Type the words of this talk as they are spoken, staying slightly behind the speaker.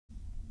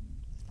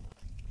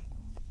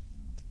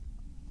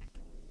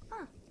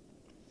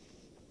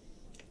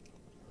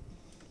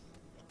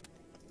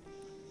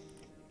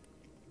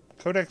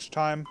Codex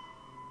time.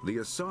 The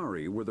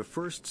Asari were the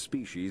first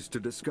species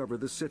to discover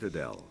the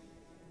Citadel.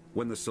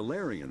 When the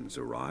Solarians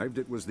arrived,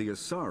 it was the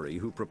Asari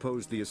who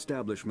proposed the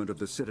establishment of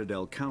the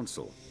Citadel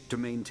Council to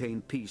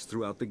maintain peace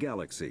throughout the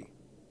galaxy.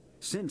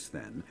 Since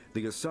then,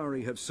 the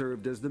Asari have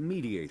served as the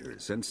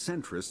mediators and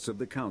centrists of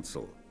the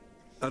Council.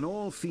 An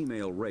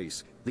all-female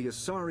race, the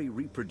Asari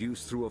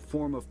reproduce through a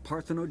form of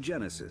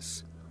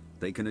parthenogenesis.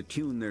 They can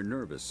attune their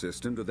nervous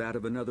system to that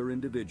of another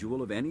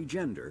individual of any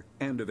gender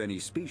and of any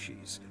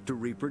species to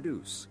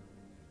reproduce.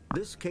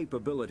 This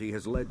capability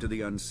has led to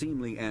the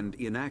unseemly and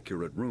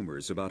inaccurate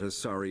rumors about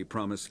Asari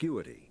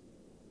promiscuity.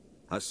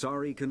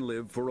 Asari can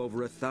live for over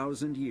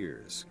 1,000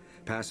 years,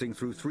 passing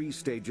through 3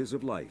 stages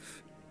of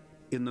life.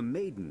 In the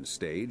maiden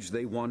stage,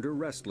 they wander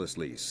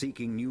restlessly,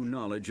 seeking new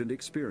knowledge and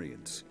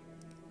experience.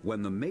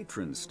 When the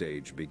matron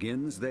stage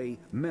begins, they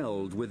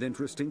meld with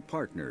interesting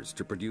partners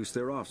to produce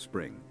their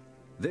offspring.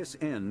 This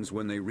ends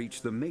when they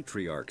reach the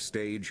matriarch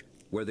stage,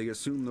 where they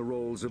assume the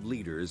roles of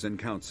leaders and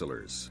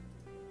counselors.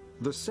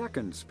 The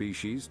second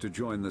species to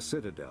join the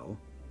Citadel,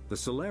 the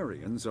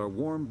Solarians, are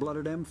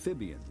warm-blooded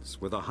amphibians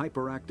with a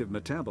hyperactive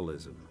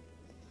metabolism.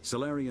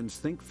 Solarians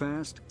think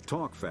fast,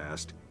 talk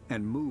fast,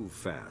 and move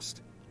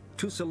fast.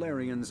 To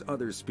Solarians,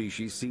 other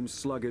species seem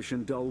sluggish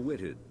and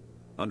dull-witted.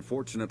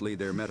 Unfortunately,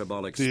 their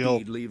metabolic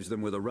speed leaves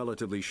them with a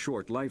relatively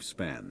short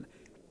lifespan.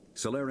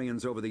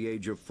 Solarians over the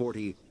age of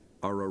 40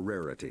 are a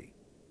rarity.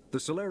 The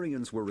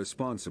Solarians were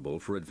responsible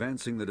for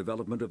advancing the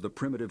development of the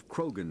primitive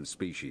Krogan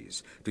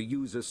species to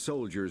use as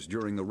soldiers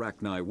during the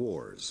Rachni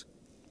Wars.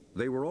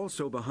 They were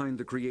also behind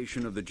the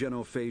creation of the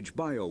genophage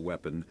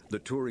bioweapon the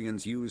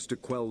Turians used to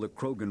quell the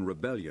Krogan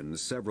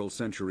rebellions several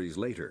centuries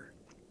later.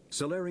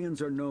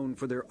 Solarians are known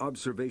for their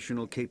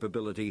observational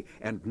capability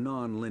and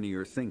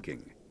non-linear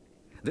thinking.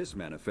 This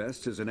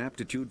manifests as an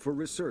aptitude for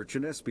research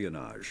and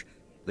espionage.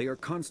 They are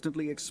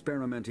constantly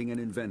experimenting and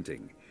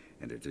inventing,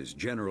 and it is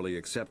generally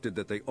accepted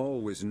that they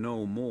always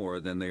know more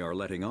than they are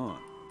letting on.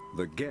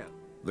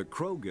 The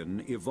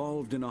Krogan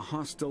evolved in a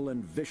hostile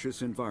and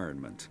vicious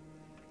environment.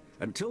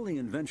 Until the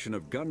invention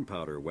of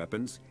gunpowder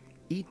weapons,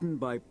 eaten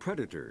by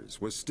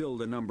predators was still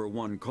the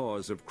 #1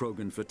 cause of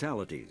Krogan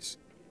fatalities.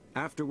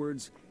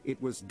 Afterwards,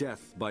 it was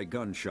death by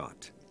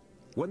gunshot.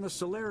 When the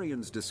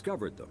Solarians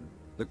discovered them,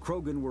 the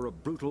Krogan were a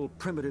brutal,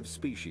 primitive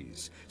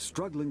species,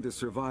 struggling to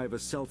survive a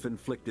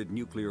self-inflicted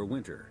nuclear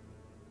winter.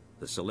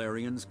 The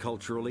Solarians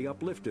culturally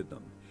uplifted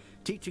them,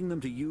 teaching them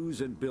to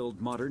use and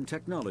build modern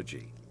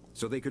technology,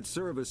 so they could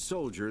serve as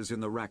soldiers in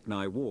the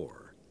Rachni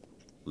War.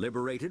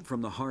 Liberated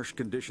from the harsh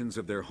conditions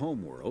of their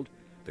homeworld,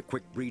 the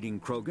quick-breeding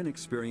Krogan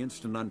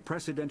experienced an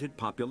unprecedented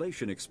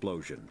population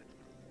explosion.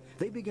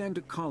 They began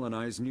to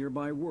colonize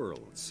nearby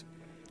worlds.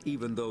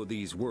 Even though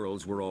these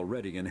worlds were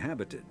already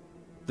inhabited,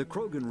 the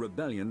Krogan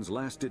rebellions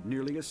lasted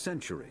nearly a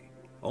century,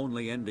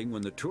 only ending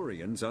when the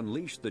Turians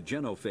unleashed the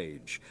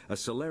genophage, a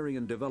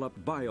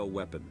Solarian-developed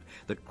bioweapon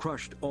that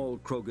crushed all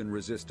Krogan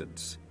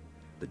resistance.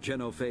 The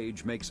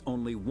genophage makes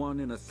only 1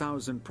 in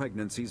 1,000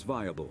 pregnancies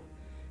viable,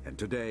 and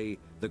today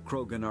the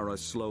Krogan are a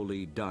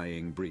slowly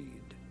dying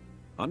breed.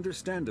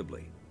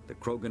 Understandably, the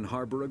Krogan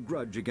harbor a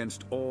grudge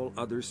against all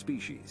other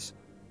species,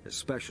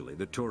 especially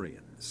the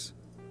Turians.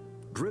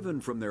 Driven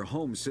from their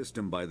home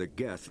system by the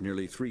Geth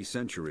nearly 3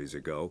 centuries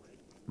ago,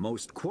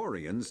 most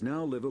Quarians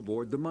now live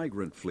aboard the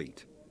Migrant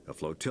Fleet, a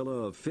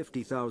flotilla of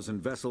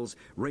 50,000 vessels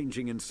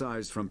ranging in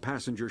size from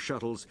passenger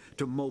shuttles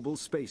to mobile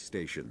space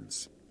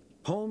stations.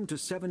 Home to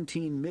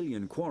 17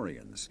 million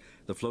Quarians,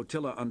 the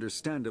flotilla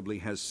understandably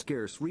has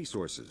scarce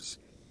resources.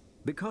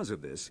 Because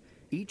of this,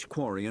 each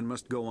Quarian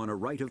must go on a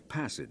rite of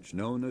passage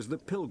known as the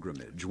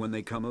pilgrimage when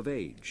they come of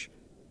age.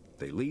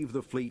 They leave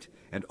the fleet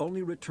and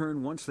only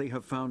return once they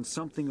have found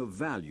something of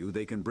value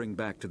they can bring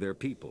back to their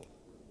people.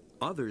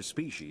 Other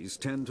species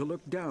tend to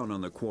look down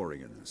on the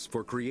Quarians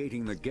for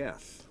creating the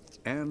Geth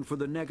and for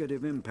the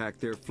negative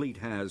impact their fleet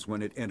has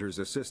when it enters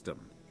a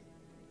system.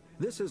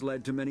 This has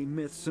led to many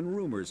myths and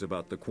rumors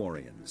about the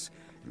Quarians,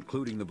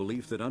 including the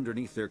belief that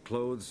underneath their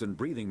clothes and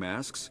breathing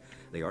masks,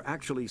 they are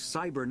actually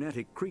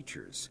cybernetic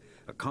creatures,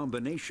 a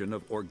combination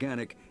of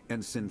organic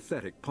and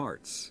synthetic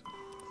parts.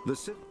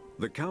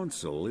 The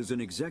Council is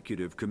an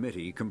executive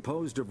committee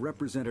composed of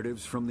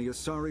representatives from the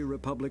Asari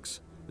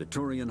Republics, the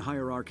Turian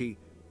hierarchy,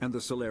 and the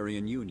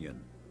Solarian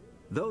Union.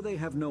 Though they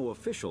have no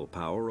official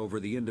power over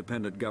the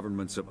independent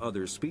governments of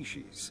other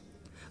species,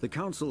 the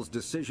Council's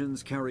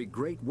decisions carry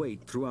great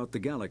weight throughout the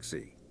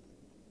galaxy.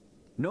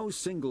 No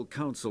single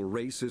Council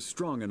race is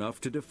strong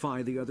enough to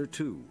defy the other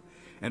two,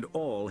 and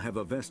all have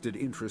a vested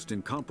interest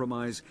in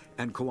compromise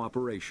and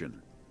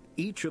cooperation.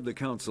 Each of the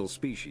Council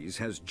species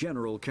has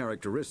general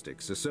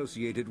characteristics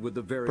associated with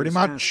the various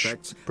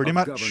aspects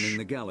of governing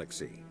the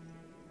galaxy.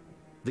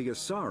 The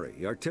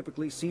Asari are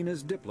typically seen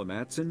as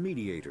diplomats and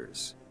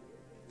mediators.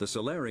 The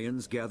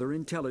Solarians gather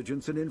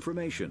intelligence and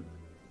information.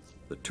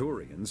 The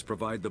Turians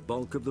provide the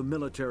bulk of the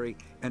military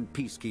and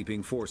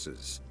peacekeeping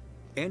forces.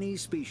 Any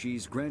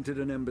species granted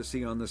an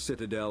embassy on the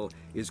Citadel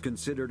is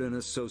considered an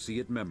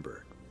associate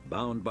member,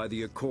 bound by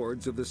the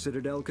accords of the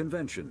Citadel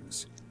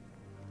Conventions.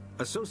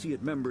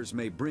 Associate members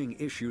may bring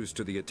issues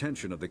to the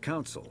attention of the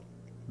Council,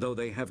 though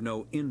they have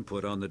no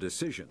input on the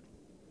decision.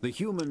 The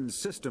Human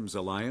Systems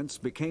Alliance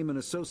became an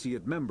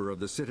associate member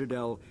of the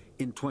Citadel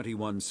in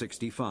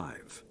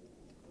 2165.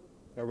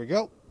 There we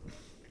go.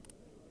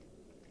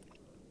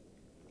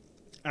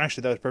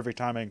 Actually, that was perfect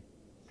timing.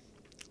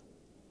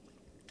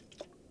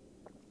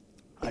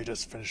 I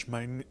just finished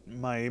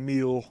my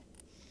meal.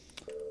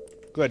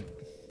 Good.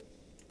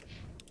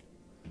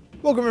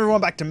 Welcome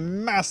everyone back to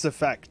Mass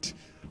Effect,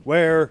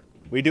 where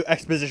we do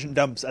exposition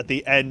dumps at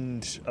the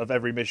end of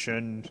every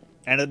mission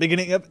and at the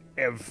beginning of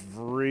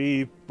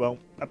every, well,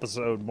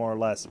 episode, more or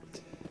less.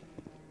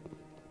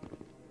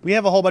 We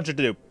have a whole bunch to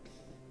do.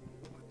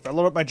 If I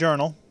load up my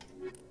journal,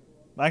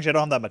 actually I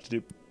don't have that much to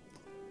do.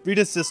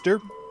 Rita's sister,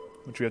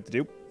 which we have to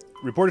do.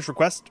 Reporter's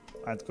request.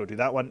 I have to go do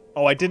that one.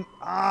 Oh, I didn't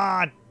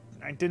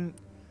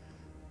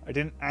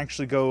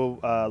actually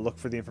go look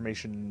for the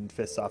information in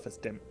Fist's office,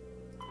 and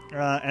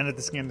at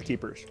the Scan of the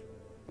Keepers.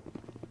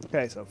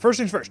 Okay, so first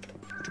things first.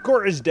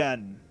 Takora's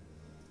den.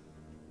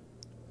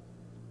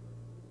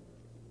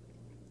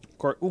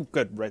 Ooh,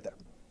 good, right there.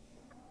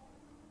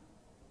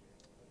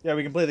 Yeah,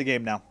 we can play the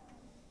game now.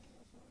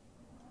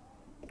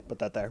 Put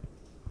that there.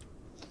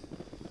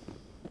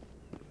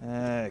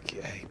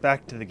 Okay,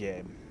 back to the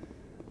game.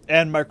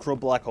 And micro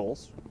black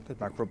holes, because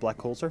micro black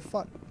holes are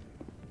fun.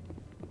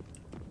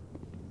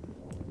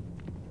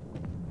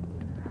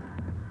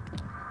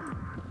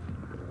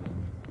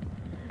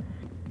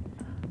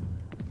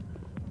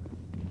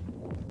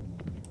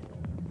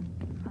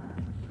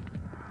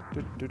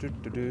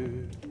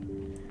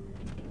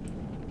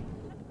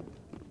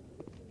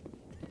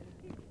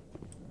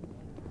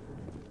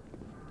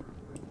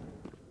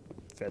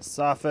 Fist's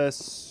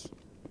office.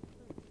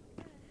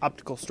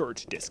 Optical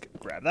storage disk.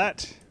 Grab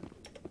that.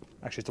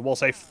 Actually, it's a wall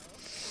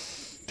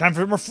safe. Time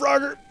for more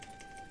Frogger.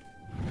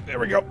 There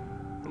we go.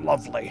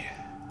 Lovely.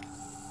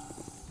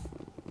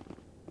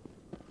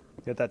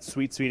 Get that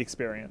sweet, sweet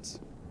experience.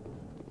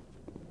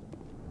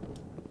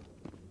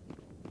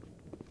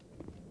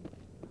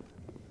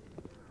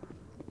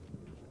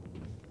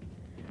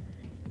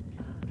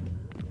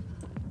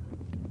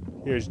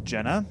 Here's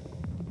Jenna.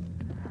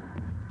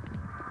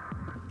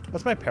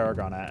 What's my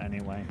Paragon at,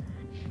 anyway?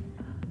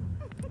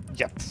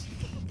 Yep.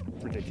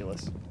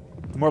 Ridiculous.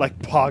 More like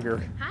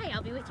Pogger. Hi,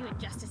 I'll be with you in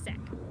just a sec.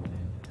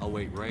 I'll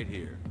wait right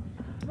here.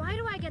 Why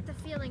do I get the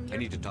feeling you're... I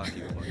need to talk to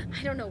you about it.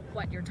 I don't know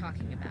what you're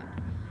talking about.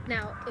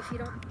 Now, if you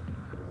don't...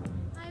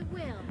 I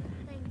will.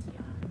 Thank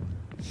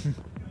you.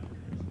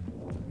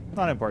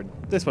 Not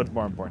important. This one's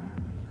more important.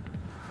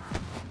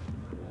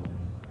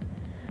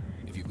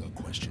 If you've got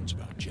questions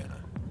about Jenna,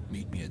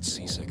 meet me at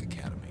CSEC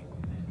Academy.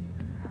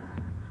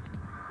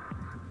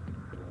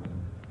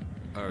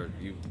 Are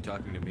you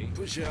talking to me?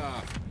 Push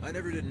off. I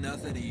never did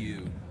nothing to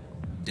you.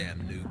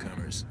 Damn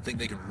newcomers. Think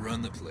they can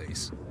run the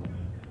place.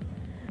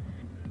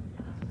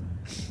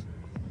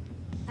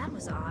 That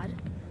was odd.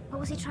 What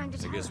was he trying to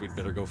tell us? I guess we'd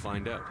better go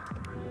find out.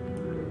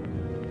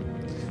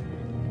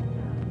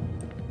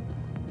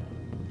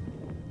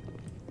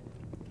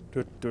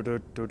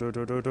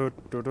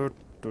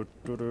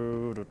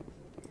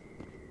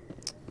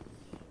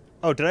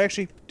 Oh,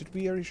 did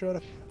we already show it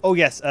up? Oh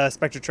yes,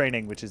 Spectre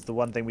Training, which is the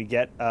one thing we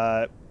get.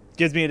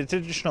 Gives me an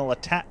additional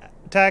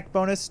attack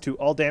bonus to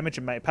all damage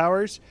and my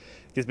powers.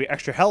 Gives me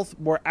extra health,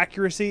 more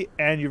accuracy,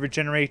 and you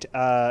regenerate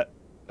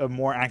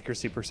more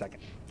accuracy per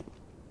second.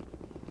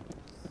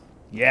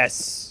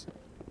 Yes!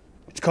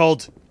 It's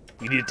called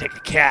You Need to Take a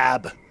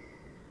Cab.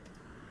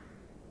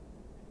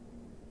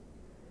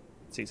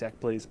 CSEC,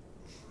 please.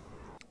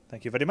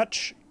 Thank you very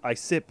much. I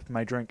sip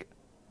my drink.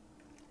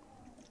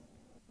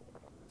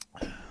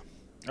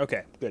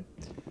 Okay, good.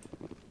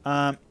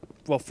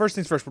 Well, first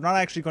things first, we're not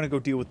actually going to go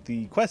deal with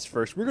the quest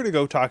first. We're going to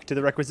go talk to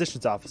the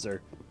requisitions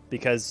officer,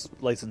 because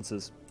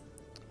licenses.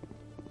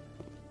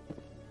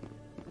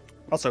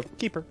 Also,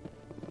 keeper.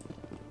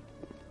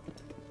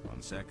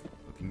 One sec,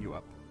 looking you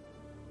up.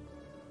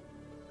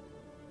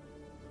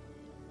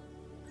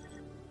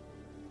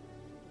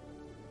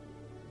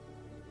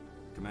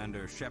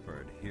 Commander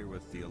Shepard, here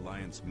with the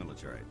Alliance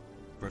military.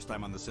 First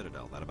time on the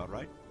Citadel, that about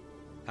right?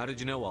 How did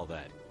you know all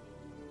that?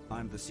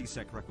 I'm the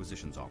CSEC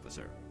requisitions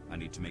officer. I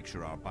need to make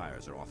sure our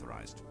buyers are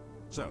authorized.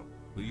 So,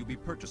 will you be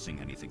purchasing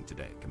anything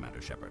today, Commander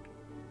Shepard?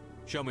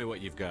 Show me what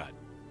you've got.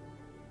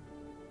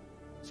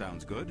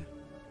 Sounds good.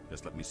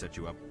 Just let me set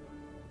you up.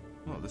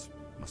 Oh, this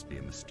must be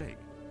a mistake.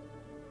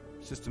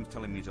 System's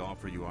telling me to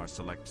offer you our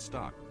select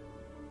stock.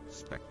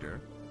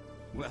 Spectre?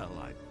 Well,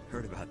 I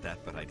heard about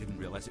that, but I didn't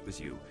realize it was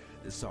you.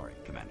 Sorry,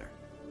 Commander.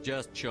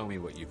 Just show me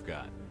what you've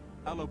got.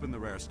 I'll open the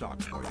rare stock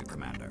for you,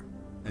 Commander.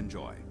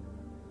 Enjoy.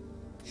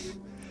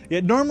 Yeah,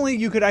 normally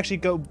you could actually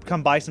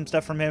come buy some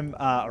stuff from him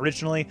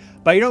originally,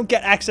 but you don't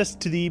get access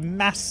to the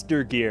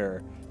Master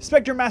Gear.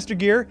 Spectre Master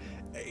Gear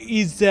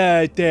is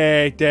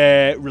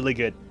really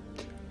good.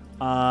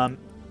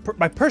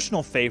 My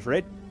personal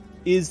favorite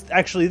is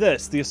actually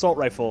this, the assault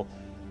rifle,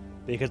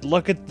 because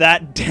look at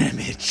that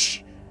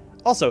damage.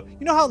 Also,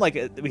 you know how like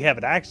we have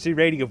an accuracy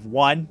rating of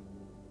 1?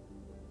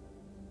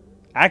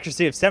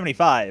 Accuracy of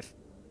 75.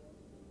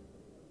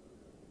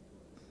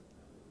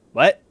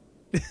 What?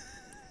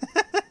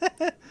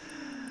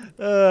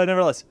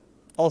 Nevertheless.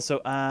 Also,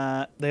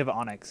 they have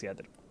Onyx. Yeah,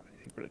 they're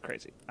really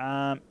crazy.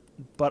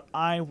 But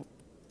I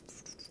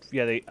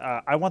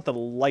want the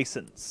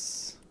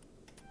license.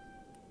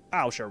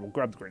 Oh, sure. We'll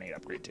grab the grenade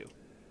upgrade too.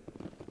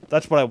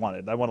 That's what I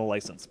wanted. I want a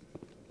license.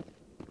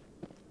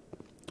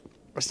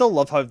 I still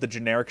love how the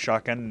generic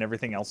shotgun and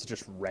everything else is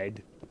just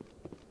red.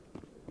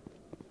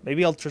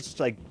 Maybe I'll just,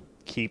 like,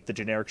 keep the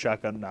generic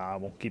shotgun. Nah, I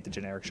won't keep the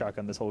generic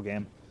shotgun this whole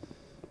game.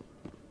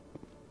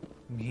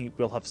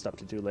 We'll have stuff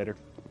to do later.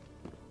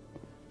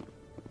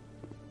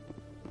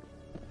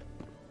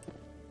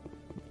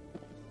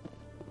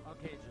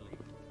 Okay, Julie.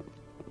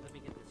 Let me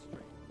get this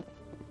straight.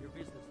 Your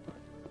business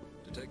partner.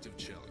 Detective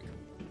Shelley.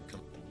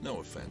 No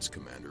offense,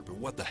 Commander, but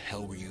what the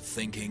hell were you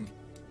thinking?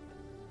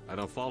 I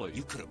don't follow you.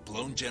 You could have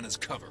blown Jenna's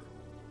cover.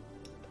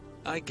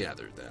 I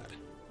gathered that.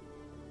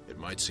 It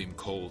might seem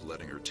cold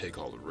letting her take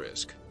all the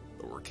risk,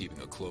 but we're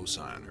keeping a close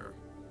eye on her.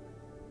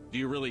 Do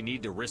you really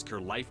need to risk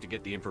her life to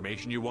get the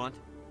information you want?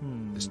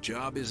 This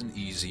job isn't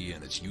easy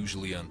and it's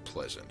usually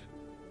unpleasant.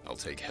 I'll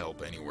take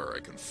help anywhere I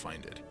can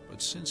find it.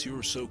 But since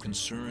you're so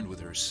concerned with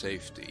her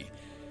safety,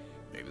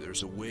 maybe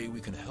there's a way we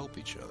can help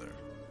each other.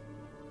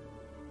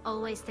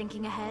 Always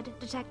thinking ahead,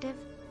 Detective?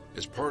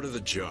 It's part of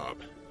the job.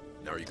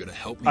 Now are you gonna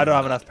help me? I don't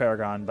have or not? enough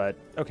Paragon, but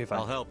okay, fine.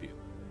 I'll help you,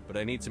 but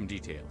I need some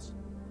details.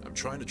 I'm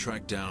trying to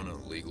track down an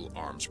illegal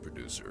arms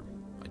producer.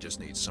 I just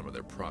need some of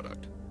their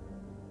product.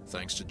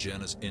 Thanks to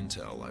Jenna's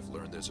intel, I've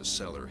learned there's a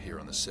seller here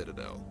on the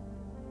Citadel.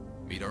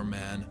 Meet our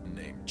man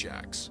named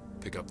Jax.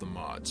 Pick up the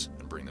mods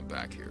and bring them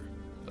back here.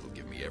 That'll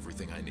give me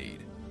everything I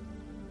need.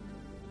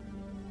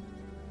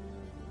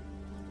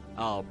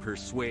 I'll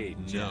persuade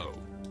Jack. No.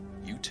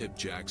 You tip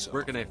Jax off.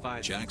 Where can I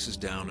find Jax is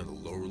down in the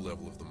lower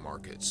level of the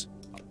markets.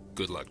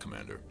 Good luck,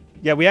 Commander.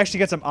 Yeah, we actually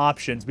get some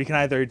options. We can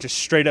either just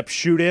straight up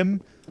shoot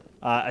him,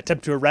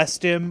 attempt to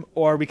arrest him,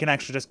 or we can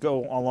actually just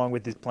go along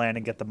with his plan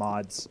and get the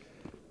mods.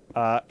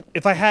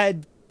 If I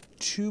had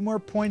 2 more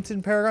points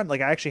in Paragon,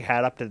 like I actually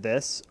had up to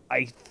this,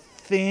 I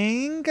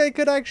think I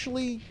could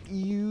actually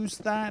use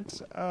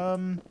that.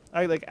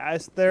 I like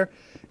asked there.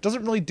 It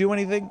doesn't really do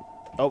anything.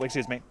 Oh,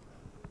 excuse me.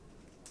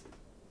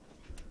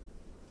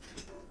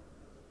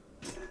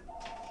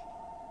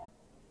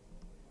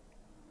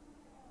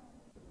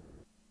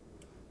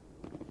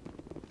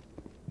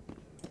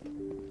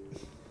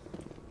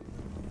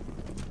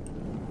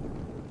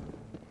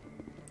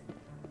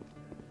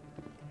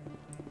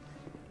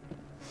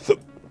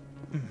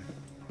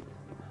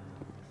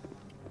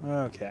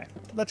 Okay,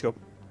 let's go.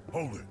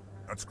 Hold it.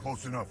 That's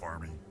close enough,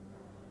 Army.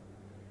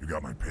 You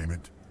got my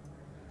payment?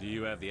 Do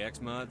you have the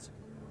X mods?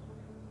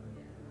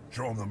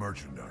 Show them the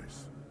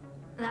merchandise.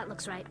 That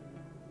looks right.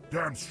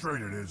 Damn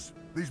straight it is.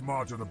 These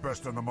mods are the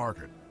best on the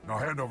market. Now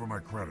hand over my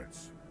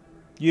credits.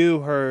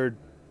 You heard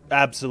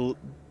absolute.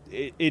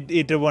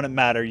 It wouldn't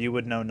matter. You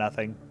would know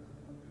nothing.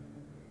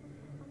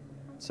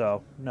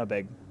 So, no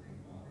big.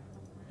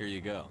 Here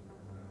you go.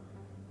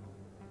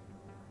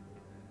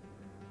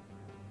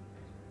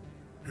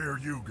 Here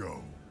you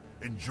go.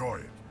 Enjoy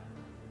it.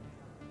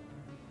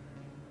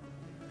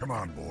 Come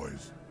on,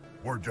 boys.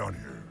 We're done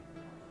here.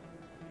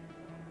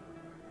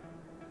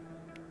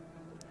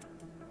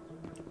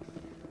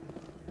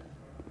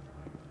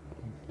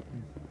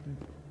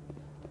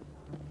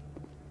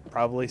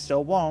 Probably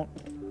still won't.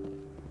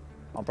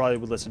 I'll probably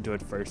listen to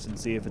it first and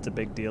see if it's a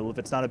big deal. If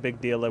it's not a big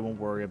deal, I won't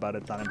worry about it.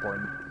 It's not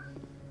important.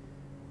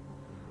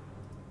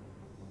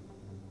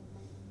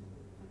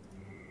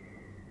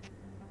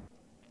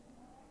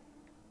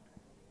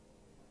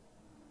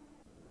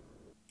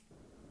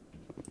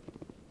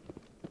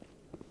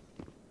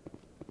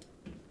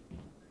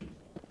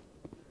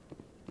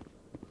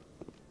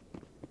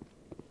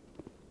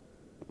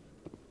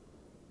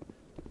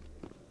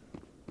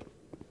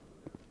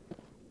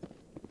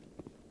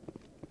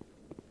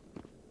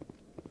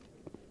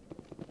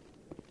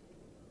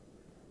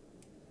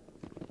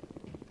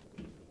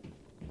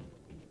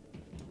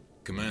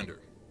 Commander,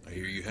 I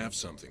hear you have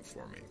something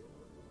for me.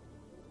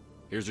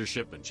 Here's your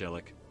shipment,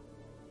 Shellick.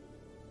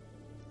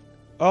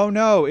 Oh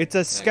no, it's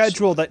a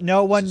schedule that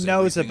no one This is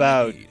knows everything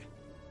I about. need.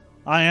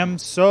 I am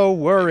so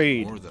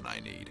worried. More than I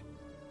need.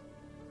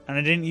 And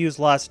I didn't use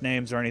last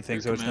names or anything,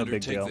 Here, so it's no Commander,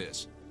 big take deal.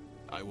 this.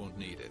 I won't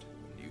need it.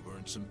 You've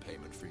earned some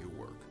payment for your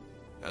work.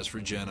 As for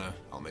Jenna,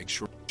 I'll make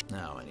sure.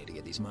 Now I need to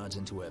get these mods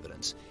into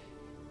evidence.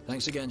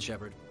 Thanks again,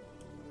 Shepard.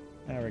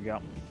 There we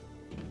go.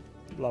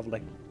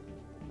 Lovely.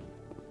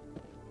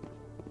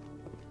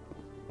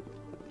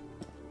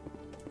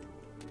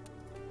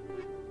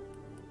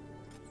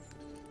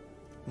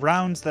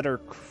 Rounds that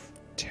are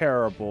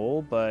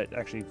terrible, but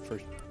actually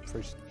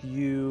first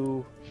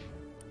you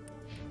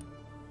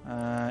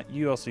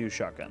also use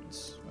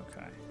shotguns.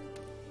 Okay.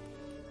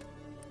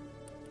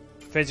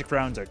 Phasic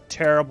rounds are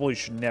terrible. You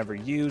should never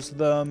use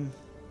them.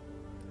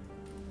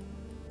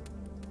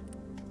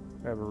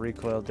 Grab a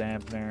recoil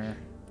dampener.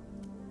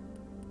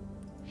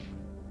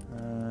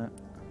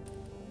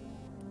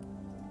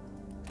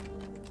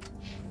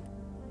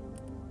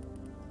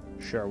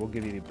 Sure, we'll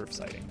give you the proof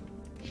sighting.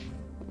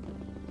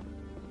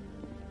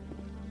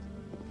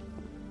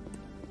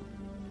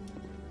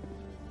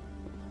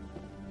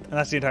 And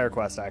that's the entire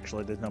quest,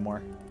 actually. There's no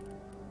more.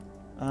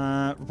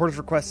 Reporter's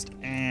request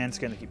and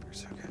scan the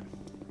keepers. Okay.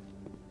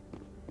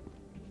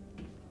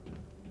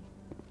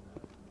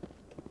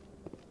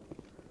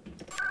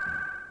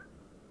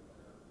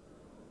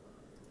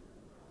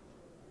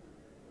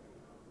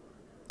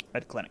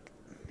 At clinic.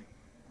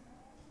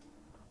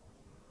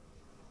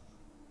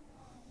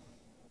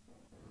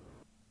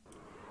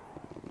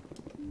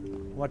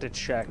 Want to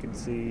check and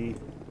see.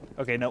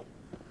 Okay, no.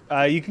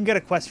 You can get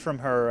a quest from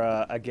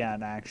her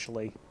again,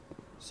 actually.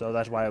 So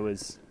that's why I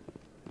was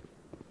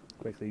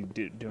quickly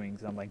doing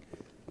something.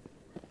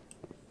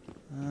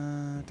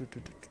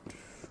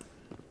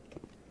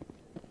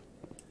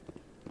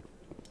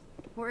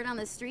 Word on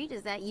the street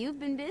is that you've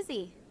been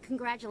busy.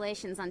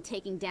 Congratulations on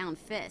taking down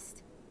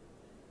Fist.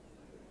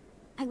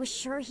 I was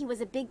sure he was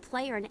a big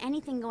player in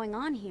anything going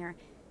on here.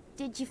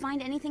 Did you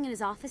find anything in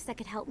his office that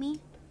could help me?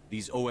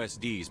 These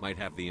OSDs might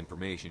have the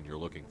information you're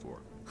looking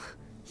for.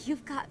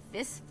 You've got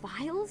Fist's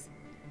files?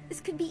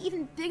 This could be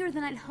even bigger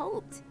than I'd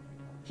hoped.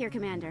 Here,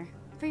 Commander,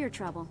 for your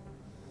trouble.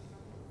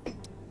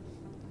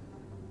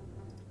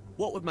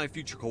 What would my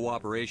future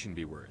cooperation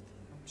be worth?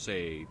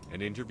 Say,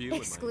 an interview?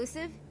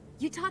 Exclusive?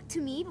 You talk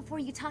to me before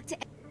you talk to...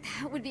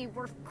 That would be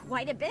worth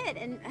quite a bit,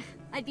 and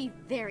I'd be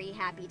very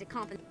happy to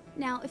compensate.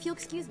 Now, if you'll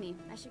excuse me,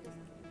 I should go...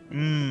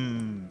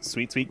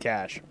 Sweet, sweet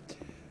cash.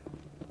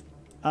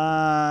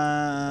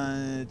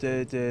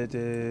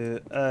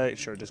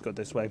 Sure, just go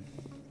this way.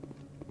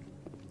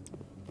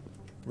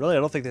 Really, I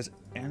don't think there's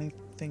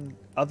anything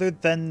other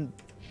than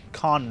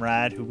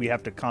Conrad, who we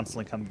have to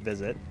constantly come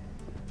visit.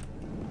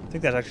 I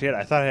think that's actually it.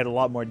 I thought I had a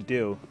lot more to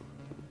do.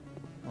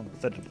 On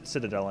the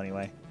Citadel,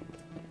 anyway.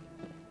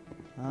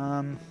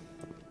 Well,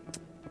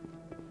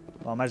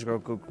 I might as well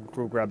go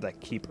grab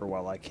that keeper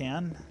while I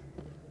can.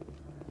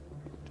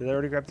 Did I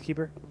already grab the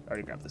keeper? I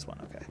already grabbed this one,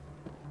 okay.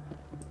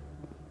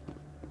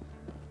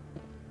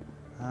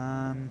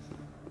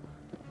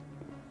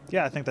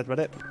 Yeah, I think that's about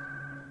it.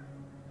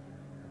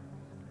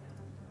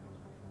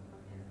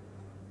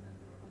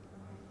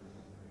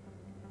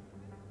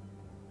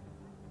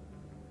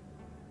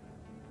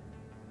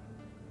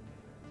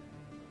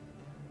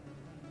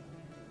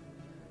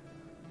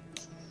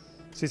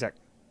 C-Sec.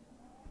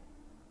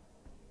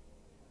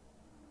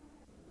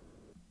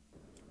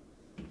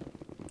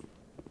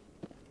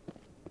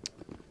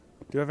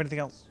 Do you have anything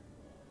else?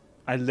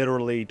 I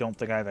literally don't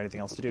think I have anything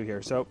else to do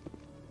here, so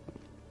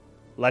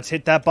let's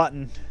hit that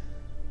button.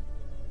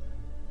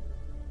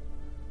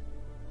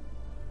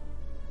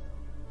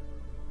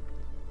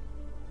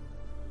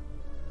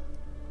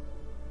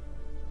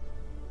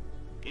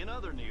 In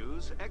other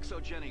news,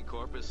 Exogeny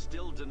Corp is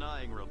still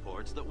denying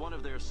reports that one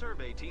of their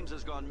survey teams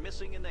has gone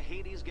missing in the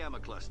Hades Gamma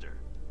Cluster.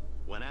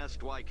 When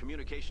asked why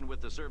communication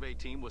with the survey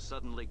team was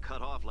suddenly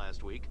cut off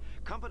last week,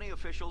 company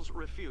officials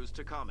refused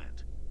to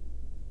comment.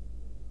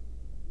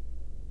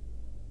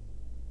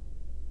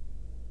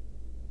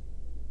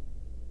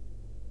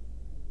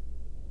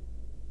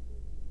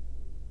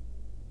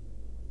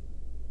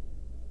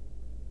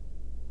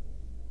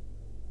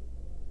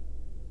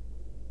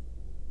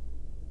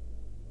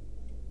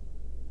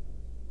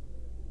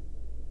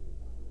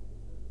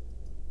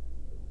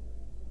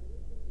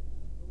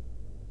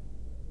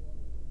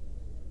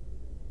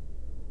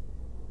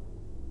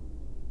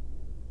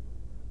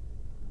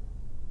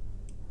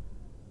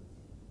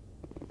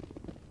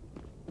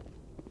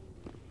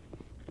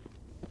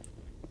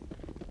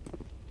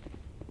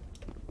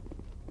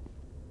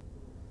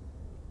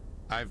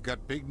 I've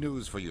got big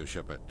news for you,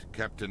 Shepard.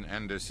 Captain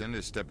Anderson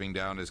is stepping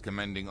down as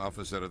commanding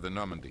officer of the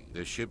Normandy.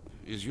 The ship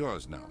is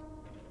yours now.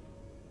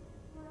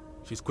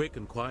 She's quick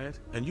and quiet,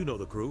 and you know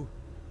the crew.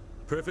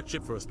 Perfect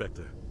ship for a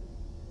Spectre.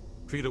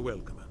 Treat her well,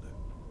 Commander.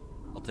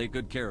 I'll take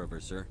good care of her,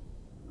 sir.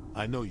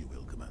 I know you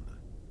will, Commander.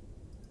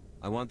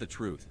 I want the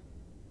truth.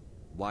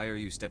 Why are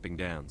you stepping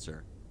down,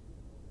 sir?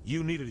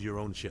 You needed your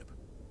own ship.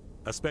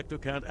 A Spectre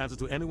can't answer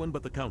to anyone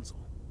but the Council.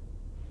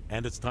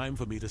 And it's time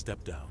for me to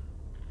step down.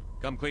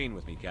 Come clean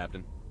with me,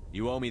 Captain.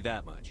 You owe me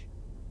that much.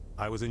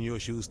 I was in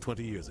your shoes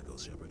 20 years ago,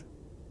 Shepard.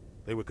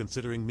 They were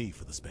considering me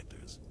for the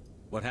Spectres.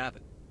 What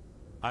happened?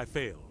 I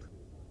failed.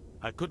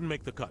 I couldn't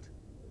make the cut.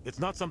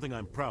 It's not something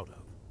I'm proud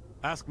of.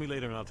 Ask me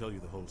later and I'll tell you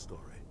the whole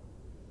story.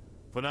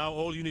 For now,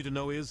 all you need to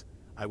know is,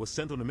 I was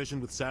sent on a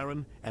mission with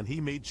Saren, and he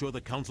made sure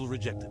the Council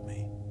rejected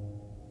me.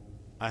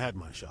 I had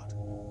my shot.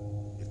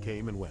 It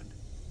came and went.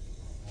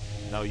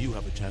 Now you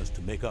have a chance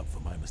to make up for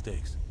my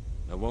mistakes.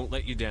 I won't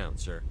let you down,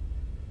 sir.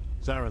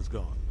 Saren's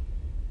gone.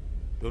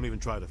 Don't even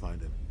try to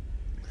find him.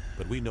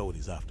 But we know what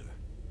he's after.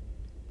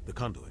 The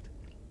conduit.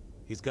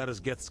 He's got his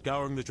Geth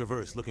scouring the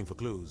Traverse looking for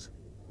clues.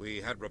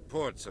 We had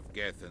reports of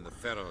Geth in the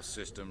Pharos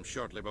system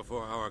shortly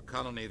before our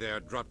colony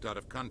there dropped out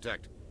of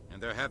contact, and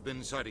there have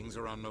been sightings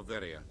around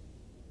Noveria.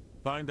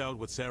 Find out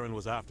what Saren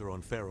was after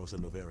on Pharos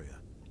and Noveria.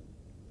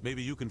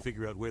 Maybe you can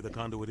figure out where the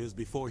conduit is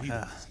before he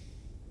does.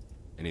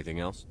 Anything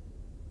else?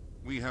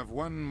 We have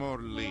one more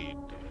lead.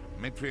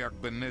 Matriarch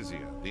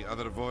Benezia, the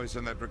other voice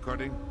in that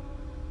recording?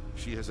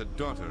 She has a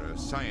daughter, a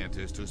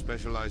scientist who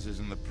specializes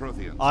in the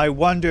Protheans. I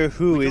wonder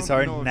who is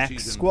our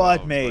next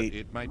squad mate.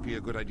 It might be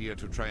a good idea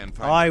to try and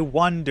find I her.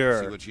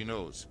 wonder. See what she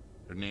knows.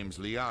 Her name's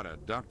Liara,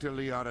 Dr.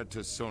 Liara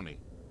Tassoni.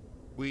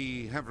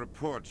 We have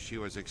reports she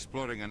was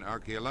exploring an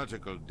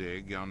archaeological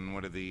dig on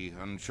one of the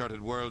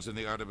uncharted worlds in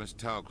the Artemis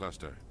Tau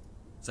cluster.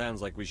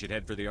 Sounds like we should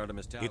head for the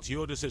Artemis Tau. It's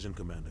your decision,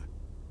 Commander.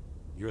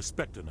 You're a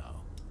Spectre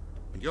now.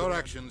 Your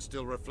actions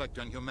still reflect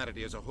on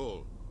humanity as a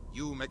whole.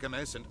 You make a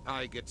mess and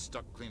I get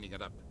stuck cleaning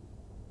it up.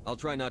 I'll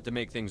try not to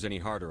make things any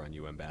harder on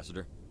you,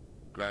 Ambassador.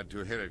 Glad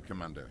to hear it,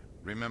 Commander.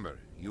 Remember,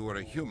 you were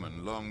a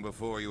human long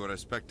before you were a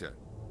Spectre.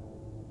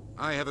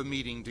 I have a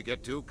meeting to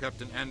get to.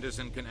 Captain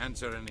Anderson can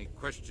answer any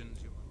questions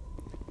you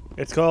want.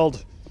 It's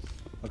called...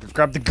 Look,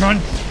 grab the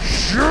gun.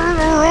 Shoot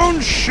our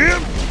own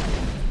ship!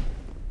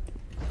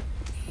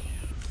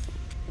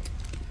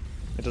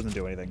 It doesn't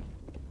do anything.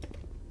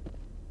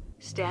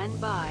 Stand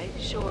by,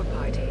 shore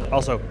party.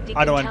 Also,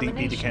 I don't want to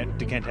be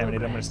decontaminated. I'm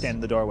going to stand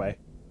in the doorway.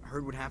 I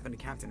heard what happened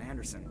to Captain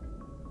Anderson.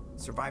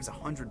 Survives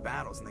 100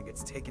 battles and then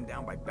gets taken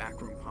down by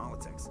backroom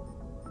politics.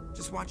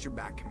 Just watch your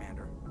back,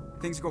 Commander.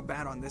 If things go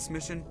bad on this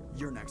mission,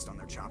 you're next on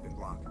their chopping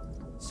block.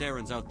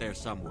 Saren's out there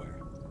somewhere,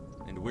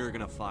 and we're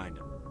gonna find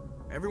him.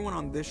 Everyone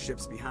on this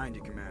ship's behind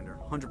you, Commander.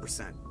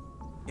 100%.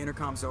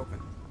 Intercom's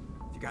open.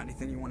 If you got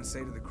anything you want to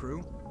say to the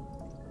crew,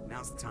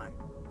 now's the time.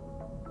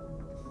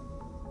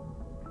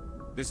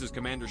 This is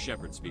Commander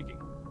Shepard speaking.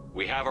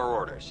 We have our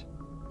orders.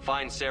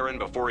 Find Saren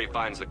before he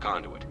finds the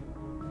conduit.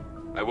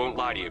 I won't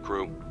lie to you,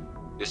 crew.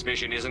 This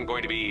mission isn't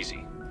going to be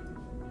easy.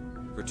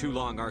 For too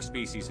long, our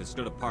species has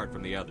stood apart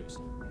from the others.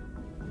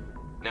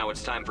 Now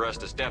it's time for us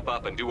to step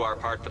up and do our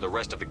part for the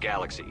rest of the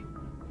galaxy.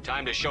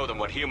 Time to show them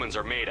what humans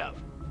are made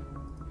of.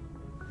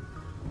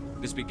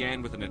 This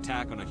began with an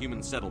attack on a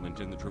human settlement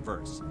in the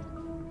Traverse.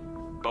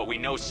 But we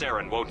know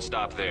Saren won't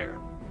stop there.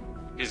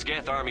 His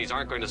Geth armies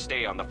aren't going to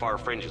stay on the far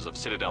fringes of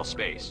Citadel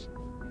space.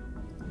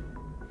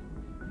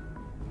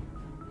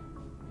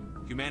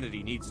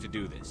 Humanity needs to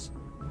do this.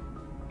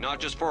 Not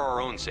just for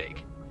our own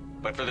sake,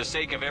 but for the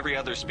sake of every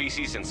other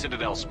species in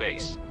Citadel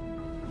space.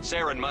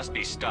 Saren must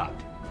be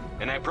stopped.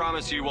 And I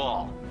promise you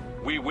all,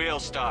 we will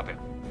stop him.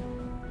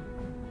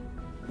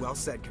 Well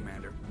said,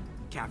 Commander.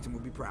 Captain will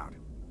be proud.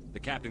 The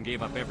captain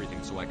gave up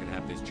everything so I could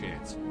have this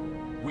chance.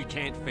 We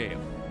can't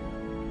fail.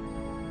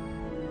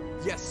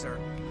 Yes, sir.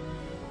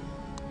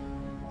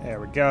 There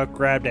we go.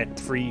 Grab that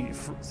sweet,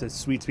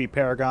 sweet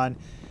Paragon.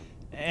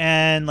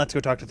 And let's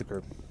go talk to the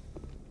crew.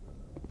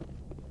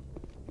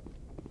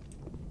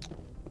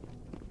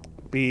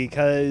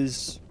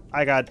 Because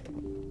I got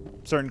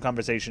certain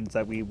conversations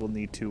that we will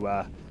need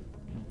to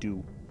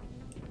do.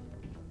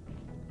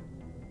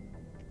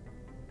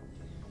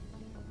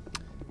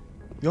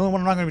 The only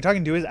one I'm not going to be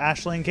talking to is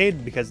Ashley and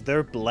Caden because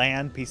they're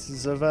bland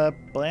pieces of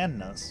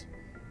blandness.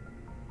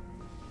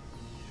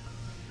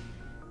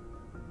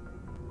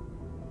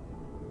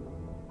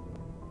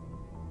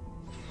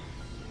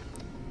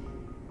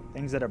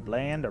 Things that are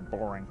bland are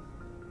boring.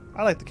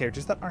 I like the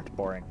characters that aren't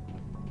boring.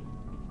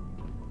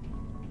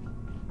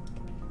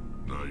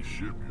 Nice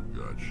ship you've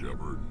got,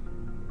 Shepard.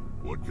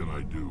 What can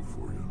I do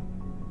for you?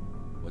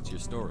 What's your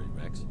story,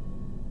 Rex?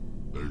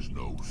 There's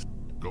no...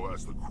 Go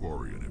ask the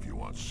Quarian if you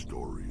want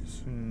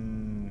stories.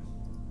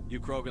 You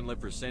Krogan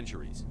live for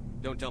centuries.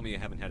 Don't tell me you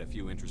haven't had a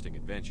few interesting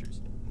adventures.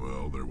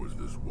 Well, there was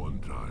this one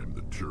time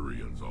the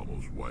Turians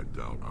almost wiped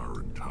out our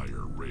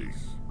entire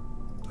race.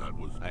 That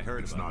was... I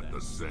heard It's about not that.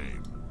 the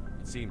same.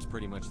 It seems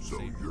pretty much the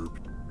same. So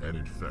you're an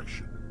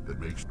infection that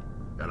makes...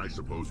 And I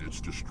suppose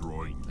it's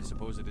destroying... I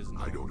suppose it isn't.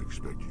 I don't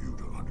expect you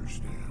to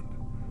understand.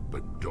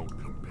 But don't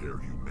compare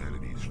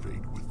humanity's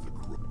fate with the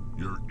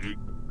You're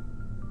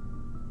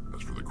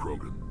As for the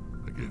Krogan,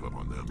 I gave up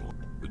on them.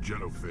 The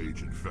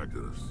genophage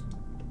infected us,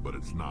 but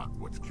it's not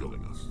what's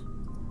killing us.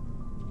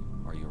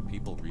 Are your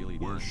people really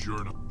We're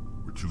sure not.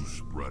 We're too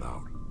spread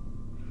out.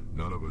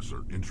 None of us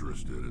are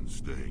interested in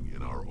staying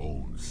in our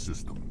own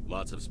system.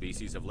 Lots of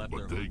species have left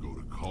But their they go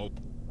to cult.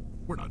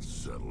 We're not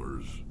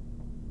settlers.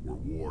 We're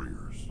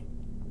warriors.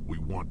 We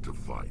want to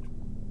fight.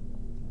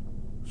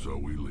 So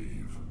we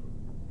leave.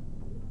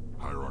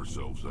 Hire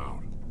ourselves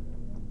out.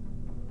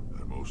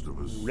 And most of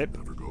us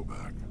never go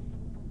back.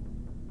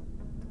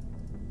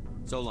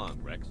 So long,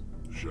 Rex.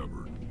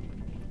 Shepard.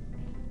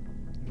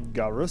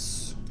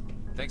 Garrus.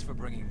 Thanks for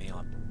bringing me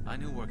on. I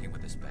knew working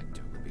with a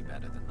Spectre would be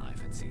better than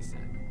life at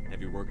CSEC.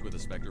 Have you worked with a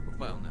Spectre before?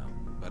 Well, no,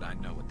 but I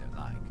know what they're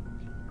like.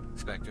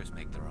 Spectres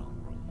make their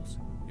own rules.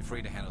 You're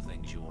free to handle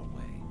things your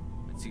way.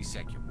 At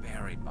CSEC, you're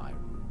buried by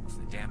rules.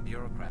 The damn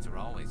bureaucrats are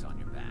always on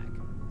your back.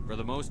 For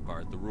the most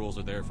part, the rules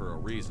are there for a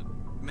reason.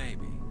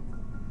 Maybe.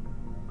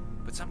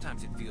 But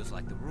sometimes it feels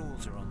like the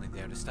rules are only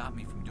there to stop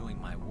me from doing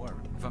my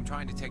work. If I'm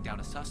trying to take down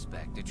a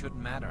suspect, it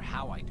shouldn't matter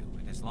how I do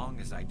it, as long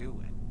as I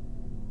do it.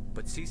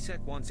 But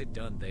CSEC wants it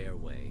done their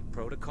way.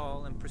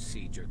 Protocol and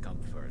procedure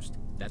come first.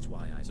 That's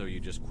why I... So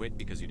you just quit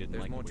because you didn't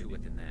There's like more to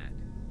it than that.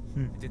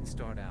 It didn't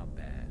start out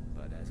bad,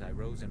 but as I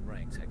rose in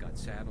ranks, I got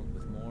saddled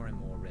with more and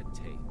more red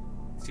tape.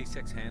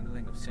 C-Sec's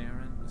handling of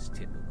Saren was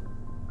typical.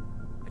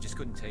 I just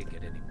couldn't take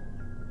it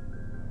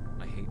anymore.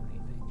 I hate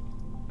leaving.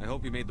 I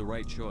hope you made the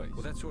right choice.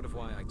 Well, that's sort of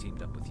why I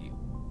teamed up with you.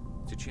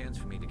 It's a chance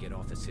for me to get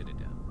off the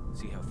Citadel,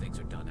 see how things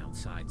are done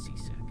outside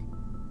C-Sec.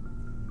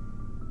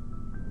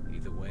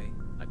 Either way,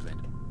 I plan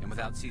to. And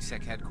without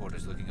C-Sec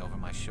headquarters looking over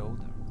my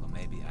shoulder, well,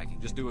 maybe I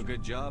can just do a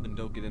good job and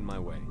don't get in my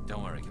way.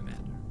 Don't worry,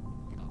 Commander.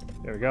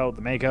 There we go,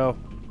 the Mako.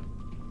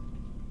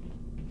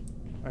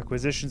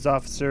 Acquisitions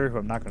officer, who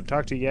I'm not going to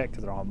talk to yet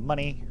because I don't have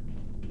money.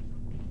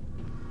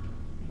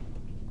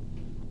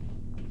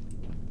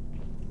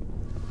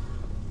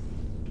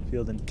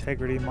 Field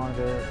integrity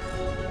monitor.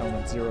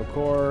 Element 0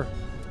 core.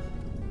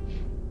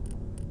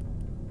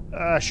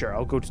 Sure,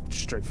 I'll go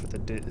straight for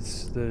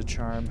the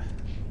charm.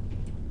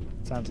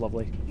 Sounds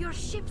lovely. Your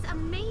ship's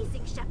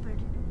amazing, Shepard.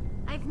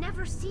 I've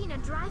never seen a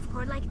drive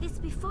core like this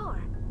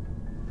before.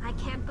 I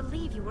can't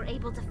believe you were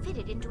able to fit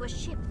it into a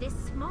ship this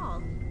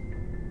small.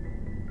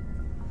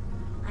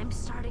 I'm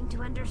starting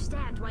to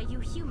understand why you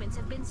humans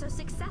have been so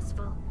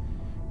successful.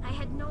 I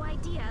had no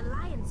idea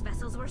Alliance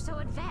vessels were so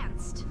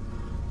advanced.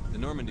 The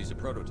Normandy's a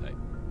prototype.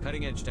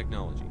 Cutting-edge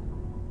technology.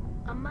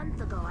 A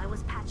month ago, I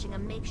was patching a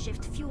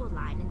makeshift fuel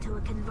line into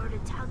a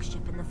converted tug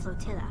ship in the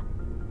flotilla.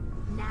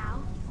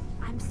 Now,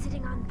 I'm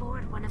sitting on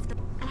board one of the...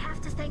 I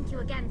have to thank you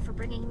again for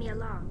bringing me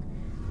along.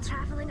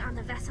 Traveling on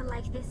a vessel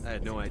like this... I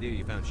had no idea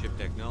you found ship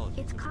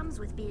technology. It comes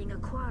with being a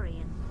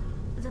Quarian.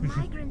 The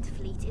migrant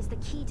fleet is the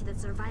key to the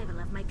survival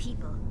of my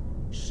people.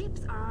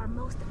 Ships are our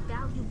most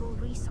valuable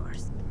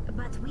resource,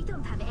 but we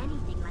don't have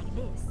anything like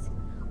this.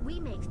 We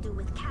make do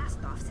with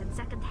cast-offs and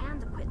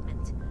second-hand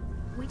equipment.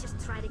 We just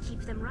try to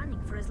keep them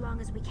running for as long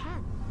as we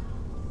can.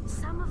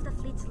 Some of the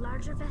fleet's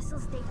larger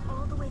vessels date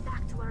all the way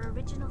back to our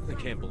original fleet.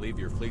 I can't believe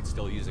your fleet's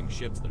still using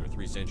ships that are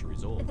 3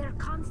 centuries old. They're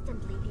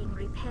constantly being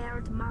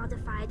repaired,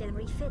 modified, and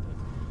refitted.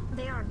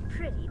 They aren't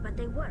pretty, but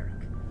they work.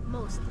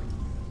 Mostly.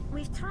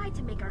 We've tried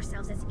to make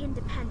ourselves as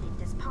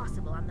independent as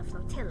possible on the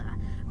flotilla.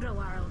 Grow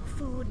our own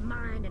food,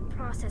 mine, and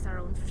process our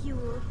own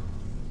fuel.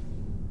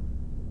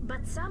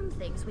 But some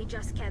things we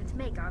just can't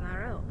make on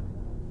our own.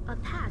 A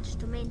patch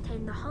to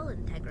maintain the hull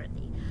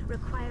integrity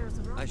requires...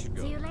 I should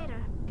go. See you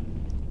later.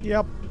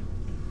 Yep.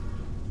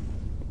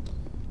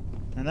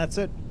 And that's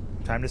it.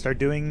 Time to start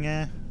doing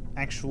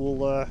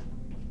actual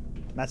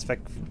Mass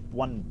Effect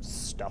 1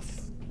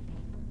 stuff.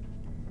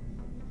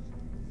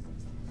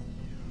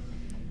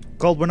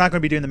 Cold, we're not going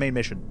to be doing the main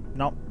mission.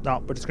 No,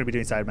 we're just going to be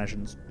doing side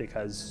missions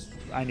because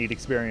I need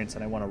experience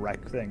and I want to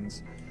wreck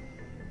things.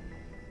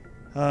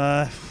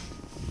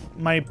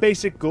 My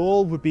basic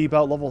goal would be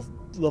about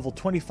level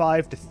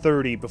 25 to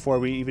 30 before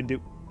we even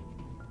do...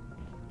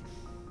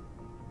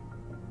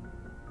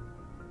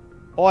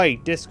 Oi,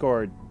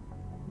 Discord.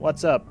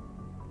 What's up?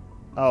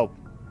 Oh.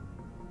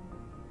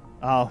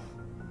 Oh.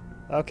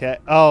 Okay.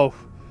 Oh.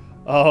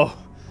 Oh.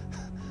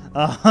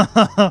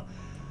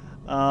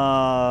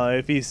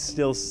 If he's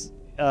still...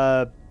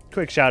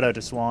 quick shout out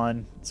to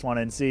Swan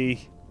NC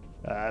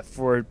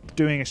for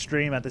doing a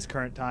stream at this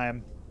current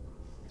time.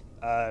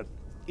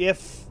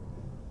 If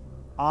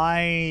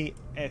I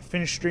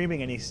finish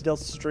streaming and he's still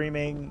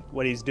streaming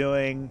what he's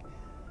doing,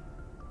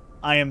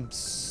 I am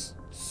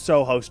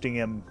so hosting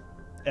him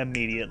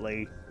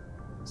immediately.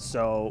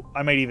 So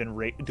I might even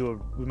we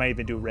might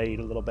even do raid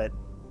a little bit.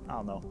 I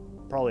don't know.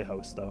 Probably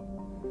host though.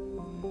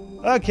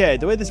 Okay,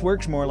 the way this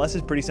works more or less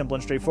is pretty simple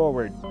and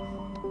straightforward.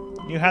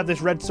 You have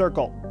this red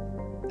circle.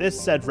 This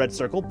said red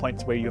circle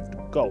points where you have to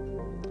go.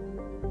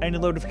 Any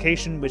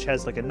notification which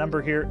has like a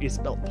number here is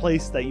a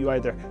place that you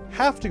either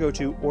have to go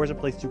to or is a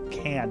place you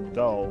can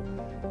go.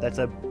 That's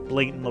a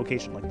blatant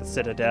location like the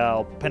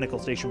Citadel, Pinnacle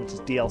Station, which is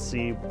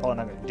DLC. We're probably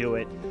not going to do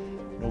it.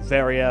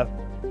 Novaria,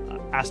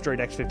 Asteroid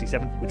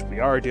X-57, which we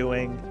are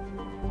doing.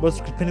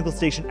 Most Pinnacle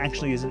Station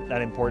actually isn't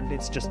that important.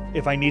 It's just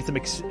if I need some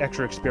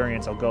extra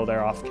experience, I'll go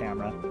there off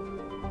camera.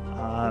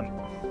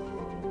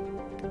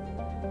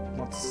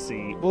 Let's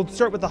see. We'll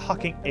start with the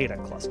Hawking Ada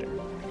cluster,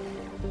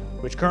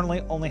 which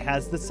currently only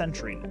has the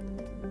Sentry.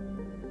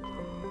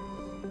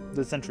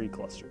 The Sentry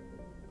cluster.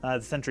 The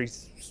Sentry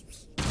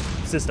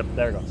system.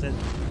 There it goes.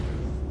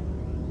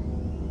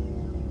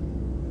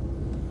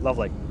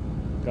 Lovely.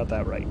 Got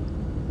that right.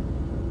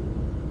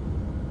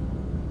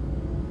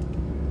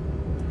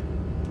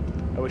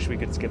 I wish we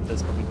could skip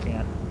this, but we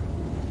can't.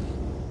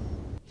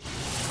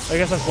 I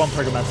guess that's one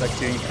perk of Mass Effect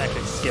 2. You can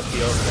actually skip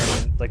the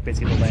opening, like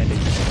basically the landing.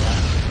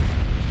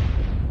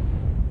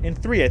 In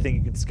 3, I think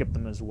you can skip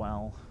them as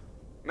well.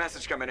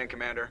 Message coming in,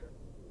 Commander.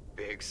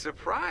 Big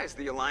surprise.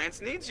 The Alliance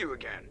needs you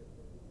again.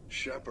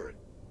 Shepard,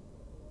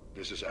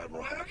 this is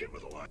Admiral Hackett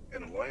with Alliance.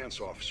 An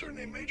Alliance officer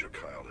named Major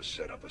Kyle has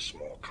set up a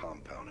small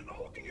compound in the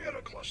Hawking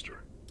Ada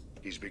cluster.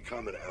 He's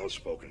become an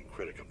outspoken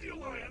critic of the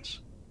Alliance,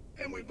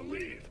 and we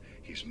believe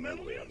he's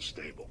mentally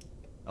unstable.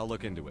 I'll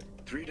look into it.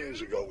 3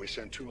 days ago, we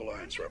sent 2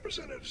 Alliance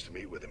representatives to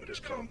meet with him at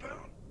his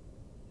compound.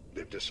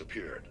 They've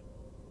disappeared.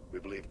 We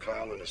believe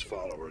Kyle and his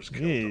followers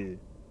killed them.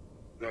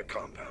 That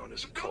compound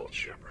is a cult,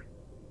 Shepard.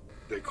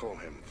 They call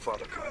him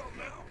Father Kyle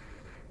now.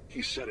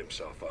 He set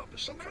himself up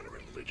as some kind of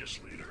religious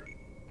leader.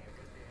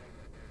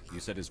 You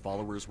said his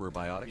followers were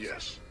biotics?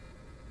 Yes.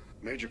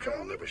 Major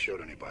Kyle never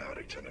showed any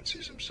biotic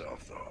tendencies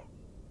himself, though.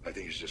 I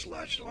think he's just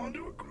latched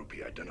onto a group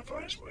he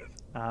identifies with.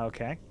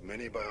 Okay.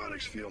 Many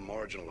biotics feel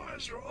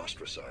marginalized or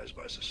ostracized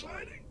by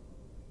society.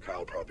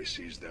 Kyle probably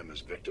sees them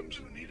as victims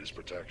who need his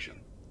protection,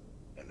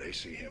 and they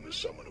see him as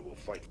someone who will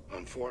fight.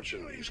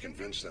 Unfortunately, he's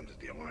convinced them that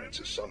the Alliance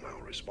is somehow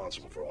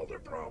responsible for all their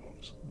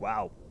problems.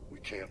 Wow. We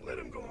can't let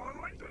him go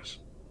on like this.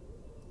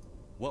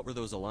 What were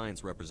those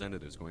Alliance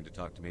representatives going to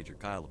talk to Major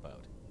Kyle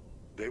about?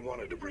 They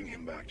wanted to bring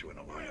him back to an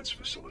Alliance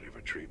facility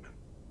for treatment.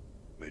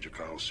 Major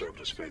Kyle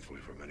served us faithfully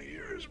for many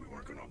years. We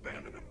weren't going to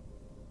abandon him.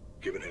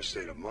 Given his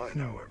state of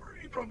mind, however,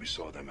 he probably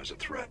saw them as a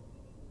threat.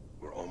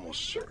 We're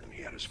almost certain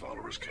he had his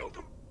followers killed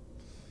them.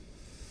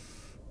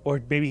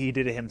 Or maybe he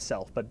did it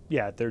himself, but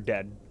yeah, they're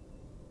dead.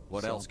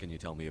 What else can you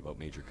tell me about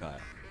Major Kyle?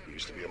 He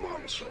used to be a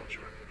model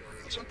soldier,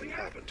 but something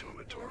happened to him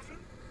at Torfin.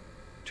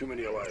 Too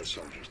many Alliance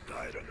soldiers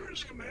died under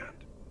his command.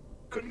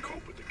 Couldn't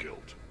cope with the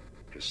guilt.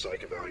 His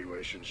psych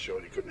evaluations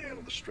showed he couldn't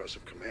handle the stress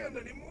of command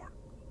anymore.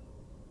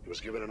 He was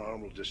given an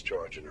honorable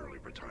discharge in early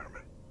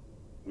retirement.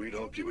 We'd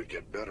hoped he would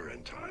get better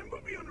in time,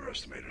 but we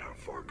underestimated how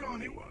far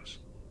gone he was.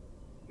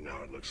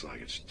 Now it looks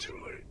like it's too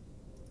late.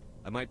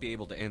 I might be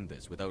able to end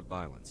this without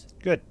violence.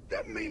 Good.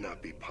 That may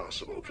not be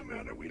possible,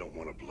 Commander. We don't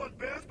want a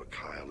bloodbath, but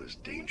Kyle is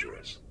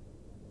dangerous.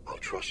 I'll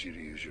trust you to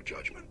use your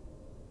judgment.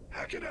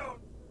 Hack it out.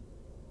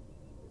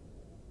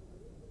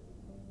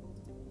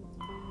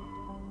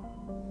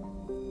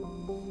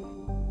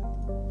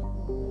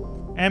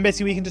 And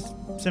basically we can just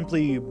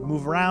simply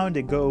move around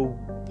and go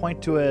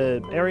point to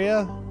an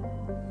area.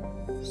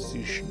 So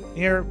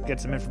here, get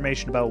some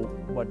information about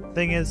what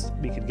thing is.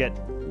 We could get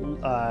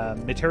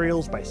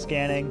materials by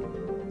scanning.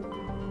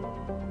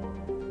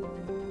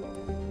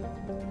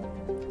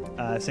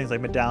 Things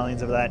like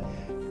medallions of that.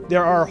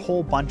 There are a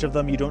whole bunch of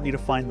them. You don't need to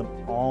find them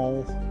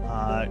all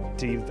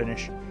to even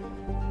finish.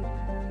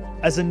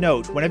 As a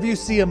note, whenever you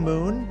see a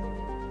moon,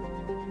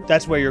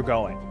 that's where you're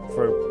going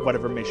for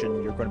whatever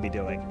mission you're going to be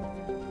doing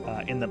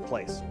in the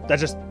place.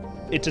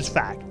 It's just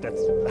fact.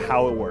 That's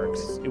how it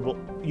works.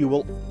 You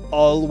will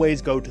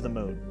always go to the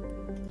moon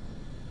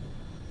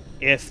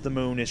if the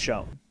moon is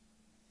shown.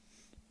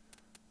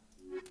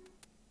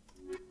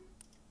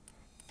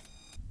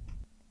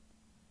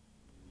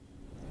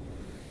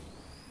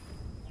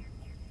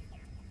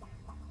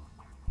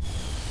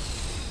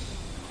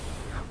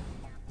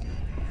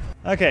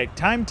 Okay,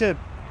 time to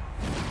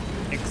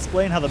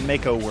explain how the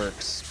Mako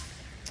works.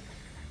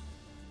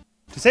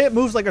 To say it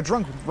moves like a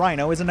drunk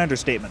rhino is an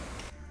understatement.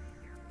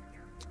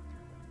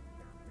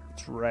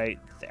 It's right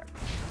there.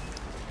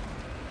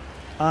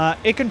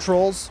 It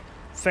controls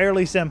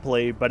fairly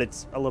simply, but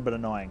it's a little bit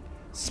annoying.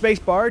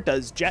 Spacebar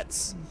does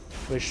jets,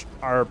 which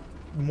are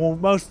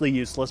mostly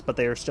useless, but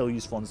they are still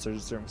useful in certain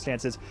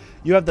circumstances.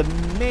 You have the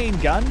main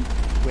gun,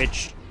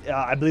 which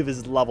I believe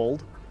is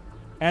leveled.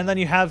 And then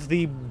you have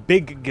the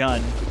big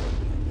gun.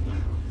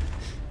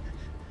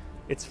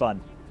 It's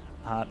fun.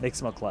 Makes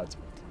smoke clouds.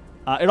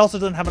 It also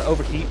doesn't have an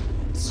overheat,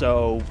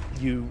 so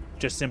it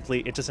just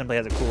simply has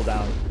a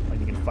cooldown when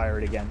you can fire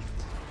it again.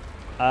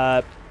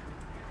 As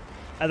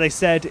I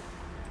said,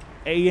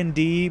 A and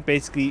D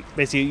basically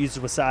it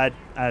uses Wasad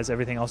as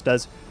everything else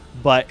does,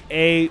 but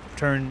A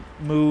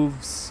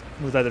moves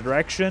either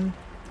direction.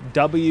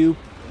 W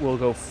will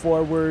go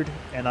forward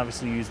and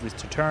obviously use this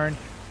to turn.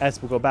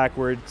 S will go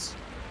backwards.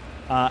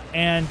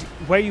 And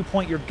where you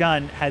point your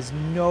gun has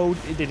no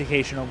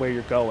indication on where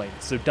you're going.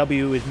 So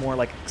W is more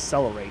like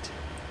accelerate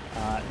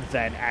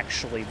than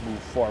actually move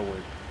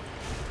forward.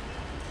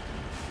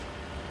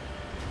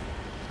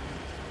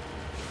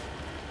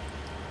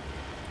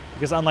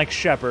 Because unlike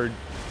Shepard,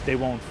 they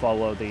won't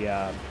follow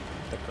the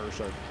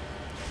cursor.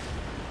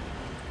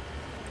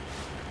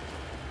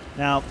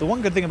 Now, the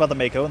one good thing about the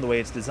Mako and the way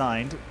it's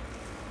designed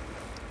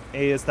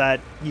is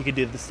that you can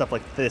do stuff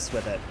like this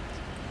with it.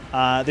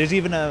 There's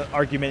even an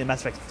argument in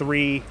Mass Effect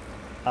 3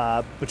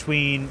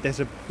 between there's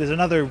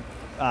another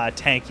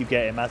tank you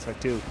get in Mass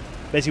Effect 2.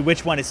 Basically,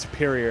 which one is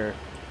superior,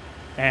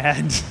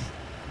 and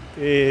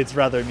it's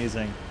rather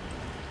amusing.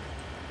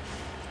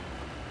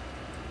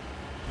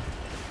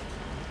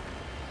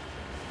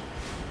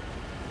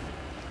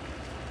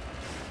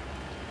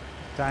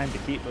 Time to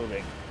keep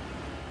moving.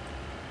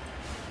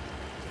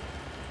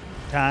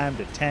 Time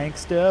to tank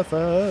stuff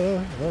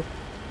up.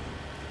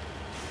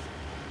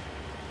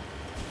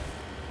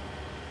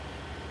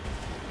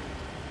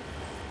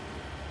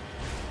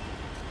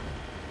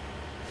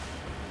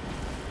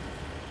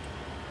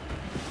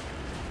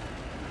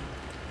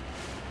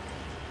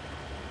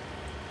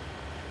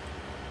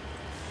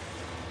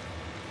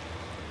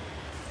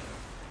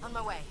 On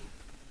my way.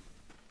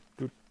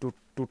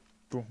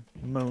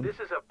 Moon. This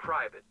is a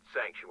private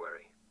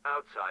sanctuary.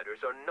 Outsiders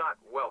are not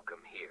welcome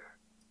here.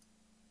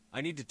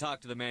 I need to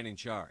talk to the man in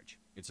charge.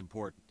 It's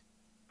important.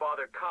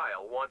 Father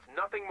Kyle wants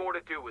nothing more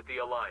to do with the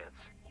Alliance.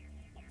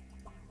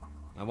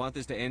 I want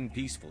this to end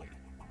peacefully.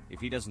 If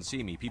he doesn't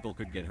see me, people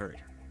could get hurt.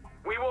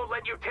 We won't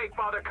let you take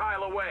Father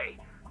Kyle away.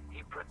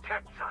 He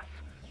protects us.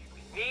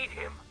 We need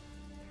him.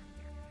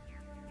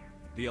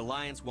 The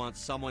Alliance wants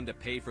someone to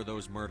pay for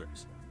those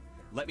murders.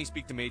 Let me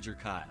speak to Major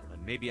Kyle,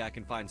 and maybe I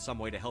can find some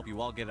way to help you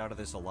all get out of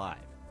this alive.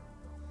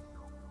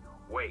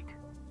 Wait.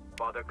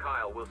 Father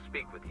Kyle will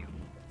speak with you.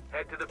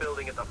 Head to the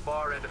building at the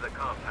far end of the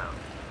compound.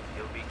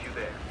 He'll meet you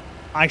there.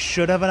 I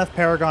should have enough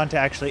Paragon to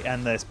actually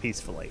end this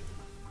peacefully.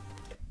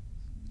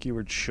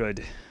 Keyword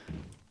should.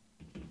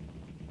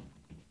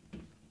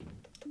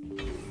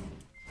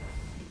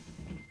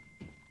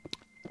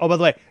 Oh, by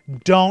the way,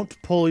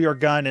 don't pull your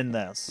gun in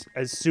this.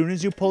 As soon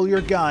as you pull your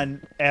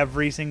gun,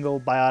 every single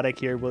biotic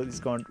here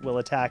will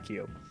attack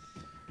you.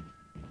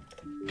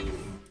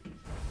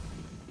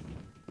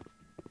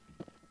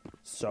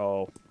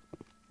 So,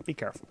 be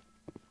careful.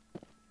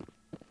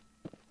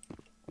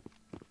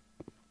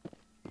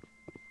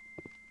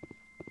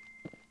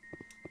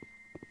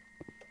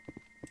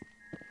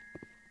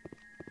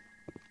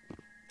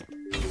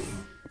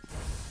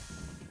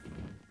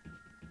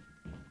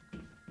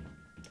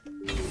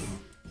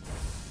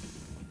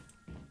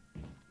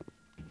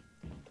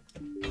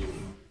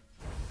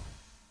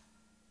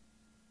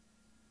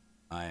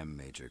 I am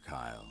Major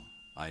Kyle.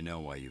 I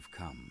know why you've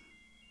come.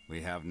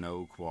 We have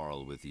no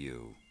quarrel with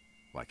you.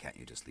 Why can't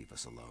you just leave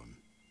us alone?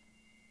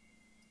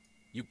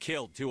 You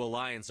killed 2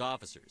 Alliance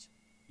officers.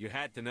 You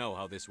had to know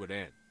how this would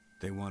end.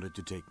 They wanted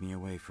to take me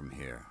away from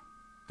here.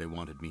 They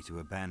wanted me to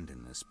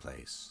abandon this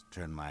place,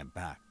 turn my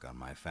back on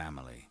my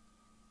family.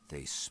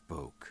 They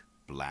spoke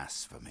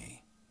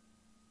blasphemy.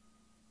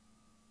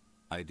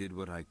 I did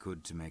what I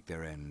could to make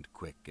their end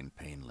quick and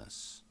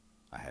painless.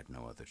 I had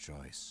no other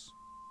choice.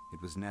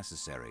 It was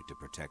necessary to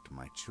protect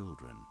my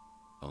children.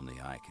 Only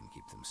I can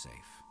keep them safe.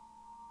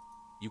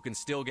 You can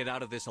still get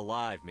out of this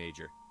alive,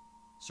 Major.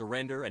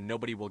 Surrender and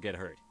nobody will get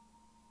hurt.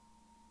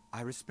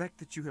 I respect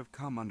that you have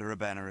come under a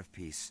banner of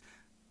peace,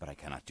 but I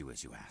cannot do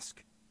as you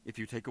ask. If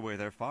you take away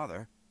their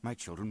father, my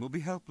children will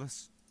be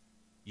helpless.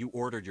 You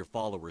ordered your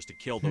followers to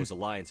kill those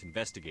Alliance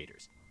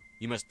investigators.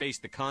 You must face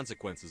the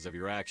consequences of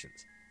your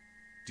actions.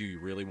 Do you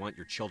really want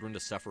your children to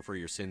suffer for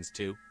your sins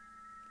too?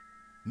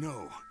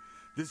 No,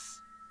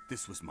 this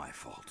was my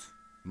fault.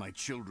 My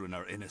children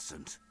are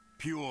innocent,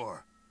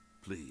 pure.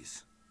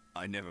 Please,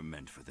 I never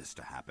meant for this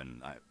to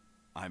happen.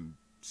 I'm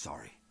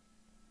sorry.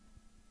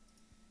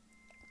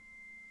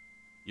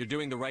 You're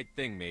doing the right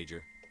thing,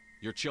 Major.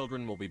 Your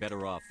children will be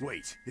better off.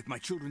 Wait, if my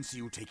children see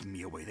you taking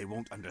me away, they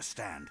won't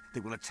understand. They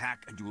will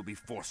attack and you will be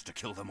forced to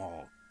kill them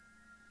all.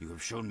 You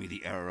have shown me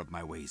the error of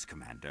my ways,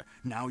 Commander.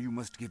 Now you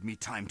must give me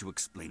time to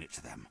explain it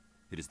to them.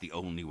 It is the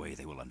only way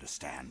they will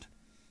understand.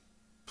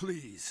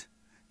 Please,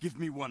 give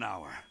me 1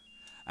 hour.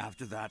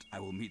 After that, I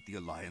will meet the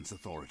Alliance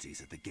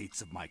authorities at the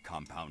gates of my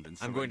compound and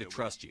I'm going to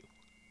trust you.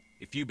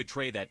 If you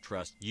betray that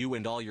trust, you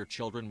and all your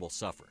children will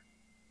suffer.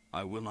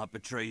 I will not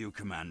betray you,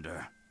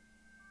 Commander.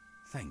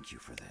 Thank you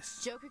for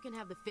this. Joker can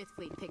have the 5th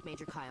Fleet pick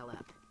Major Kyle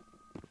up.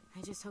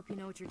 I just hope you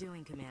know what you're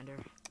doing, Commander.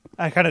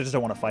 I kind of just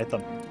don't want to fight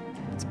them.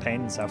 It's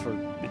pain and suffer.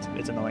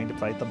 It's annoying to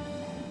fight them.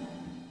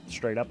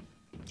 Straight up.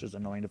 It's just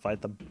annoying to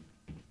fight them.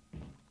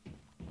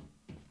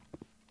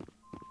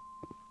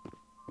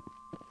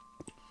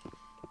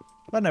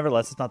 But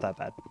nevertheless, it's not that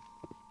bad.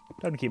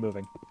 Time to keep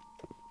moving.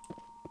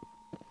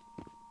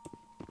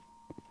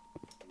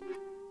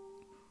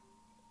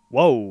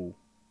 Whoa.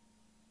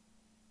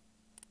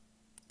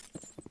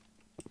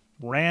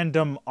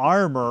 Random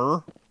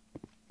armor.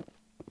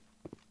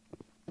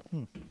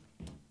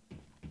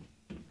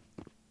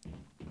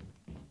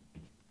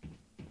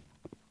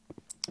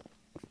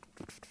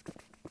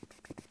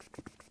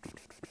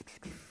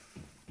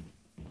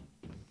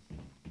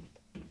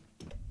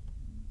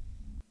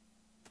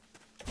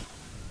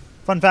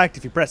 Fun fact,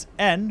 if you press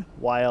N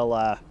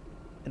while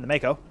in the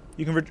Mako,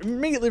 you can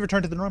immediately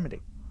return to the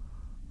Normandy.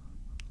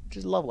 Which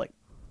is lovely.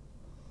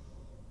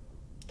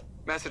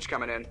 Message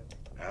coming in.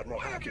 Admiral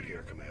Hackett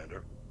here,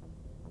 Commander.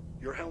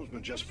 Your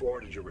helmsman just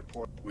forwarded your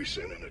report. We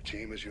sent in a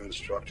team as you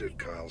instructed.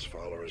 Kyle's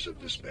followers have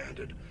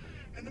disbanded,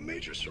 and the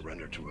Major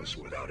surrendered to us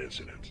without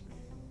incident.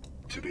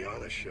 To be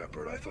honest,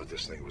 Shepard, I thought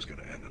this thing was going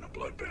to end in a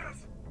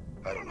bloodbath.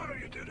 I don't know how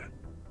you did it,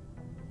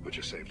 but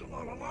you saved a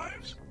lot of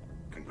lives.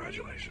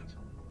 Congratulations.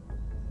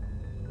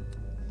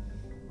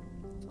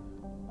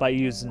 By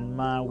using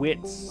my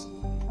wits.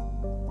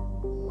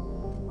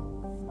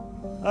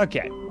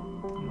 Okay.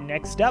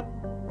 Next up.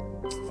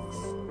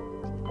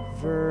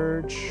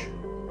 Verge.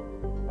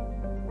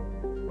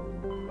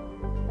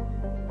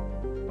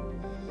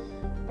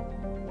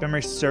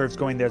 Memory serves,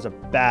 going there's a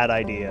bad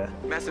idea.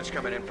 Message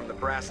coming in from the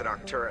brass at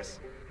Arcturus.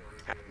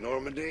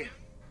 Normandy?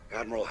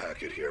 Admiral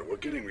Hackett here. We're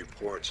getting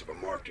reports of a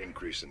marked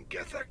increase in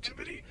Geth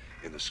activity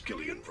in the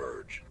Skyllian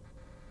Verge.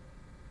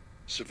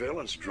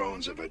 Surveillance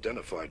drones have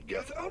identified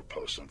Geth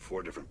outposts on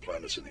 4 different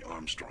planets in the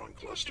Armstrong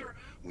cluster.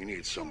 We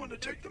need someone to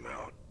take them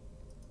out.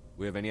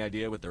 We have any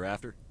idea what they're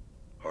after?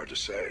 Hard to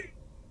say.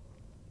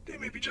 They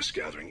may be just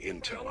gathering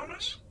intel on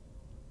us.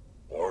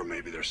 Or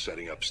maybe they're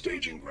setting up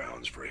staging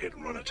grounds for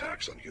hit-and-run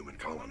attacks on human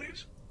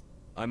colonies.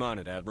 I'm on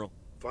it, Admiral.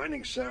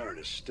 Finding Saren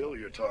is still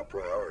your top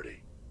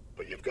priority,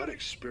 but you've got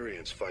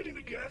experience fighting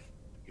the Geth.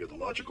 You're the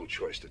logical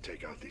choice to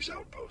take out these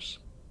outposts.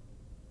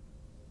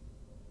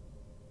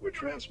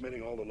 We're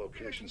transmitting all the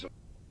locations of...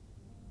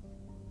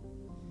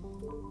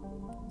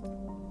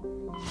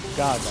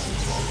 God.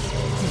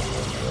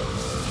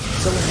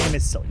 Silly name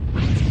is silly.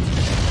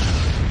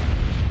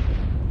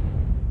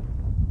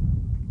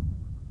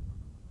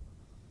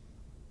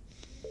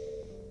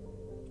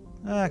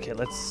 Okay,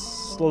 let's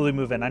slowly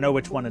move in. I know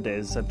which one it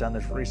is. I've done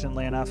this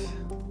recently enough.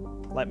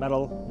 Light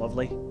metal,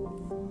 lovely.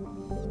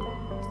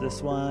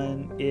 This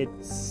one,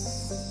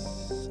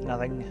 it's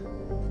nothing.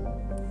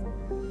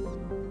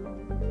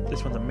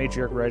 This one's a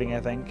matriarch writing,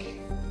 I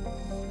think.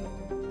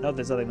 Nope,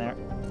 there's nothing there.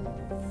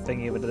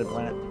 Thinking of a dead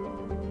planet.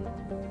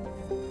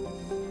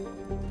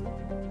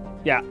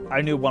 Yeah,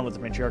 I knew one was a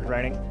matriarch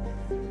writing.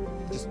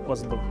 Just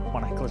wasn't the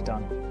one I clicked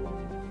on.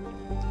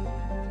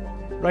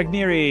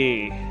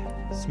 Ragniri.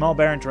 Small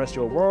barren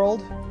terrestrial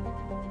world.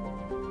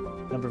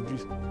 Number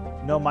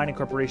of no mining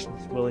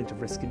corporations willing to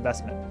risk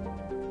investment.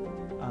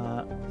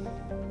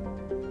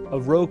 A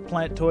rogue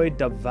planetoid,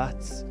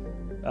 Vods,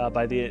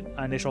 by the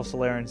initial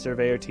Solarian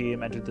surveyor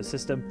team, entered the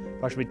system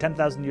approximately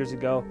 10,000 years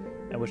ago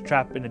and was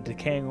trapped in a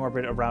decaying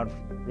orbit around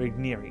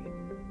Ragniri.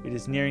 It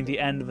is nearing the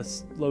end of a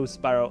slow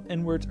spiral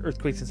inwards.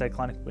 Earthquakes and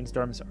cyclonic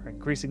windstorms are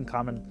increasingly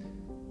common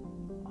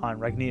on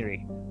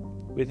Ragniri.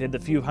 Within the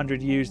few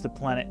hundred years, the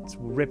planets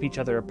will rip each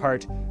other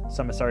apart.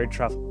 Some Asari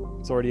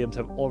travel consortiums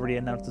have already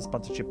announced the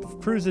sponsorship of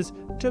cruises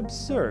to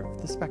observe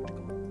the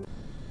spectacle.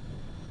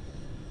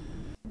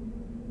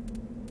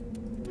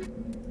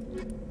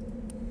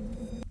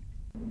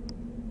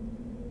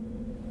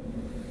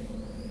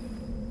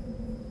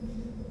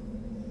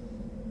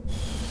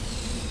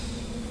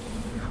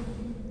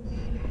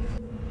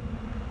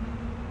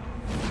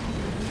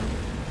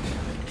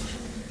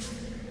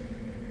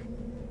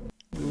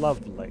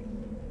 Lovely.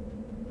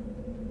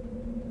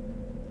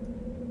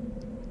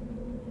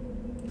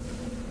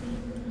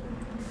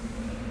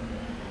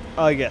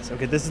 Oh, yes.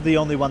 Okay, this is the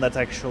only one that's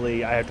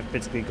actually I have to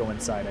physically go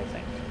inside, I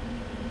think.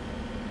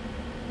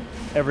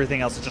 Everything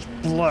else is just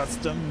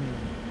blast them.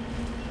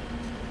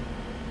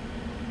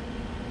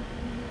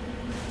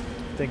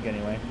 I think,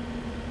 anyway.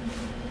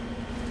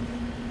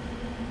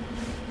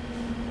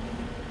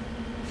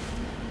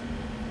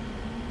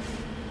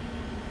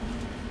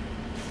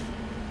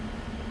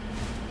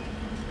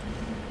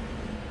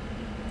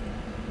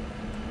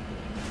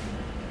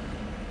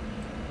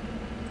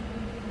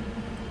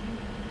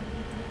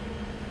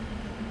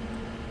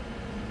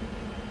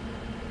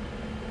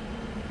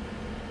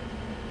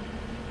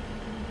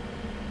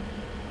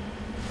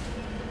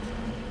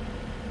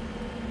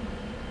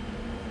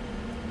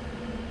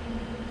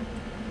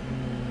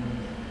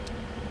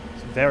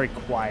 Very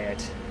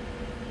quiet.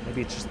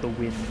 Maybe it's just the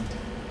wind.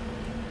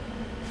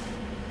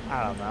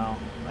 I don't know.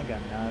 I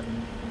got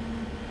nothing.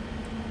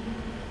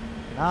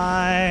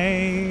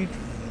 I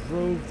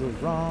drove the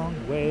wrong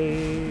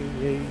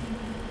way.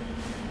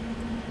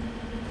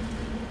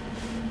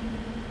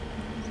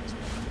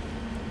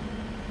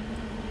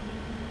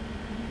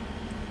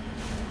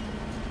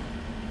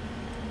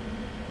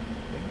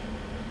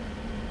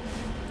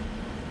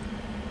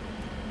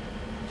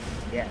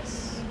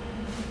 Yes.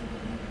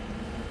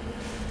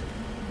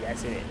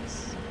 Yes, it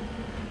is.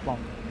 Long.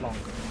 Okay.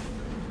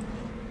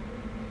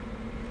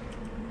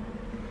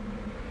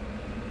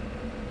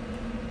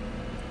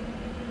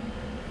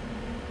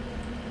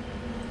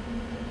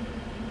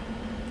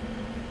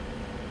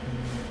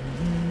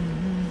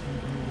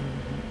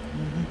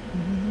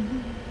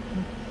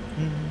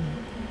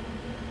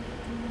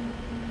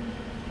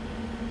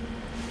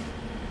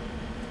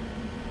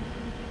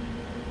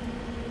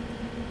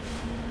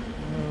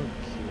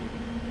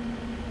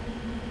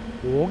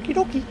 Okie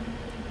dokie.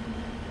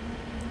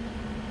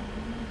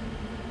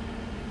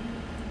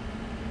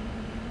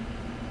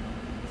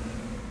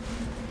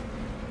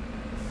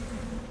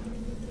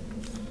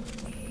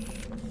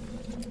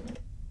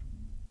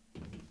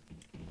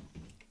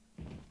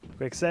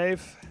 Quick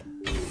save.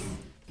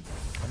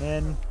 And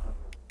then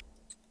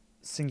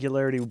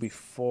singularity will be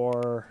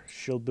 4.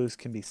 Shield boost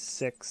can be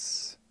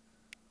 6.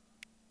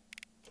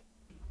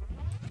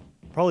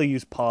 Probably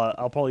use paw.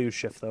 I'll probably use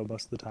shift though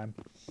most of the time.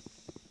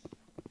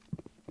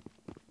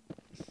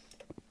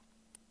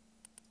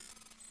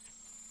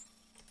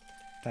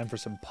 Time for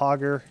some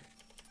pogger.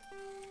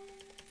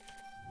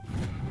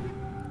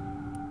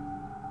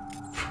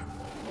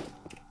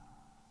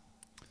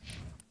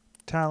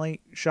 Tally,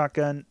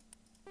 shotgun,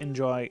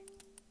 enjoy.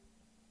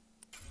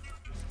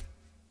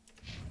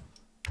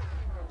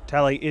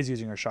 Tally is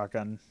using her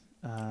shotgun.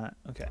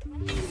 Okay.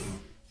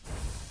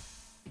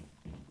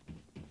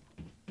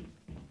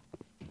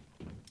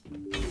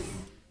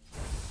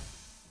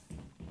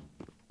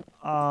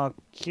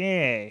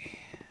 Okay.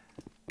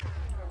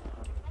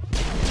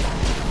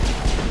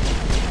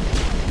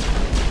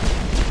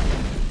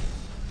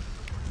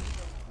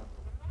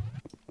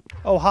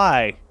 Oh,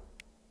 hi.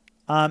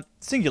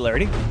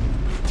 Singularity.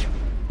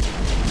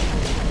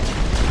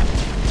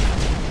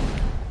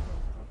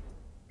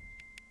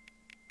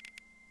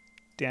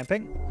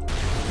 Damping.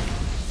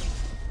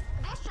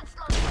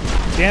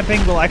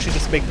 Damping will actually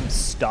just make them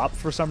stop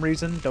for some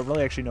reason. Don't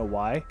really actually know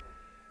why.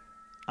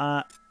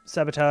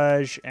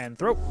 Sabotage and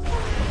throw.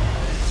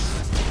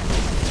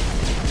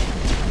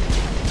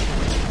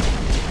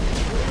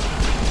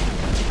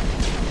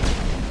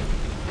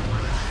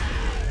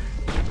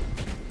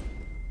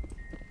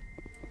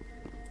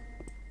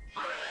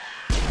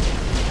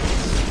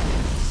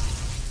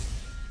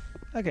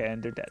 Okay,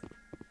 and they're dead.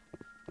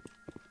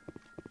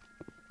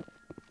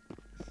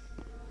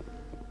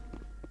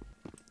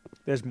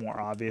 There's more,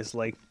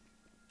 obviously.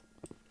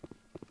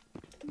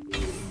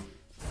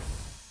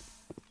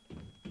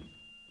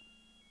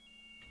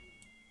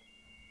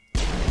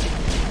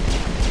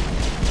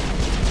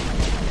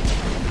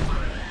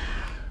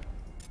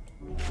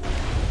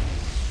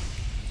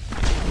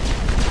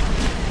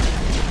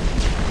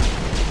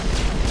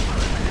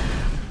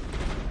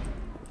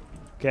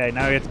 Okay,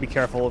 now we have to be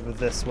careful over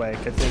this way,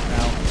 because there's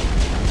now...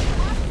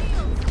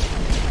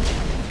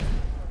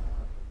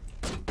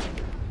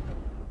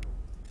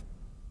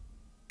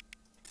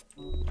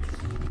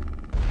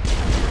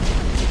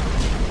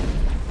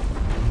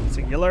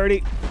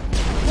 Singularity.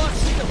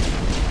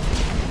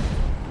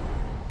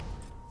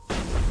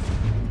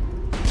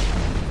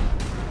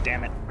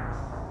 Damn it.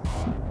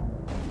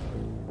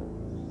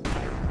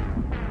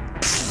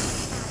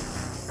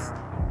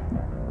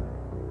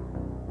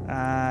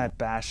 It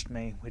bashed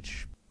me,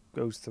 which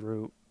goes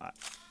through.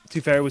 To be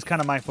fair, it was kind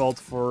of my fault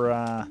for...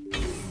 Well,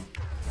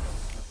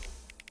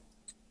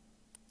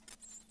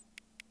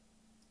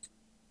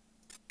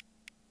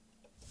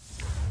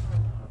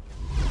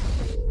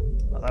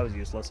 that was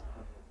useless.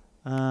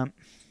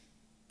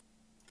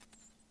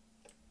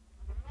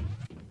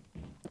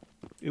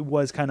 It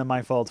was kind of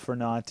my fault for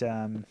not...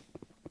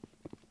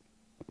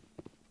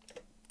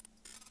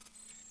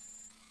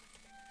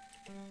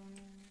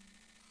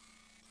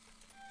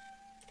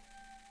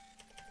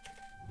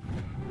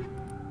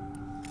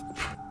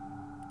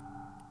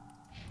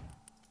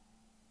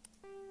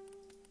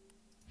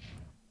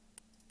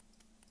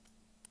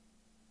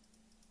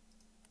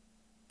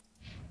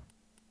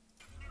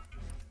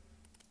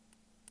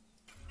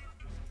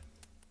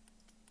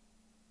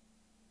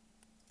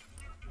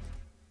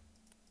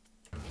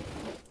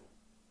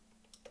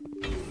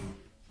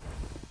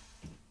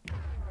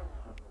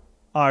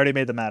 Oh, I already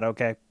made them mad,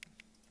 okay.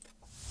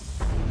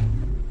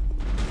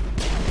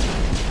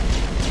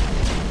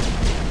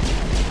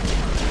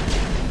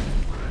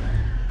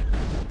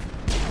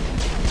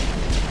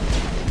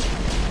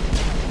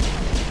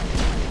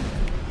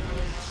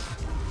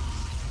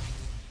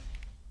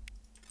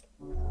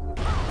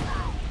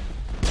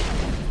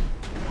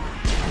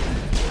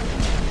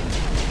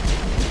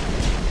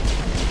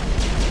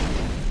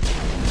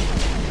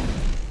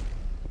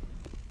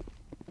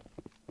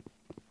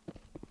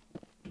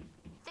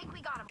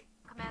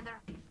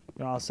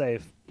 I'll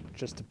save,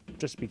 just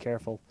to be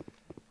careful.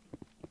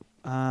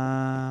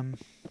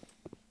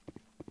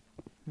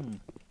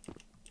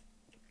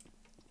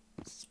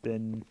 It's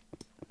been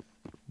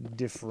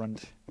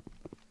different.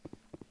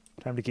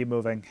 Time to keep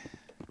moving.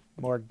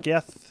 More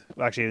geth.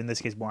 Well, actually, in this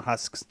case, more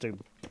husks to...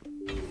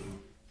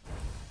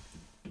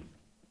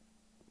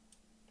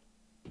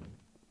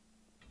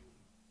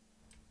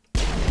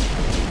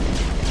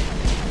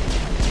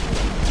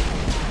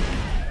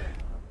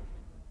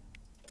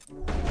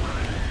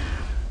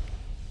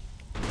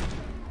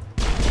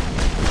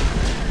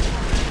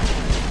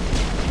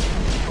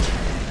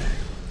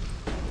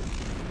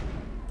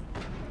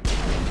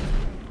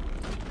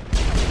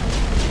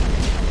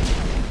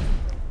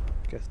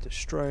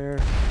 Destroyer.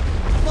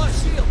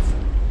 Plus shields.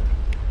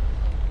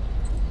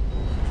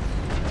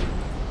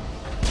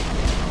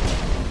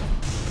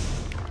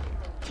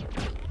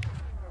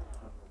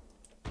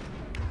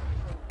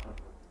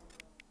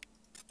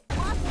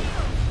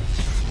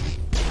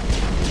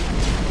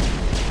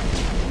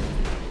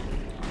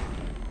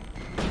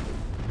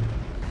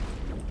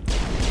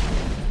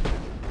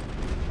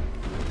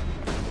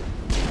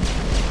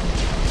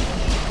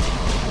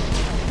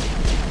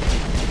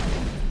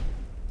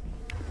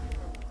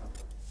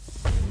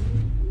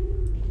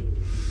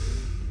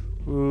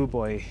 Ooh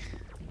boy.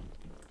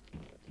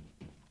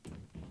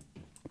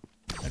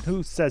 And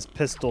who says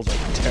pistols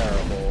are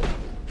terrible?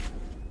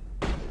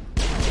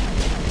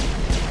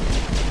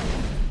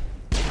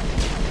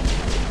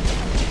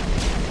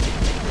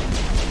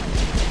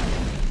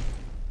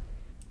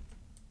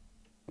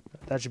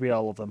 That should be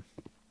all of them.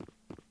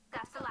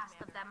 That's the last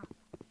of them.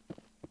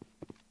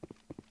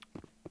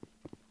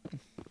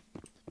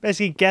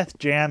 Basically, Geth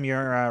jam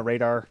your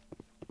radar.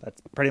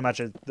 That's pretty much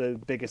the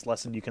biggest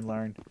lesson you can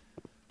learn.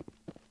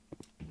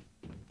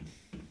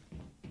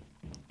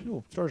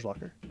 Ooh, storage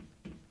locker.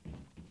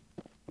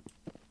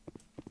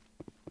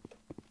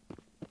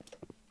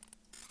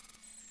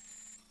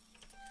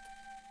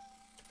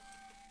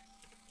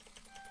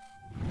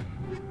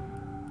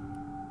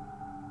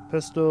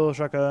 Pistol,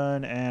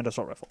 shotgun, and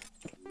assault rifle.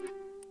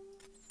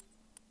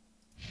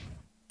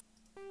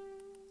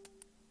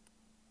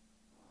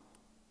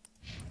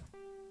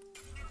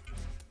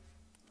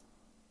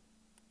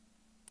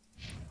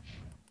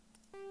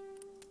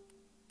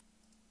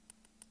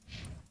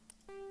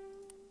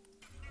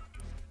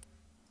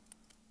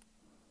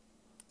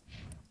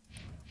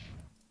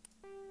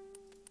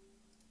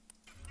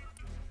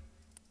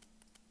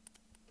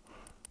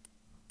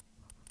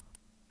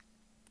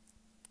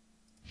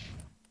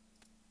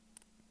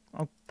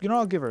 You know,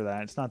 I'll give her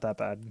that. It's not that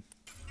bad.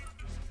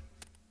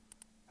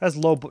 Has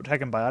low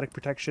tech and biotic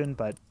protection,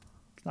 but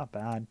it's not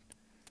bad.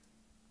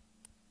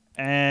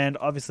 And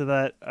obviously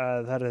that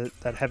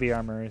that heavy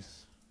armor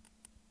is...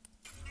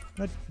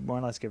 I'd more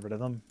or less get rid of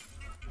them.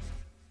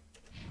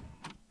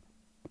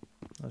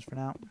 Those for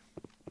now.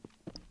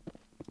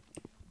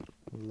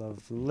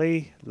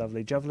 Lovely.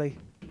 Lovely jubbly.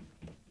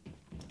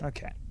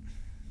 Okay.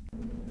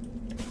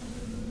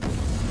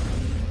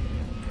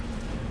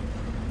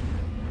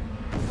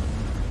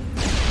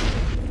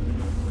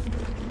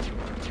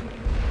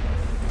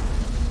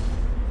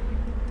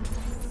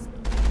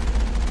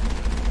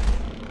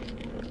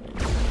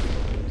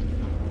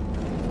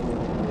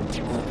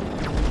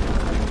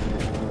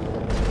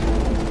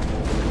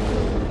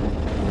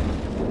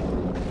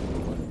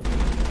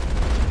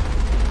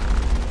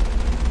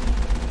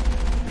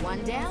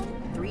 One down,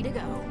 3 to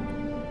go.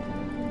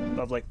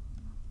 Lovely.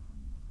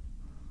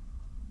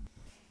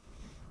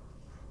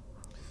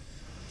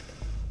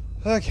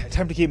 Okay,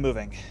 time to keep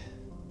moving.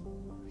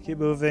 Keep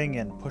moving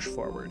and push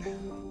forward.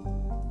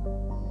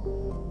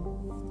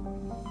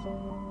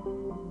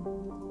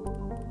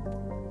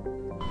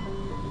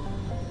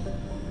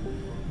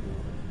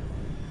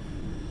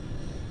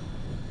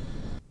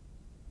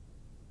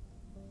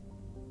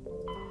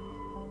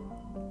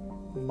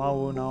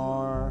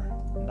 Maunar,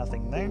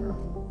 nothing there.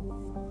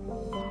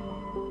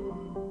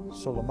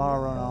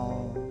 Solomaro,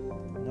 no.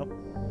 Nope.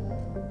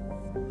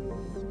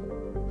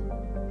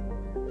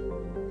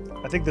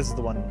 I think this is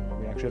the one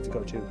we actually have to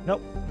go to.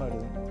 Nope, no it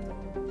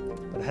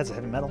doesn't. But it has a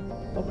heavy metal.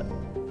 Lovely.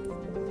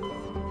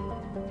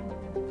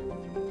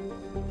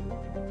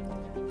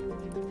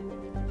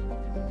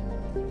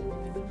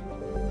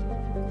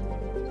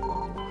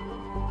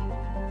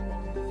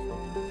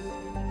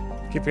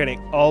 Keep forgetting,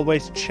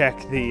 always check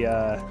the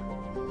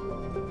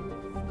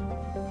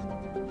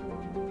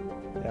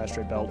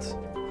asteroid belt.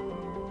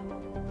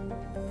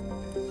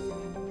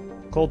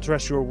 Cold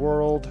terrestrial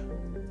world.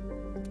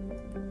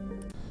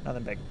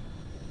 Nothing big.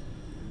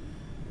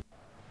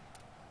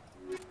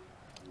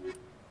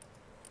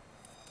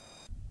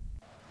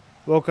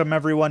 Welcome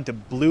everyone to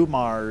Blue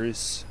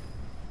Mars.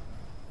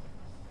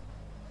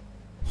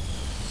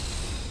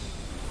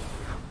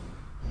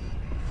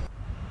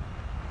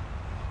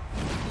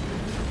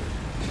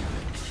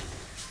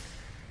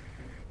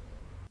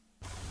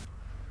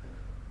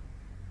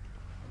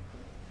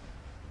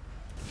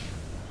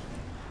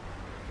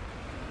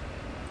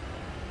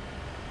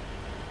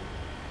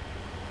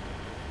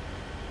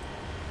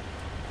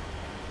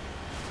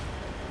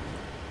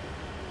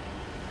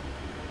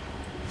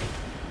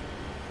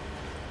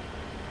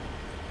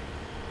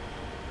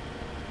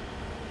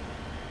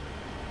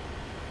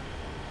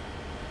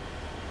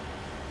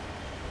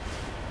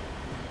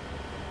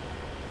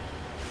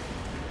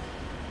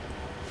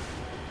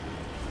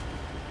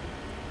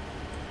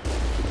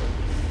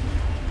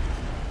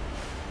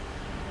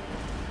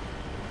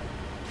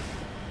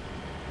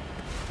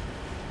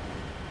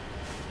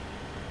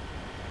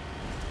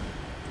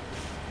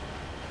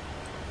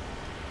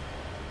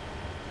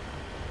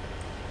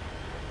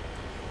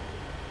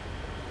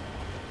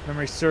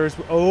 Memory serves.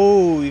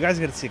 Oh, you guys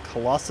get to see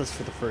Colossus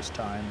for the first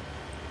time.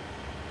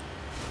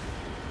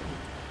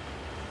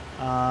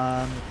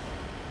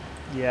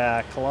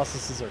 Yeah,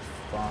 Colossuses are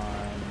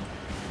fun.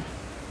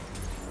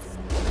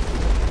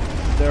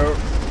 They're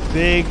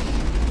big,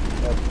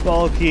 they're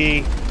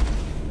bulky,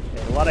 they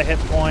have a lot of hit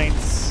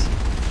points,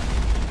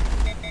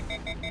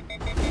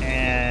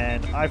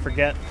 and I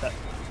forget that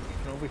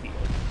over here.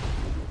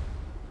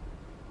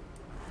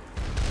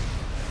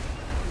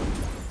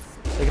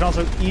 They can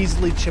also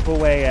easily chip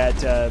away at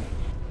the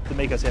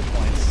Mako's hit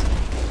points.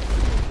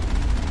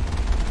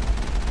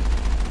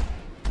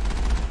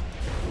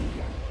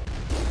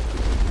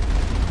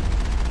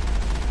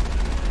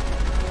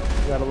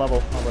 You got a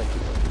level. Oh, wait.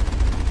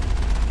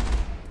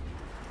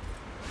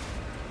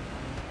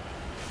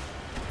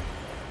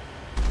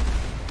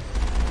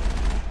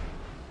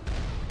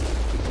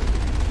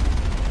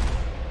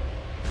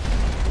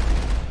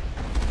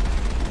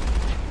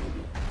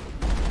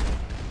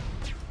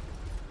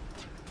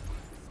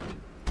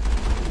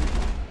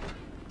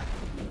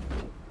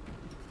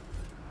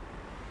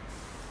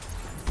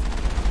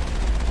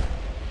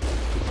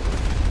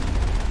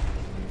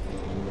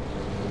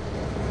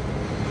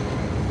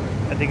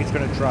 I think it's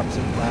going to drop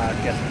some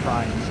get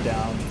primes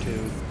down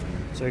too,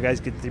 so you guys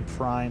get the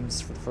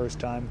primes for the first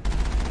time.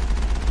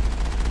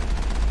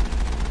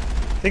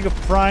 Think of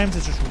primes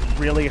as just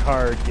really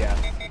hard, yeah.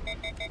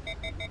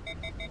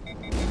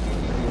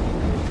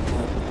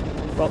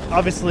 Well,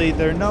 obviously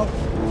they're not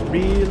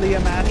really a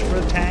match for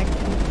a tank,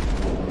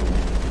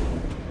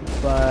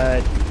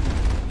 but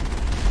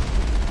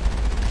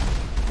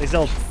they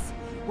still.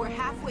 We're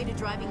halfway to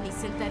driving these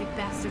synthetic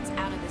bastards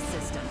out of the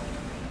system.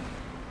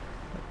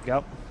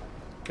 Yep.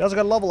 You also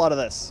got a level out of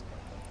this.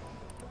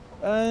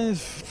 You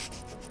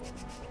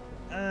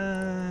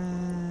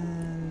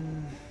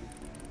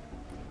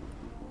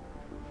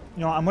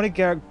know, I'm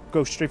gonna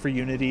go straight for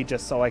Unity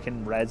just so I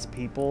can res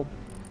people.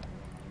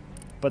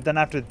 But then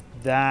after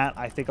that,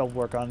 I think I'll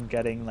work on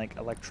getting like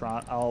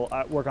electron. I'll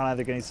work on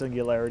either getting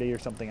singularity or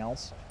something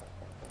else.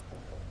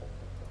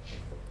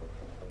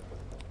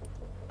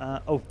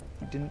 Oh,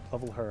 we didn't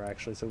level her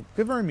actually, so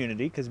give her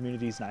immunity because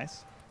immunity is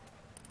nice.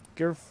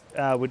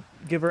 Would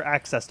give her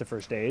access to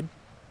first aid.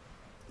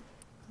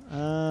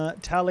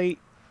 Tally.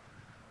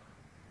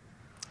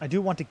 I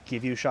do want to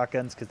give you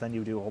shotguns because then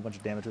you do a whole bunch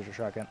of damage with your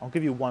shotgun. I'll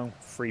give you 1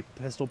 free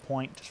pistol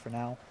point just for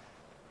now.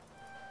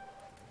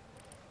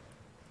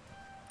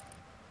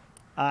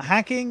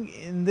 Hacking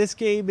in this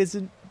game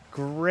isn't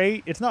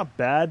great. It's not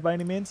bad by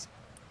any means.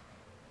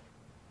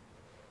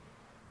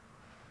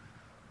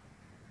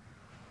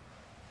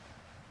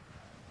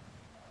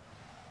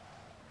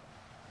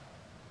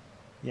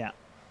 Yeah.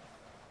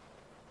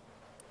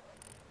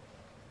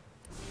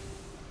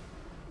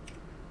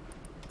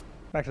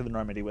 Back to the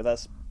Normandy with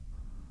us.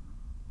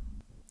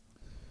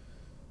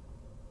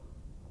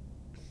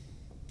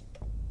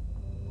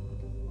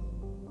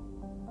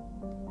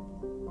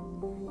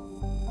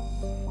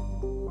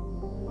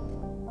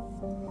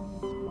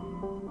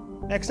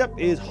 Next up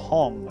is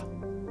Hom.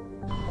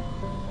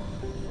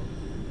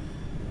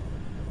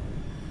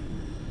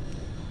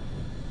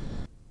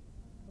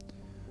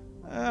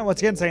 Once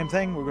again, same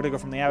thing. We're going to go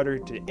from the outer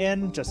to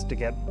in just to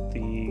get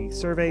the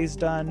surveys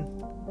done.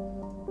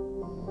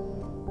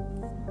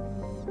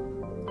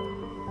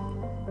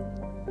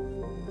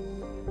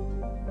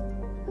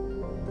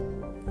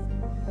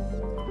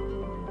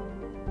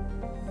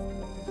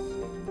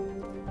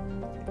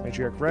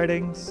 Matriarch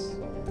writings.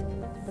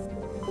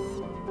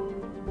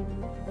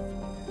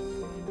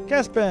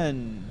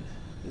 Caspian!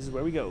 This is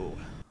where we go.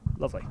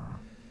 Lovely.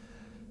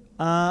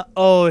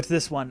 Oh, it's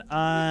this one.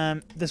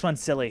 This one's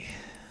silly.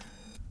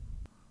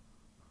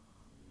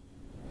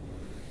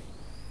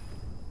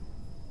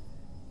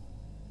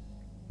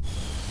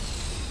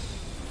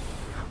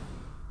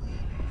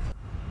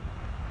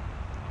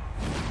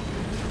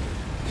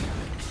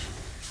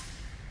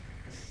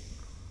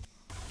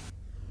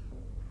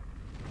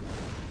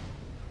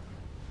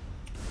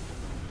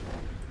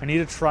 I need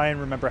to try and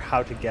remember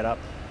how to get up.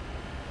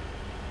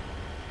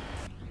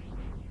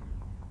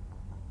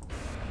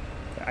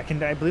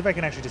 I believe I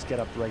can actually just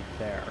get up right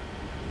there.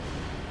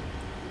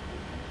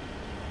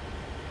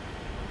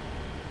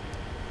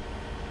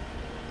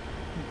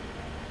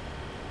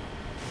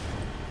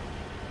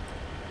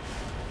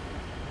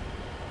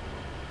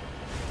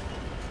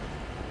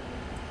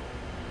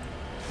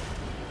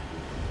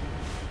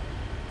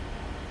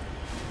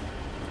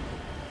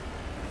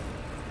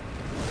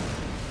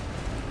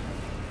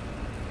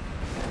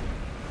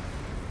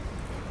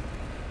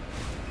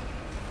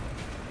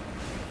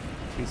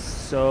 Be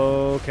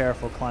so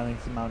careful climbing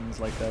through mountains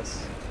like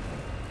this.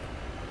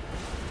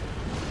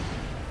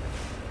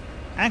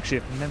 Actually,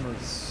 if memory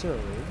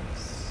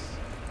serves,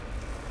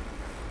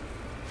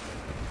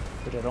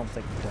 which I don't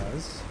think it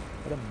does,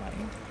 but it might.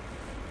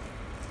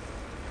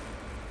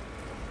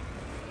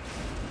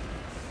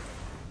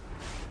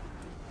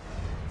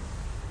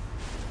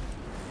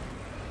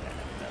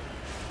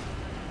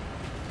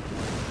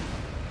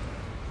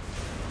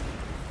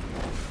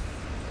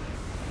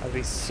 I'd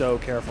be so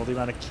careful the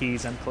amount of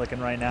keys I'm clicking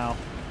right now.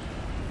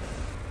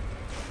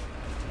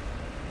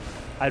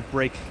 I'd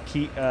break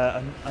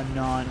a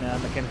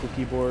non-mechanical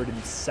keyboard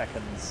in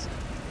seconds.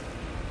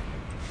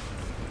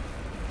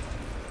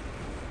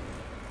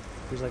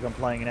 Feels like I'm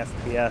playing an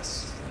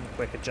FPS.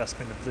 Quick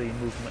adjustment of the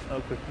movement.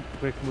 Oh,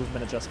 quick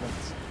movement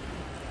adjustments.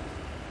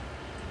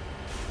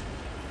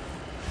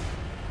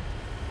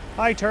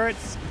 Hi,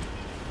 turrets.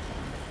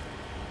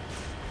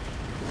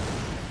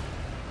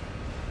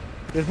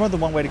 There's more than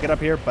one way to get up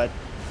here, but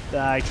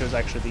I chose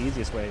actually the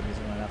easiest way,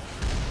 amusingly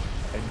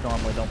enough. I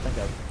normally don't think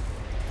of.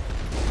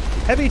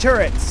 Heavy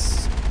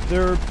turrets.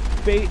 They're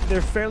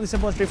fairly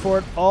simple and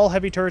straightforward. All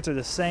heavy turrets are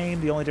the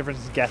same. The only difference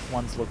is Geth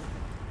ones look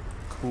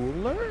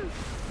cooler,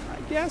 I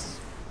guess.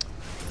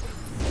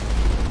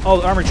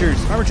 Oh,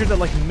 armatures. Armatures are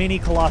like mini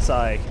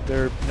colossi.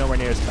 They're nowhere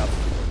near as tough.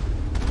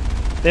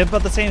 They have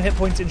about the same hit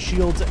points and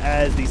shields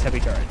as these heavy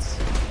turrets.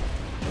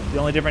 The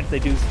only difference, they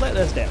do slightly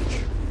less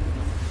damage.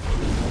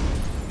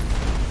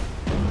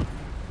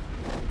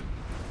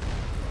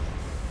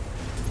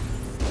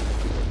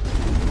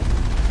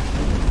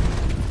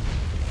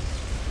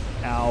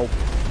 Ow.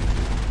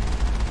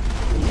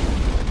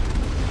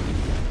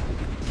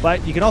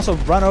 But you can also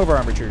run over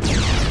armatures.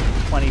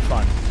 Plenty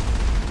fun.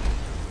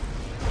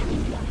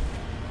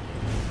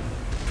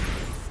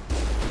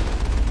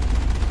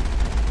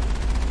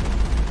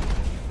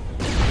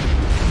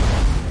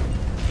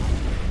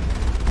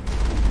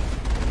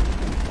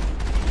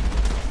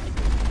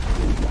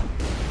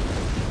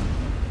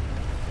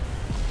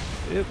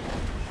 Yep.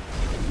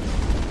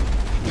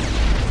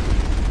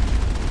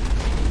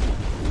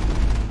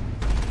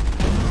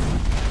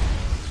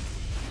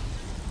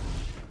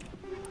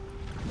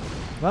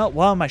 Well,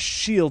 while my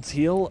shields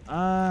heal,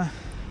 armor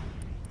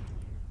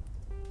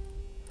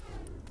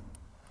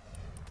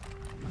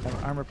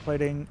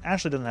plating.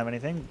 Ashley doesn't have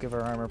anything. Give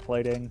her armor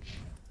plating.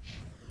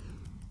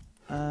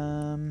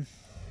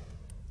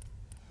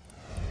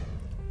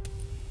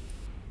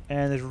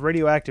 And there's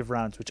radioactive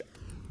rounds, which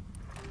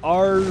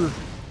are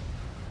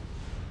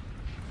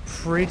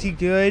pretty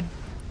good,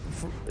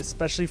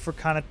 especially for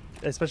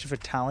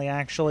Tally,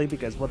 actually,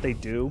 because what they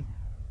do,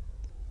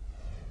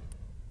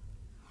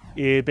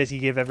 it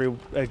basically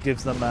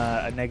gives them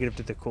a negative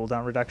to the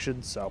cooldown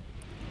reduction, so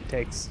it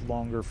takes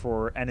longer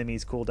for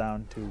enemies'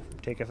 cooldown to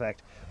take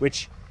effect,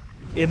 which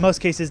in most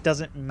cases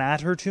doesn't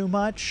matter too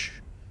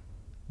much,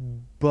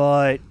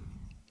 but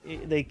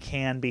they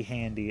can be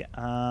handy.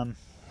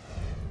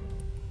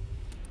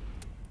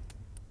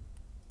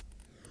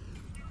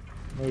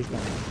 Where's my...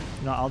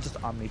 No, I'll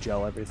just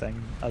Omni-Gel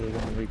everything other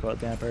than the recoil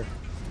damper.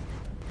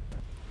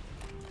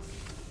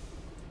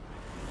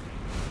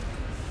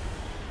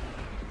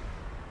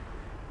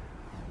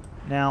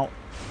 Now,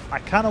 I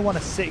kind of want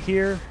to sit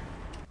here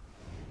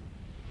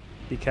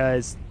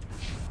because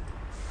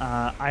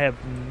I have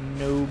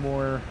no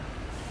more...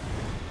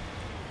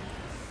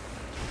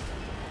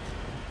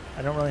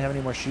 I don't really have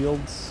any more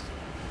shields,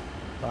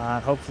 but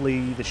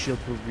hopefully the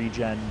shields will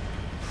regen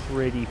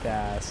pretty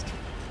fast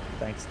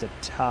thanks to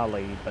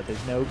Tali, but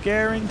there's no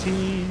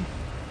guarantee.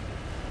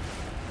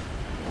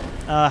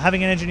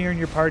 Having an engineer in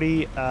your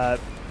party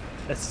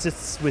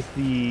assists with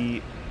the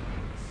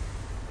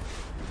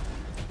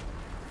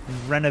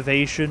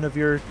renovation of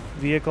your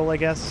vehicle, I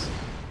guess.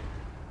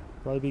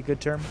 Probably be a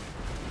good term.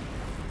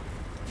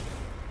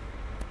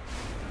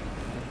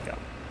 There we go.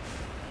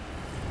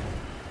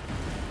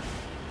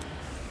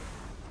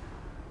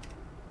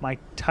 My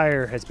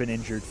tire has been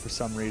injured for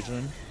some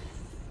reason.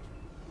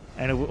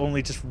 And it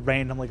only just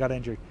randomly got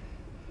injured.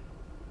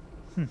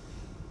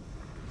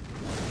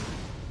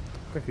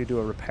 Quickly do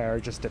a repair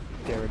just to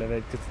get rid of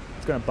it, because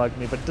it's going to bug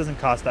me, but it doesn't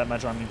cost that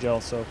much on me,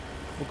 Jill, so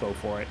we'll go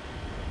for it.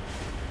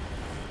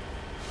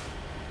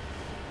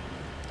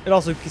 It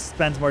also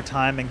spends more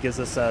time and gives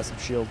us some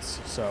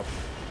shields, so...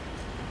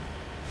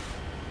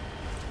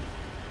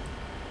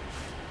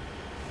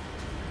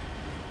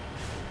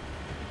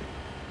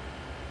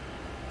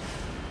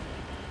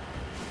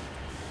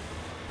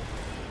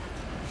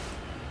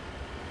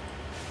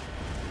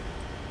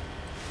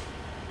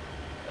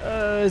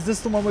 Is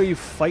this the one where you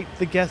fight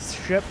the guest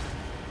ship?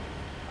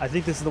 I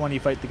think this is the one you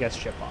fight the guest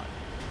ship on.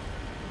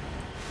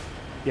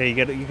 Yeah,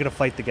 you gotta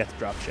fight the guest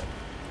drop ship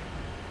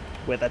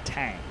with a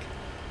tank.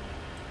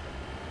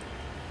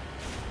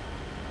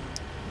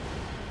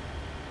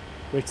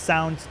 Which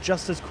sounds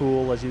just as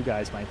cool as you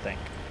guys might think.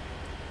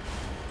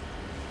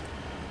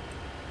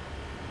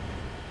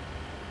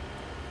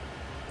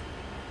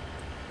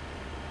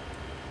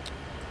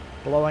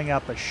 Blowing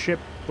up a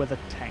ship with a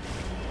tank.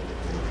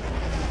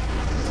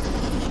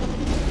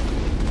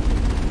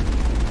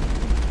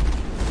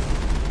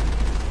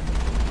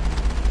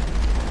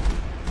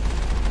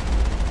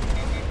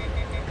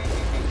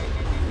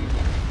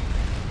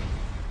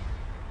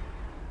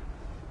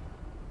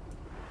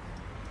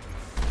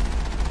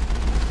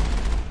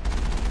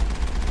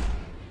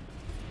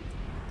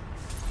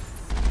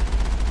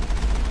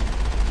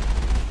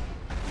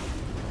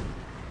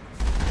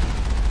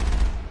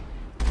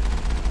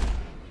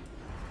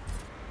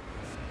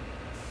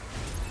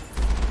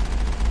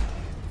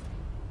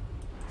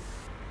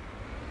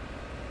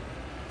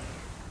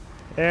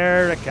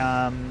 There it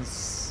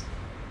comes.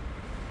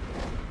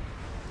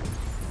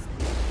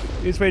 The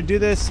easiest way to do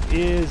this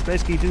is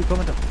basically do the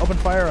equivalent of open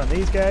fire on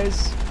these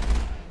guys.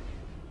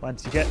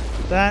 Once you get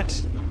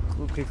that,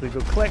 we'll quickly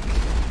go click.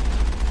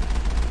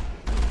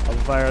 Open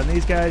fire on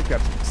these guys, grab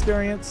some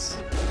experience.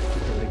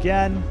 Do it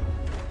again.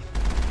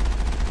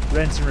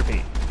 Rinse and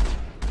repeat.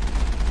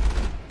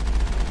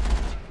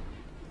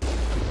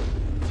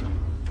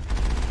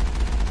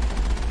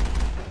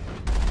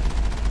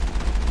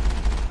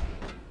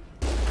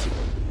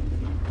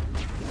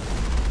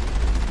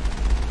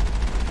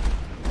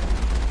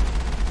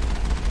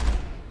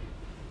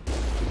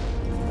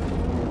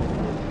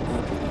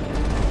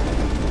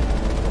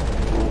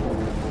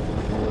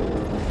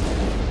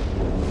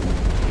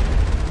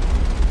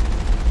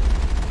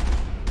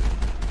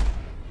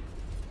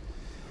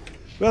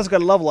 We also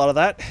got a level out of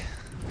that.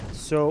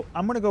 So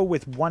I'm going to go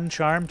with one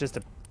charm just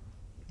to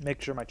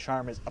make sure my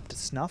charm is up to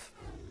snuff.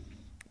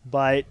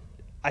 But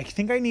I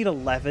think I need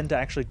 11 to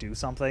actually do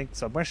something.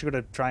 So I'm actually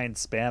going to try and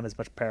spam as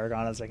much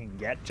Paragon as I can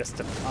get just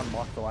to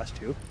unlock the last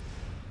two.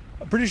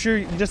 I'm pretty sure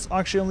you just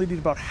actually only need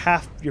about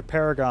half your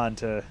Paragon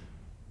to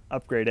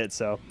upgrade it,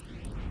 so...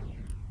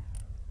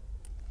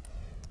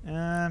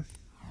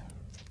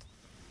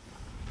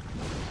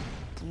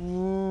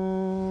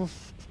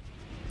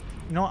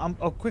 You know,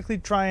 I'll quickly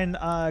try and,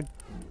 I'm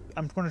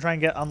going to try and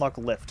get unlock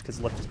lift,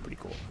 because lift is pretty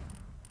cool.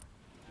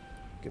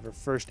 Give her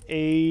first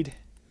aid,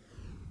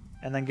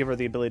 and then give her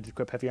the ability to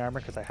equip heavy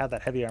armor, because I had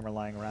that heavy armor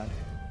lying around.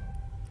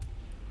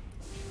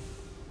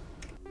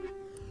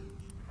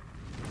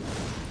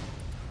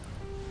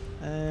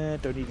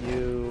 Don't need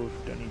you,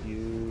 don't need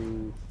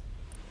you.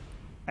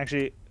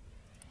 Actually,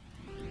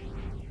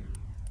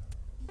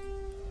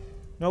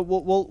 no,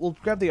 we'll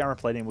grab the armor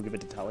plating and we'll give it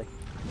to Tully.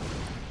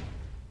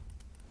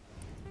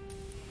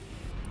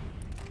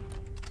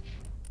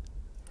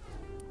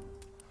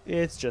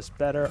 It's just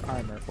better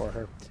armor for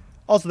her.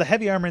 Also, the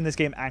heavy armor in this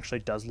game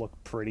actually does look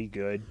pretty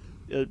good.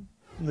 It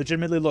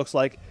legitimately looks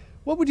like,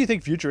 what would you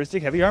think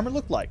futuristic heavy armor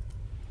looked like?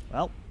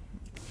 Well,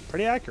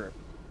 pretty accurate.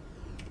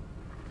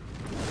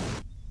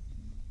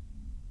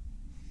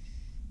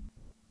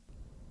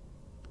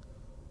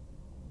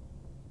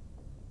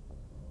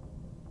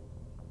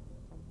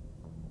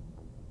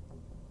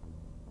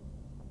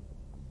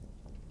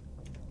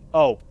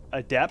 Oh,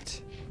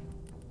 Adept.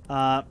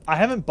 I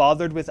haven't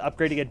bothered with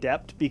upgrading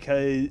Adept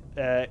because,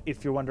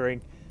 if you're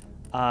wondering,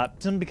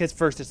 simply because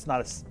first it's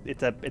not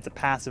it's a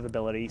passive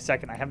ability.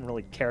 Second, I haven't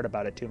really cared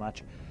about it too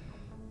much.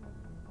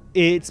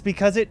 It's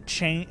because it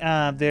changed.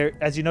 There,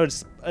 as you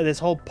notice, this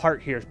whole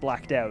part here is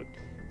blacked out.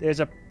 There's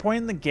a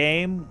point in the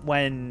game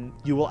when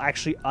you will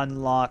actually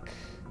unlock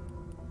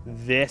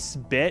this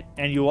bit,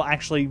 and you will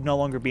actually no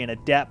longer be an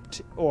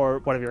Adept or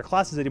whatever your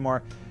class is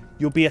anymore.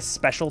 You'll be a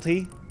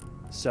specialty.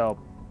 So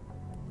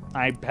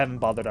I haven't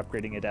bothered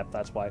upgrading Adept,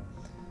 that's why.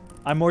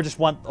 I more just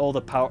want all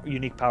the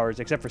unique powers,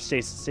 except for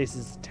Stasis.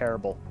 Stasis is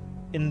terrible.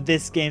 In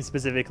this game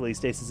specifically,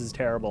 Stasis is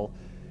terrible.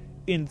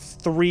 In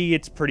 3,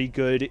 it's pretty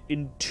good.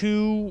 In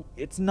 2,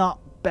 it's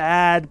not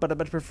bad, but I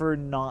much prefer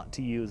not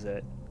to use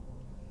it.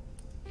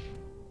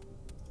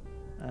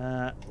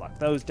 Lock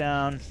those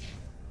down.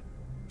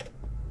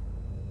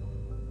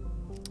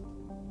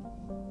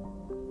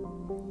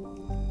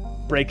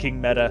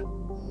 Breaking meta.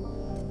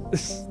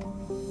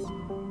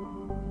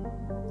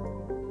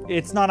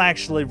 It's not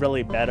actually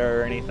really meta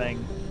or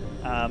anything.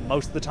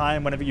 Most of the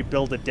time, whenever you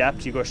build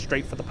Adept, you go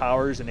straight for the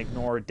powers and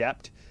ignore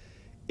Adept.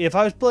 If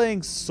I was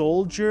playing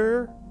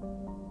Soldier,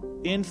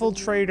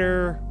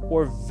 Infiltrator,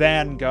 or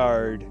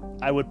Vanguard,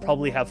 I would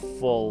probably have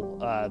full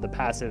the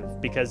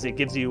passive because it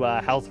gives you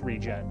health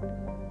regen.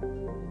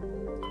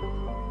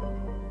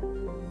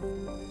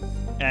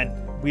 And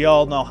we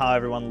all know how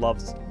everyone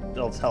loves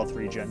health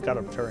regen. Got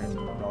a turret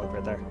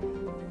right there.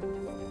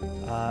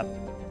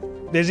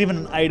 There's even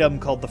an item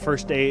called the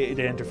First Aid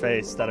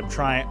Interface that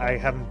I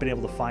haven't been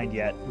able to find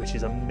yet, which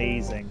is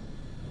amazing.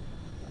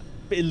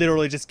 It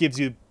literally just gives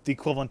you the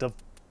equivalent of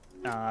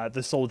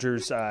the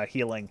soldier's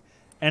healing.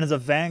 And as a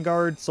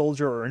Vanguard,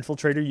 Soldier, or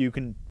Infiltrator, you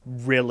can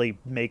really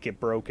make it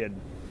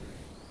broken.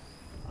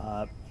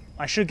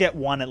 I should get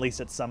one at least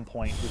at some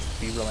point, which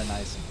would be really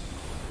nice.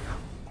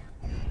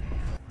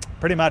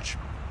 Pretty much.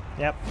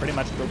 Yep, pretty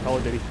much go Call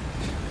of Duty.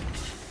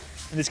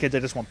 In this case, I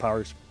just want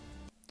powers.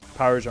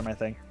 Powers are my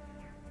thing.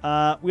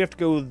 We have to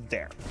go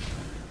there.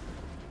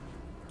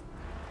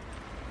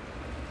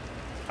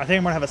 I think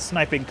I'm gonna have a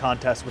sniping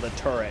contest with a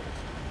turret.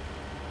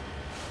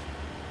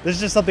 This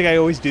is just something I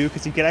always do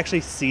because you can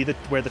actually see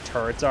where the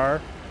turrets are.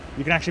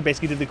 You can actually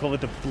basically do the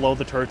equivalent to blow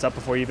the turrets up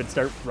before you even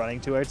start running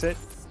towards it.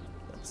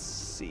 Let's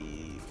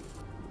see.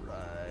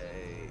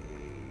 Right.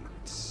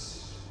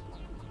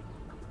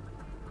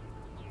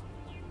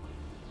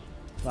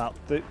 Well,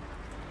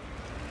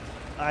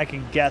 I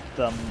can get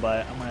them,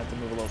 but I'm gonna have to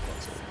move a little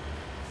closer.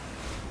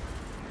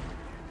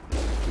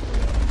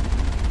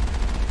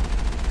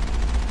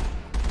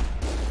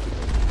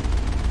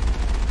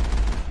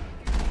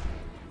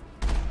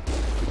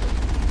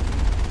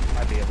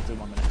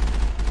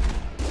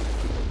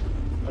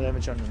 They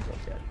haven't shown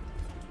themselves yet.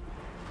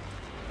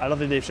 I don't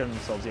think they've shown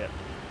themselves yet.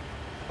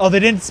 Oh,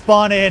 they didn't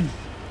spawn in!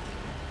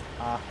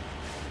 Ah.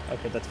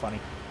 Okay, that's funny.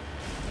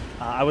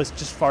 I was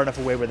just far enough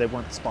away where they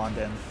weren't spawned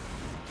in.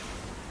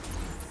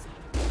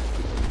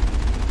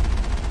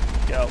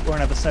 Go. We're gonna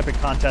have a sniping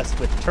contest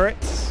with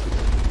turrets.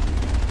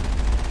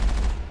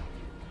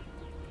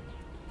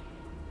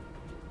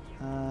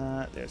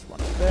 There's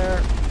one up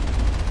there.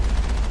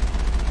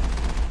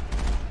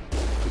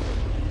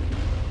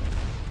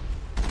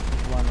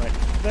 One right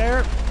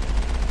there.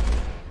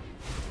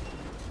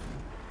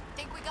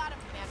 Think we got him,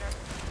 Commander.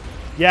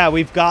 Yeah,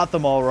 we've got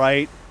them all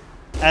right.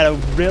 At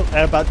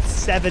about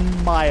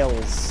 7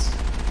 miles.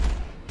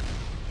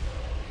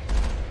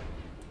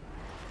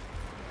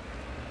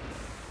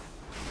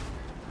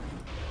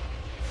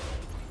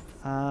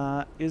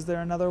 Is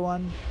there another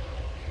one?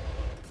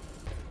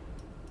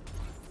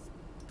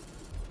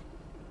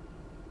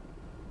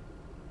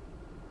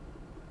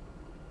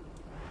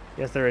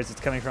 Yes, there is. It's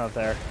coming from up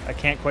there. I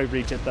can't quite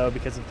reach it, though,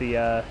 because of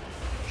the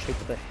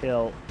shape of the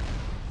hill.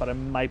 But I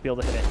might be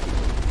able to hit it.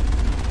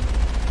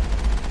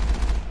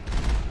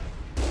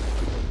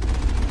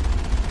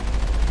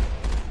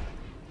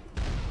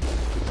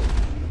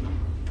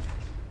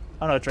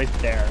 Oh, no, it's right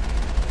there.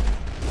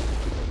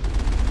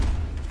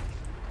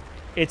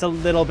 It's a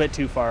little bit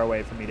too far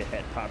away for me to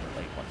hit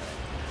properly. 1 minute.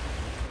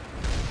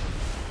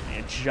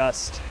 And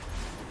just...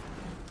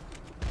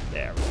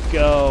 There we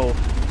go.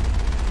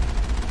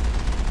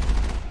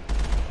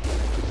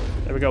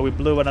 There we go. We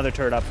blew another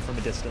turret up from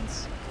a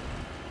distance.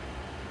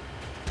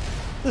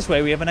 This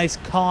way we have a nice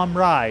calm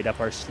ride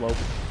up our slope.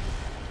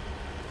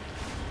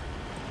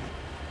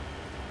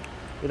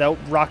 Without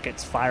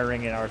rockets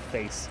firing in our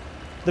face.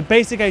 The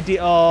basic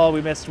idea... Oh,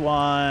 we missed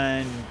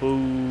one.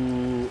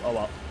 Boo. Oh,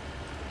 well.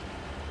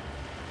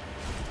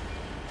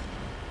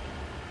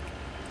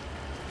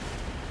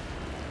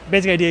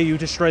 Basic idea, you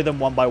destroy them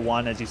one by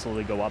one as you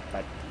slowly go up,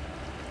 but...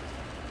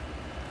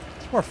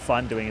 It's more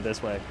fun doing it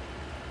this way.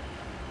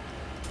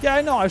 Yeah,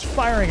 I know. I was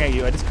firing at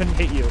you. I just couldn't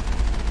hit you.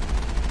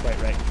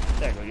 Right.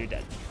 There you go. You're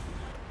dead.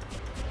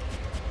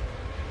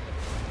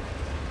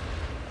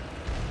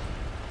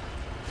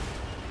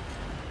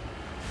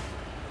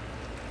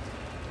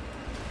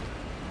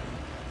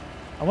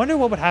 I wonder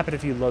what would happen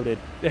if you loaded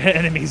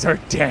enemies are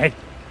dead.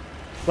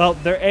 Well,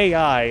 they're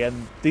AI,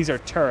 and these are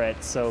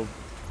turrets, so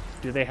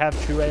do they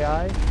have true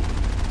AI?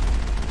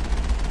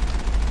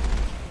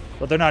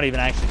 Well, they're not even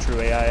actually true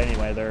AI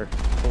anyway. They're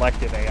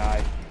collective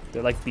AI.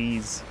 They're like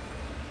bees.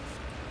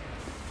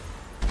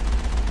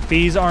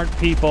 Bees aren't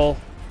people.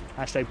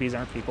 Hashtag bees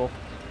aren't people.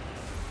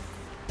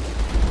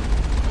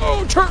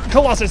 Oh,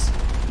 Colossus!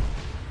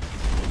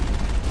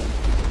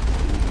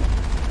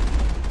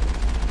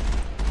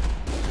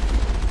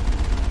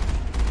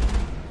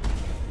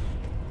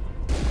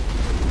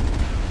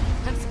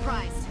 I'm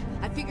surprised.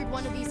 I figured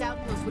one of these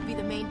outposts would be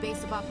the main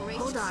base of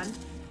operations. Hold on.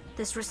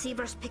 This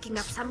receiver's picking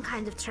up some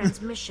kind of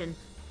transmission.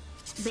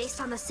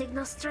 Based on the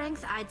signal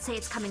strength, I'd say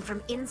it's coming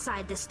from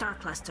inside this star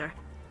cluster.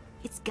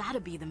 It's gotta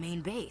be the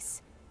main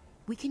base.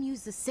 We can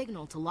use the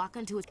signal to lock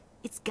onto it.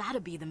 It's gotta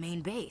be the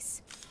main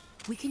base.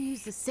 We can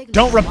use the signal.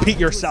 Don't to lock repeat onto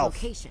its yourself.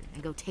 Location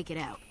and go take it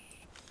out.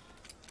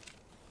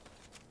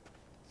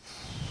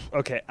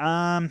 Okay,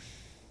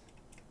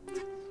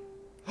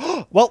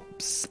 well,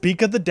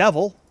 speak of the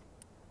devil.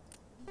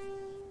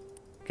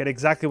 Get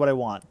exactly what I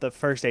want. The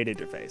first aid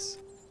interface.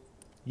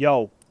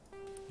 Yo.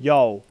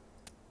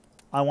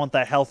 I want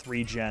that health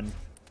regen.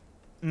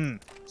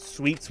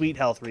 Sweet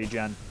health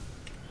regen.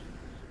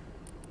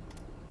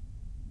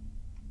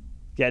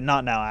 Yeah,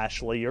 not now,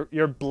 Ashley.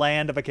 You're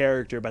bland of a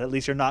character, but at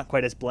least you're not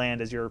quite as bland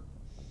as your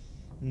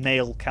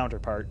male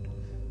counterpart.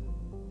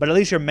 But at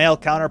least your male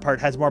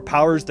counterpart has more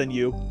powers than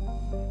you.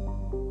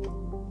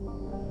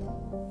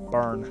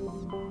 Burn.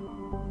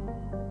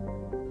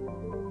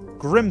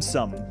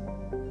 Grimsome.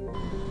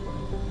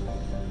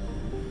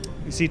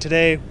 You see,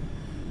 today,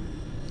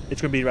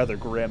 it's going to be rather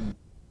grim.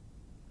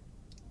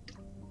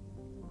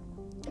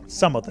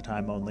 Some of the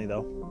time only,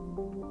 though.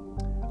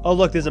 Oh,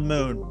 look, there's a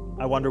moon.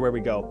 I wonder where we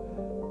go.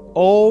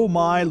 Oh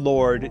my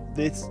lord,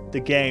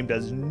 the game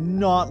does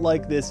not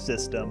like this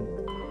system.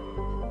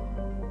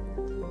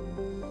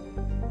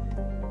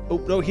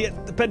 Oh, no,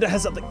 the panda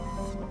has something.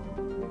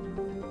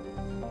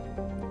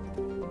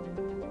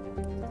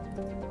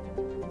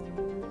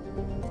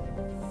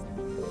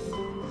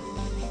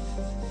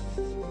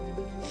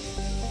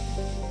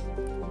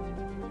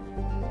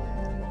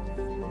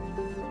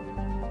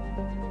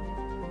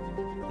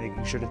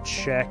 Making sure to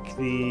check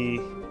the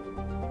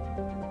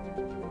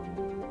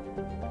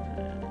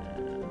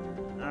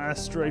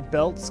asteroid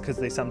belts, because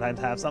they sometimes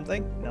have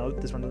something. No,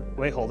 this one.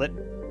 Wait, hold it.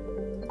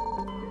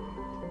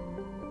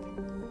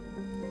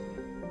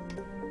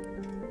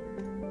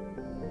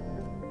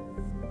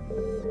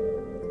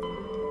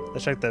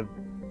 Let's check the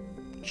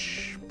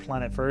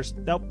planet first.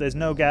 Nope, there's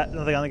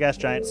nothing on the gas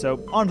giant.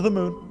 So on to the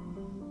moon.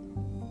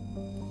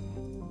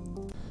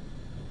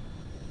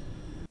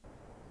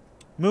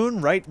 Moon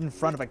right in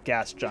front of a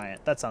gas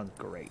giant. That sounds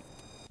great.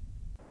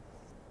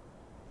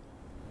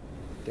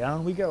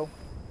 Down we go.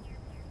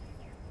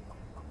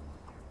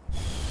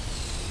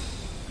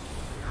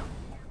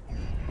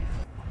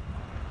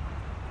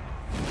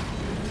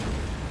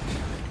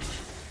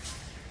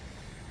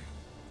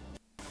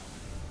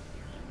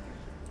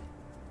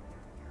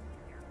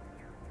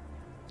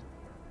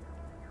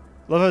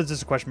 Love how it's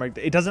just a question mark.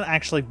 It doesn't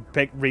actually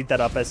read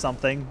that up as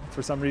something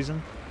for some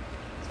reason.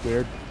 It's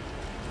weird.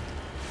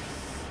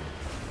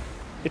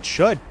 It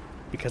should,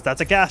 because that's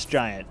a gas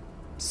giant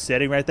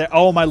sitting right there.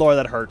 Oh my lord,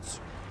 that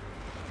hurts.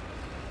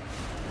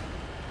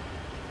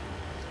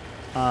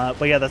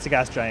 But yeah, that's a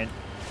gas giant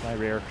in my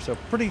rear. So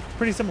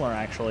pretty similar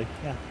actually.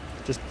 Yeah,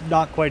 just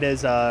not quite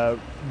as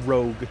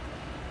rogue,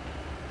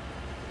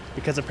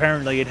 because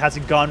apparently it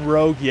hasn't gone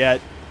rogue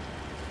yet.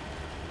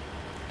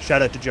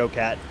 Shout out to Joe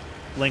Cat.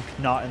 Link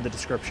not in the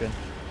description.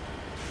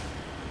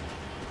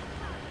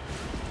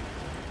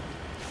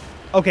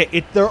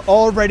 Okay, they're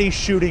already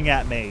shooting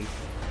at me.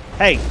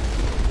 Hey,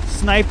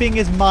 sniping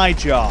is my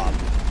job.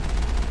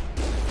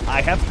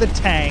 I have the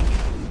tank.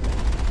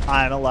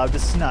 I'm allowed to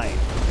snipe.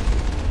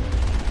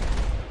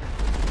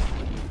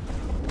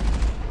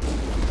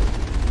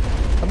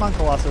 Come on,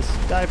 Colossus.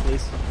 Die,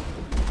 please.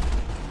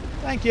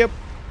 Thank you.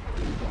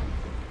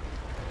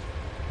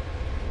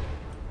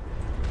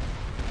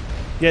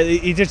 Yeah,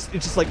 it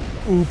just like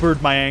ubered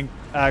my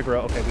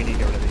aggro. Okay, we need to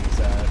get rid of these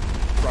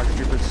rocket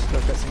troopers.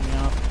 They're pissing me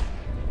off.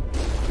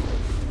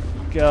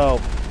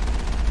 Go.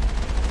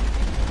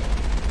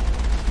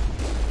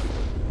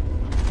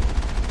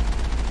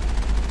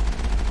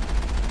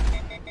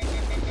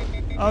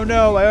 Oh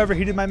no, I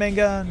overheated my main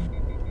gun.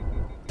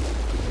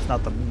 It's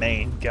not the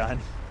main gun.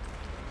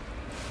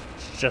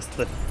 It's just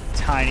the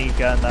tiny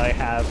gun that I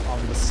have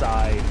on the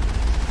side.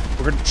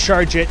 We're gonna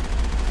charge it.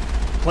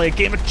 Play a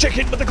game of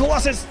chicken with the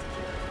Colossus.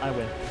 I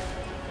win.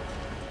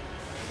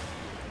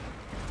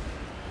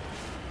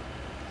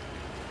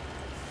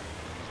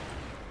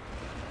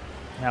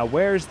 Now,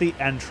 where's the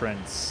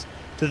entrance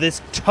to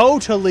this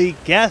totally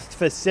Geth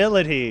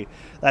facility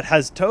that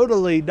has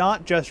totally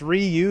not just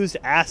reused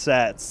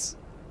assets.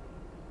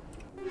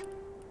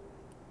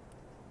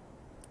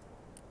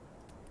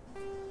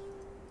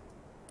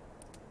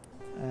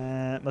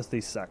 Most of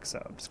these suck,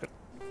 so I'm just gonna...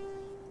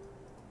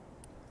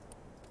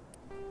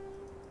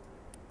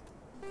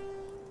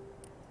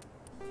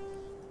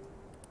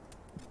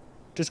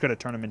 Just gonna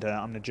turn them into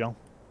Omnigel.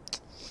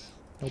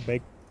 No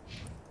big.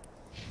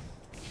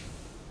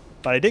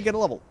 But I did get a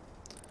level.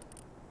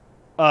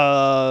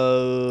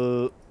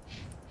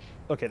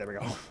 Okay, there we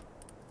go.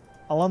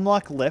 I'll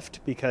unlock Lift,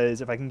 because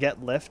if I can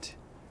get Lift,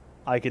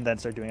 I can then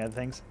start doing other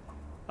things.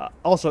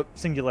 Also,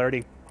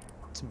 Singularity.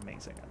 It's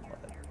amazing. I love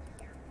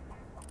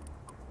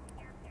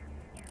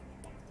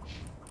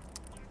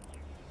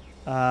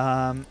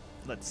it.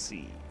 Let's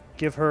see.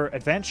 Give her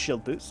Advanced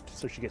Shield Boost,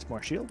 so she gets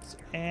more shields.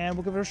 And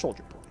we'll give her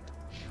Soldier Point.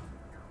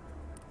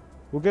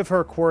 We'll give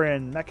her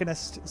Quarian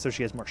Mechanist, so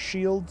she has more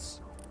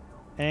shields.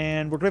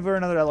 And we'll give her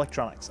another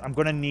Electronics. I'm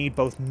going to need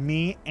both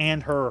me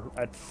and her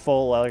at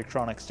full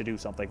Electronics to do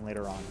something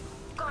later on.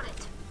 Got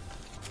it.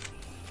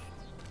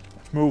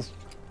 Let's move.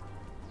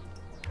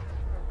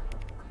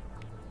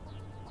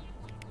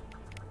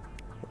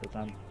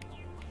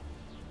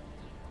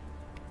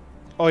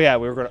 Oh yeah,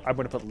 I'm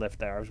gonna put Lift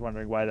there. I was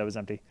wondering why that was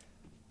empty.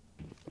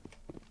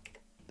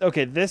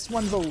 Okay, this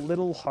one's a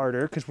little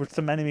harder because with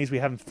some enemies we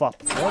haven't fought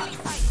before.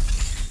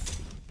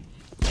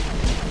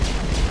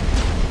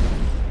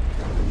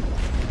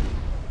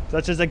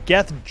 Such as a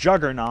Geth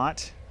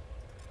Juggernaut.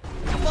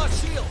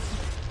 Lost shields.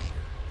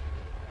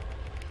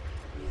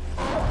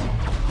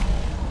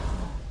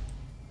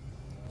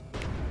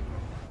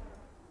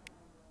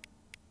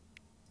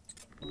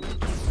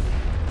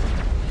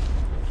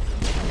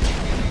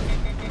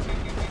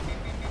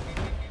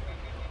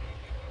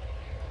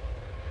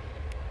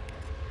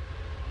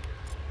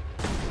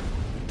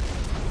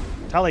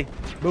 Tally,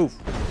 move.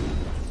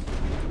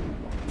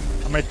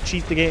 I'm gonna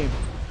cheat the game.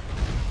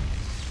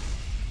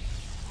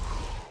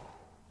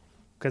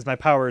 Because my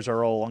powers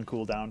are all on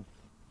cooldown.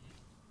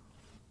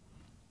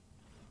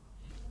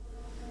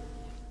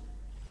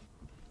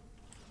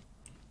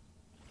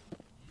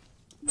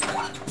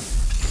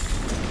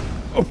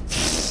 Oh.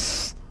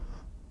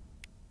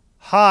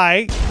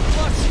 Hi.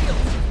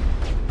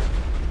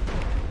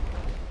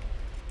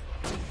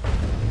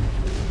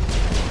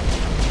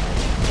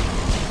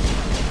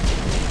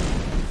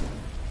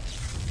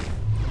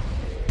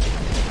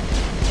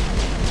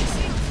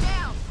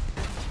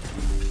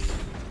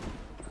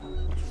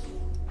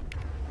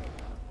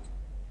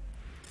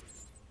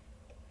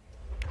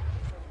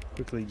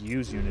 Quickly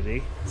use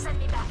Unity. Send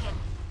me back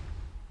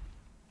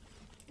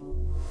in.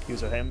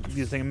 Use him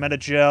using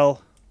Metagel.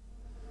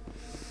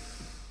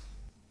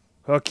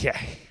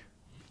 Okay.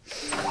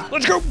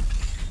 Let's go!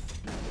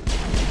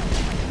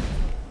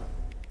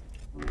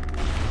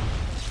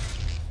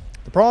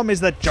 The problem is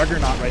that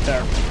Juggernaut right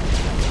there.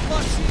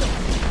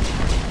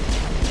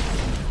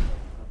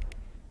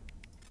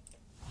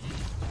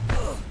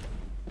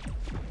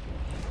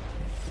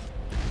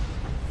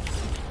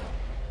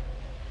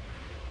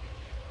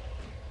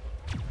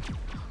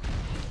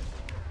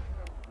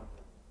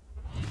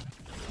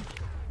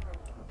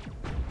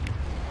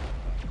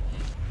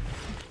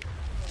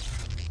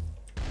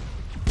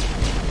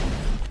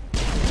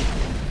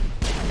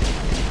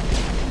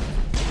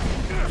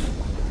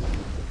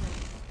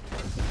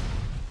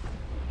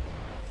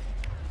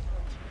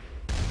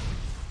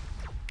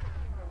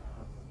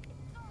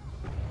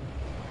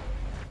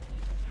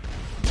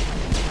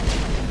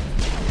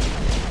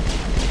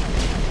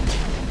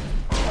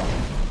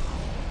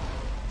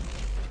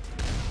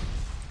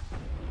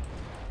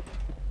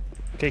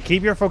 Okay,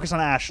 keep your focus on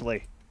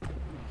Ashley.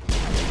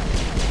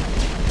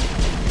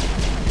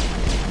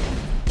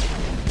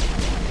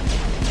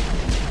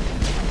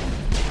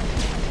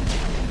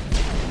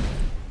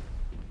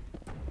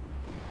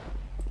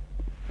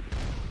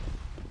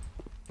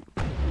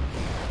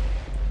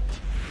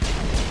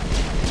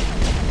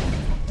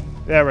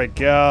 There we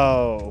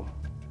go.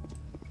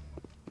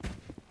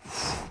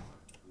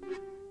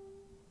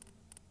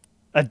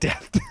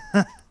 Adept.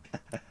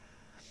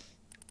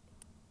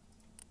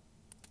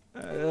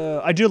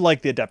 I do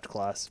like the Adept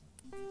class.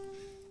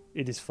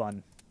 It is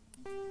fun.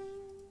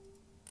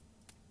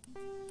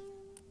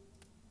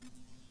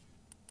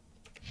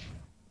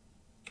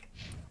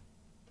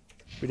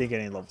 We didn't get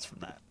any levels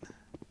from that.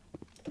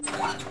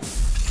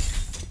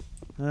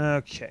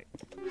 Okay.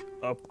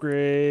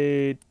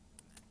 Upgrade.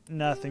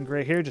 Nothing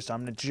great here, just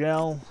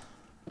Omnigel.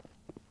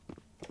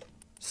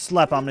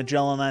 Slap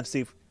Omnigel on that,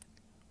 see if...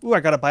 Ooh,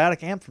 I got a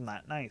Biotic Amp from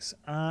that. Nice.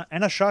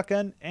 And a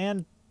Shotgun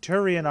and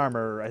Turian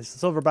Armor.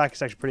 Silverback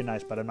is actually pretty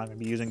nice, but I'm not going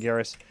to be using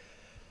Garrus.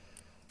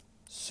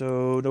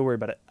 So, don't worry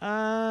about it.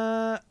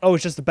 Oh,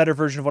 it's just a better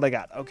version of what I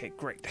got. Okay,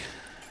 great.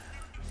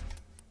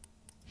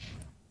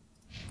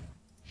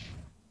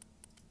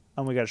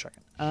 And we got a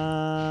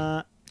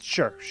Shotgun.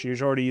 Sure, she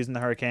was already using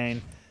the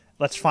Hurricane.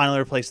 Let's finally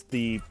replace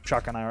the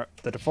shotgun,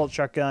 the default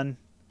shotgun.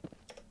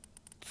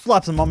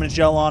 Slap some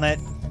Omnigel on it,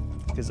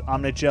 because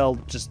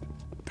Omnigel just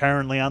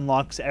apparently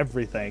unlocks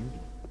everything.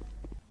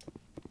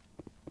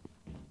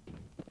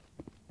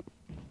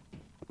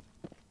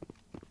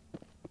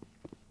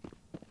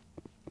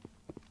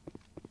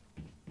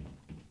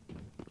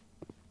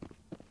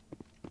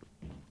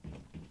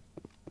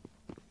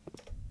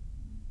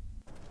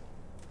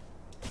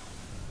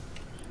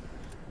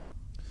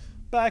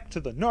 Back to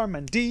the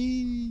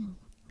Normandy.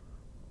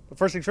 But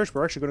first things first,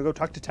 we're actually going to go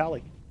talk to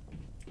Tally.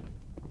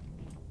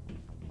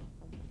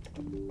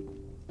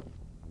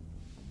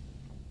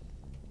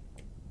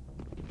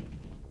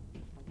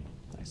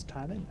 Nice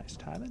timing, nice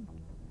timing.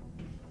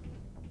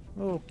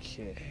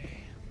 Okay.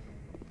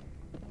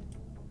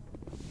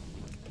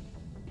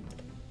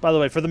 By the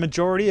way, for the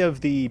majority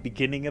of the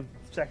beginning of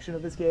section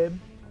of this game,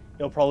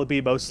 it'll probably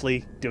be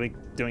mostly doing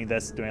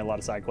a lot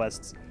of side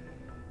quests.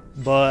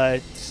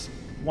 But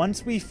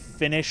once we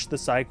finish the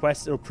side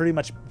quests, it'll pretty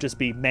much just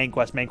be main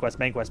quest, main quest,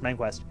 main quest, main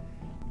quest.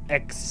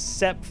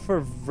 Except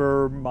for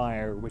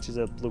Vermeer, which is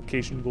a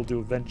location we'll do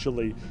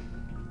eventually.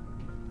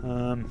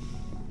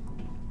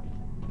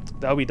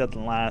 That'll be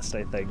done last,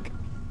 I think.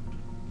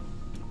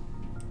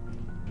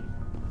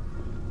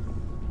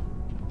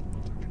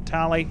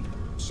 Tally.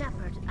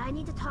 Shepard, I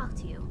need to talk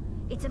to you.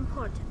 It's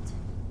important.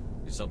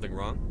 Is something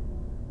wrong?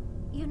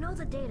 You know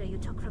the data you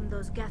took from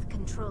those Geth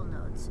control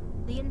nodes?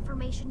 The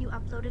information you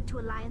uploaded to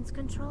Alliance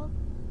Control?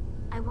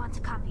 I want a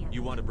copy of it.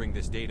 You want to bring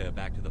this data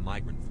back to the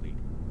migrant fleet?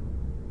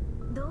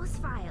 Those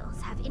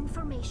files have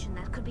information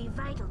that could be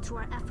vital to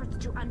our efforts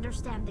to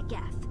understand the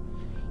Geth.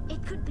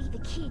 It could be the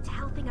key to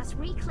helping us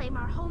reclaim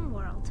our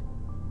homeworld.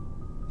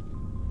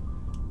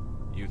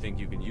 You think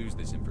you can use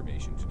this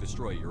information to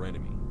destroy your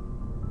enemy?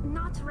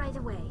 Not right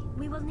away.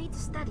 We will need to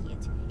study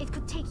it. It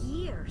could take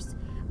years,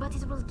 but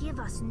it will give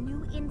us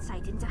new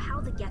insight into how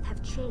the Geth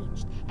have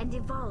changed and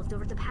evolved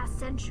over the past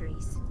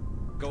centuries.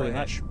 Go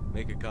ahead.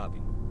 Make a copy.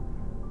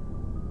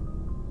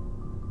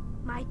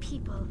 My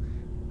people,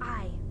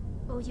 I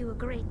owe you a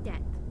great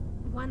debt.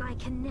 One I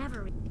can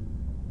never repay.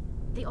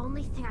 The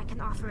only thing I can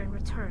offer in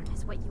return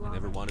is what you I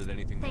never wanted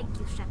anything Thank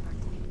you, Shepard.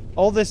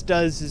 All this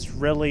does is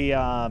really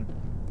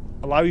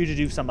allow you to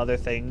do some other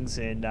things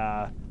in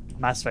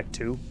Mass Effect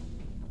 2.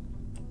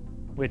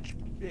 Which,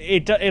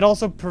 it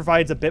also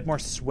provides a bit more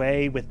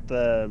sway with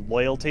the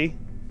loyalty.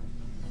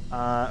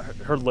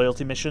 Her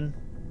loyalty mission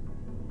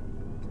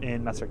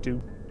in Mass Effect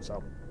 2.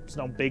 So, it's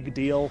no big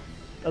deal.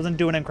 Doesn't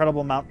do an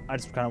incredible amount. I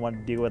just kind of wanted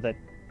to deal with it.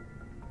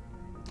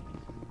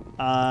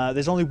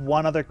 There's only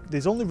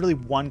really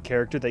one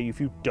character that if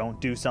you don't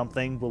do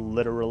something,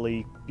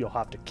 you'll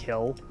have to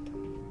kill.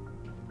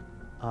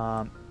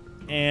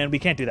 And we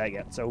can't do that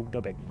yet, so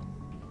no big.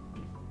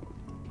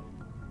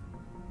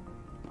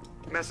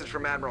 Message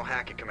from Admiral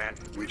Hackett, Command.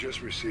 We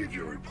just received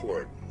your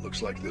report.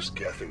 Looks like this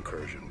Geth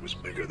incursion was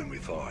bigger than we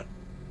thought.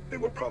 They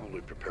were probably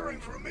preparing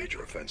for a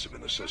major offensive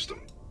in the system.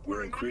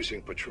 We're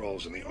increasing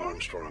patrols in the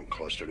Armstrong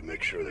cluster to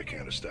make sure they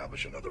can't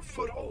establish another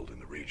foothold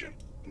in the region.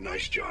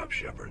 Nice job,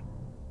 Shepard.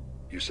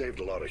 You saved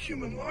a lot of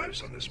human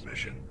lives on this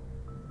mission.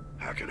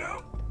 Hack it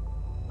out.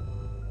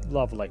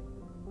 Lovely.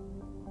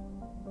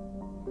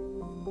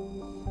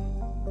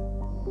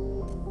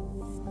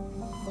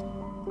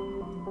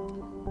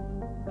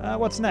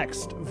 What's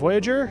next?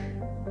 Voyager?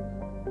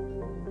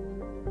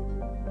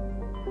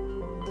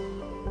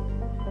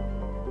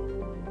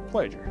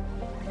 Voyager.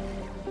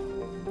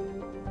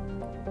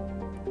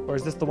 Or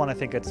is this the one I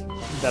think that I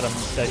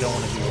don't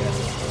want to do yet?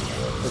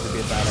 This would be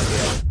a bad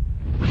idea.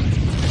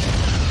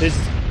 There's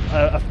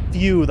a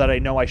few that I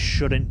know I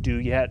shouldn't do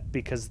yet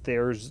because they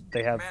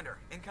have. Commander,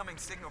 incoming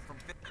signal from.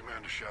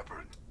 Commander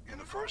Shepard, in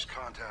the first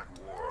contact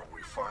war,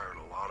 we fired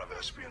a lot of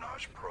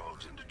espionage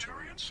probes into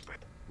Turian space.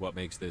 What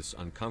makes this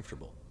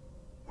uncomfortable?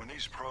 When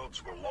these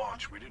probes were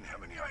launched, we didn't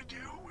have any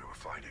idea who we were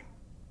fighting.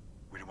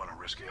 We didn't want to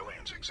risk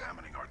aliens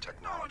examining our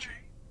technology.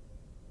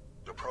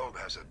 The probe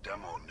has a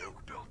demo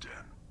nuke built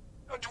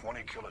in. A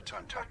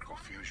 20-kiloton tactical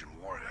fusion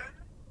warhead.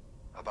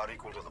 About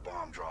equal to the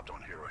bomb dropped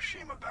on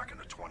Hiroshima back in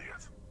the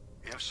 20th.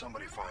 If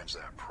somebody finds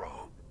that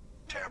probe,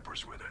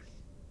 tampers with it,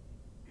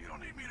 you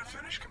don't need me to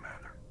finish,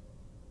 Commander.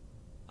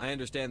 I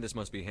understand this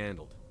must be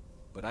handled,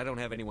 but I don't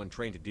have anyone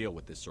trained to deal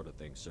with this sort of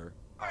thing, sir.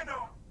 I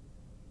know.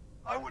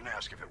 I wouldn't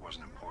ask if it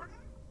wasn't important.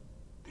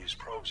 These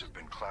probes have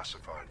been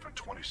classified for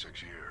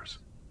 26 years.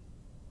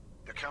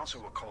 The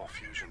Council will call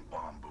fusion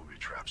bomb booby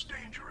traps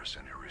dangerous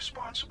and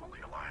irresponsible.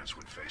 The Alliance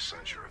would face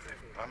censure if they...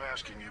 I'm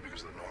asking you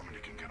because the Normandy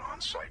can get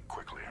on site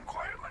quickly and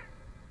quietly.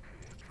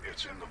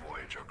 It's in the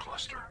Voyager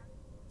cluster.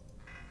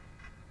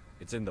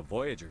 It's in the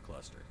Voyager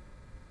cluster?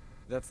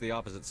 That's the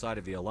opposite side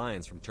of the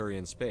Alliance from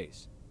Turian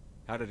space.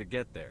 How did it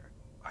get there?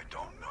 I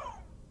don't know.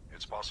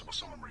 It's possible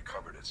someone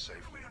recovered it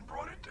safely and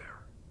brought it there.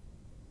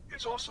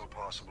 It's also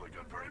possible it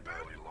got very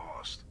badly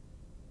lost.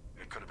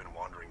 It could have been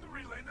wandering the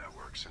relay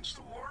network since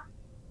the war.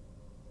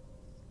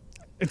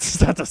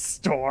 It's at the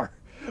store.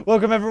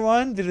 Welcome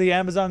everyone to the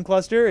Amazon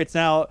cluster. It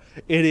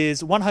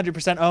is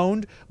 100%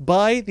 owned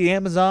by the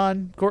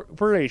Amazon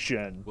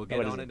Corporation. We'll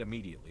get on it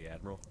immediately,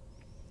 Admiral.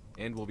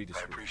 And we'll be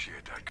discreet. I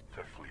appreciate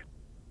that, fleet.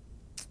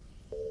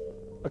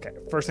 Okay,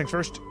 first things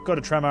first, go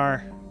to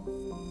Tremor.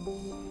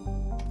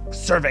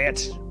 Survey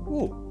it.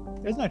 Ooh,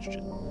 there's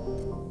nitrogen.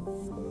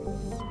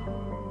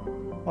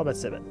 What about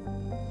Sibit?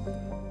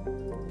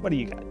 What do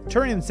you got?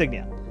 Turian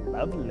insignia.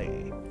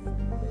 Lovely.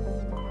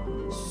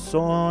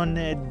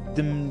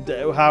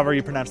 However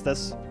you pronounce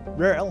this.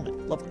 Rare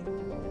element. Lovely.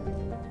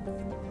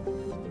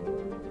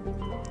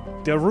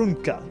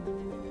 Derunka.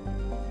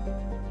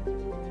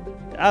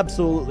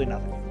 Absolutely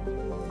nothing.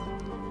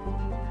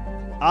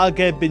 I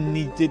can't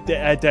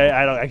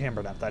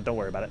pronounce that. Don't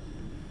worry about it.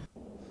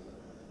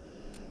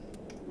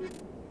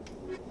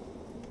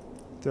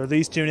 Throw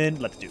these two in.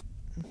 Let's do.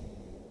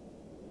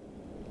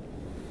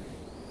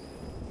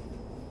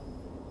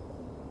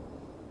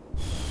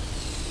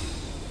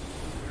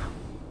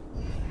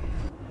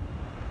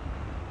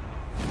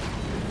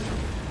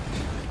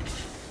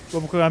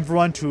 Welcome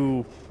everyone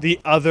to the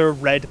other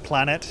red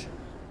planet.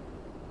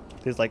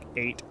 There's like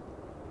 8.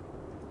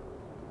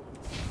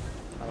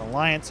 An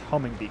Alliance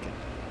homing beacon.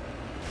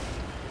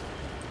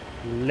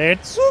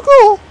 Let's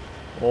go!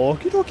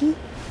 Okie dokie.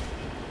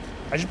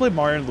 I should play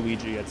Mario and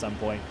Luigi at some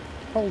point.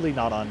 Probably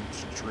not on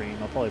stream.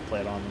 I'll probably play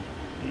it on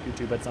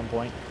YouTube at some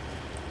point.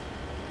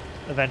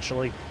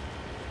 Eventually.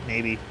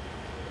 Maybe.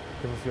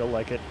 If I feel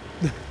like it.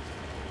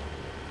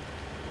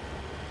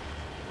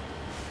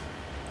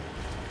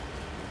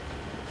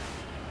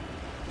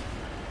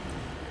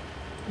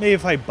 Maybe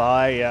if I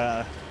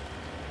buy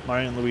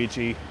Mario and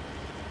Luigi,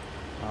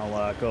 I'll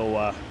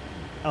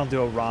I'll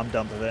do a ROM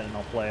dump of it and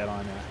I'll play it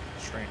on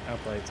stream. I'll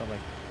play it something.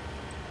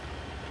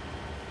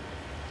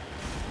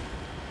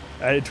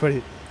 I did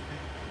 20.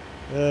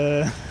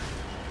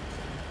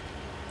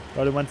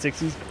 Running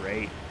 160s,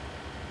 great.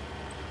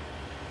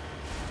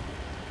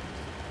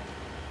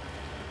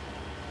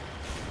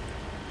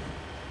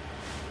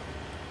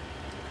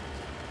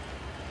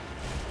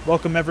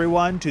 Welcome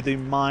everyone to the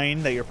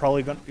mine that you're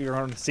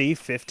going to see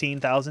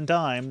 15,000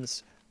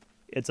 times.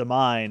 It's a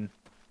mine.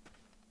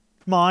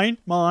 Mine,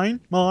 mine,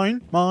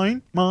 mine,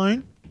 mine,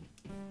 mine.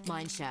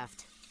 Mine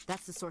shaft.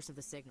 That's the source of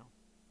the signal.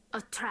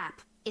 A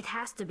trap. It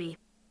has to be.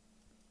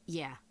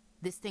 Yeah,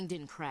 this thing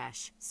didn't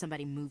crash.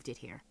 Somebody moved it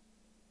here.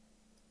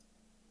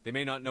 They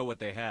may not know what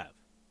they have.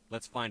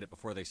 Let's find it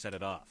before they set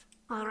it off.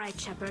 All right,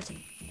 Shepard.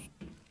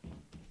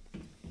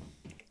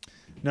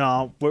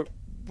 No,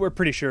 we're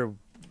pretty sure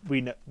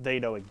they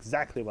know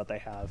exactly what they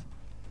have.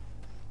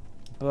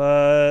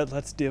 But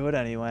let's do it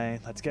anyway.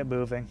 Let's get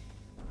moving.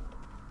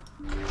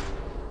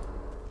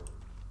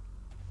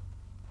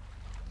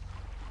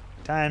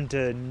 Time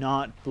to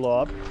not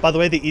blow up. By the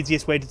way, the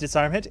easiest way to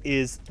disarm it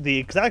is the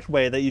exact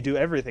way that you do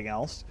everything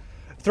else.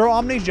 Throw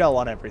Omni Gel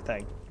on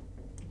everything.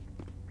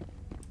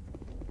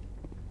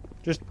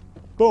 Just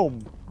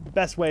boom.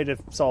 Best way to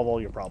solve all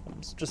your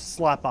problems. Just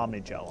slap Omni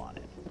Gel on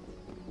it.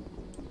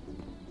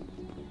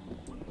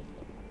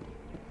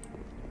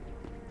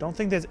 Don't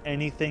think there's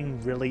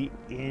anything really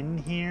in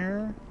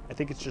here. I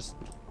think it's just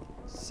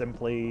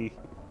simply...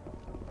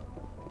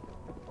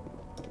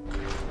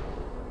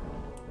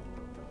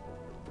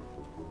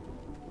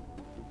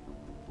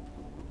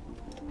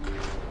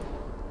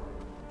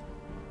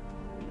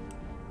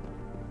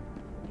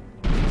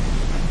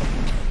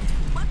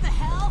 What the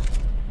hell?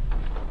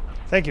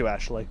 Thank you,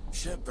 Ashley.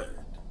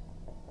 Shepard,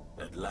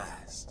 at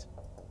last.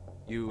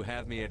 You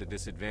have me at a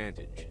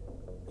disadvantage.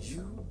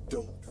 You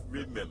don't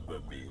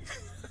remember me.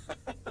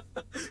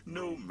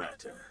 No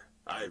matter.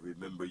 I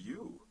remember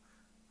you.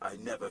 I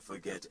never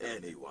forget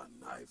anyone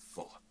I've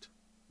fought.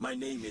 My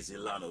name is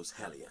Ilanos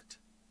Halliot.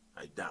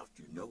 I doubt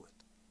you know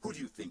it. Who do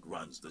you think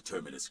runs the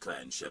Terminus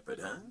clan, Shepard,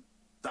 huh?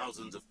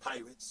 Thousands of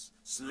pirates,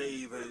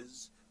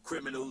 slavers,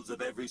 criminals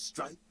of every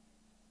stripe?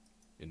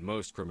 In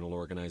most criminal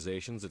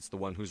organizations, it's the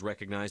one who's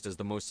recognized as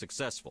the most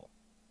successful.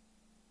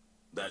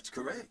 That's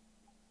correct.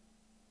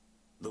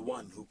 The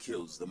one who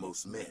kills the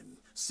most men,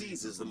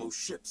 seizes the most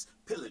ships,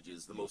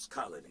 pillages the most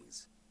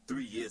colonies.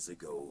 3 years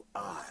ago,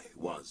 I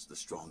was the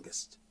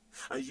strongest.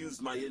 I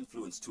used my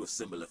influence to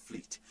assemble a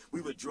fleet.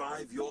 We would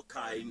drive your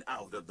kind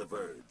out of the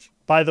Verge.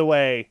 By the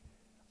way,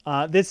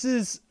 this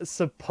is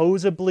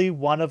supposedly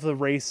one of the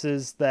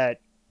races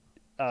that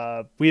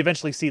we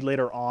eventually see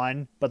later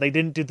on, but they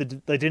didn't do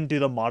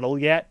the model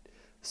yet,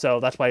 so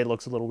that's why it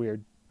looks a little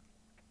weird.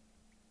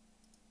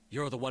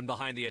 You're the one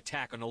behind the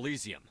attack on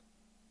Elysium.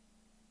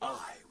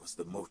 I was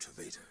the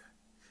motivator,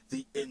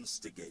 the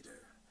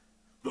instigator,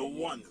 the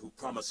one who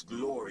promised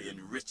glory and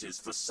riches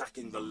for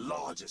sacking the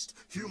largest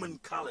human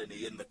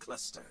colony in the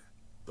cluster.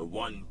 The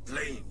one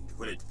blamed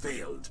when it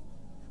failed.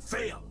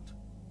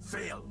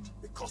 Failed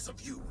because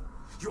of you.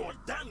 Your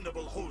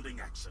damnable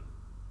holding action.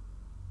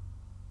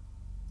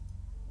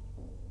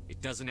 It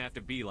doesn't have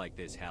to be like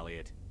this,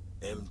 Halliot.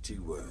 Empty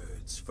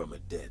words from a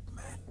dead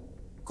man.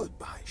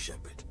 Goodbye,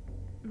 Shepard.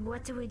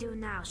 What do we do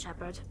now,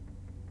 Shepard?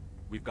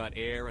 We've got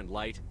air and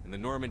light, and the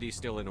Normandy's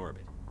still in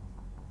orbit.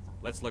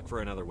 Let's look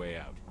for another way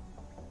out.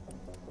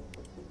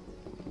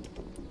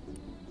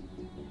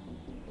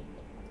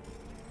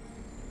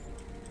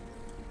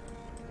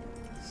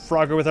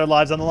 Frogger with our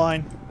lives on the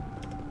line.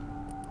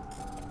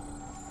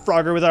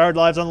 Frogger with our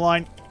lives on the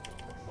line.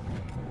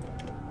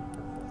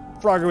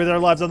 Frogger with our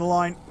lives on the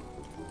line.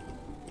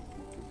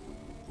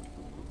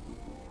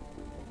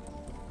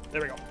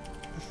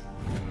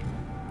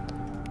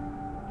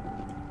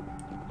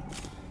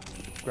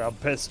 Grab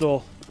a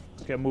pistol.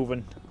 Let's get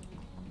moving.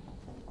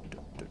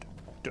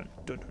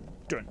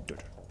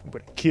 I'm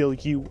gonna kill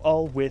you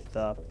all with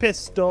a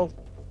pistol.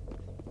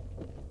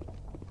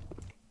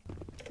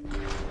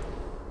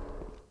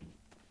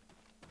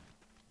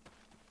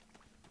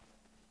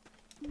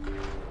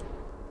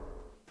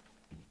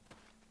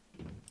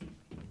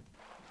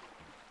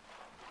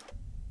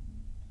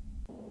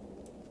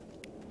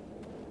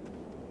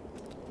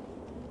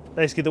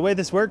 Basically, the way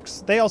this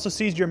works, they also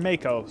seized your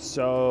Mako,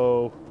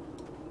 so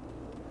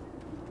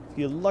if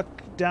you look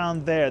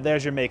down there,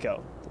 there's your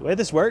Mako. The way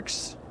this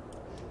works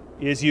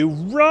is you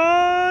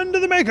run to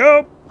the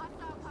Mako.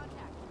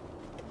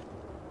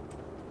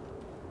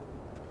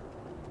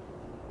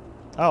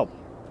 Oh.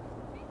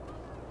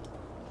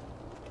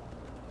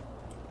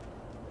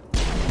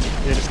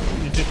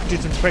 You just do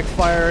some quick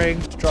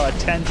firing to draw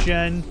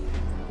attention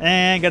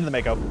and get in the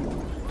Mako.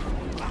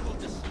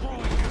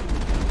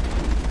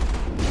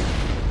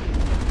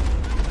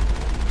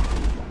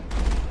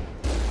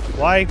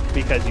 Why?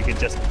 Because you can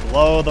just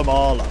blow them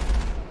all up.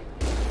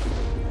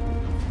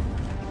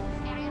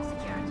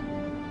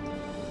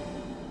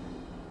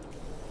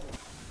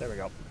 There we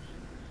go.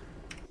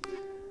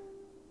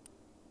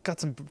 Got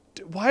some...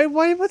 Why,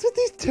 what's with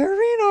these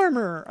terrain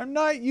armor? I'm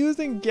not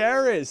using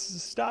Garrus.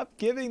 Stop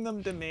giving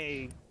them to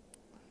me.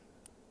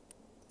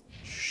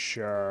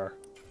 Sure.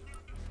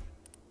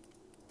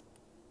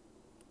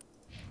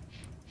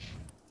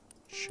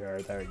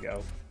 Sure, there we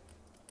go.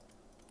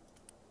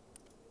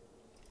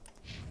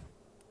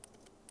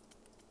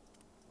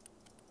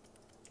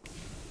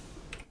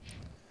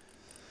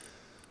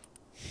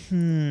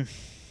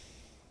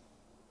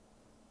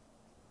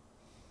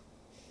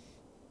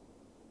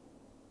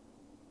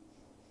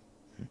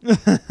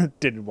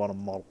 Didn't want a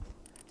model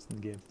in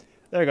the game.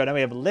 There we go. Now we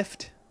have a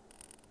lift.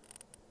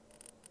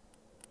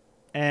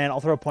 And I'll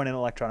throw a point in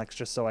electronics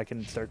just so I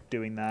can start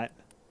doing that.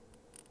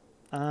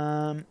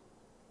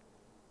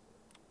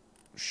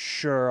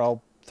 Sure,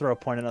 I'll throw a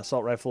point in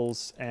assault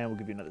rifles and we'll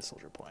give you another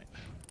soldier point.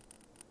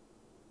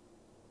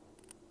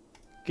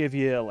 Give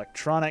you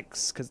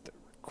electronics because they're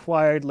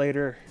required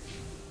later.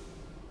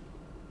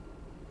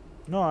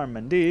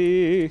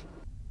 Normandy.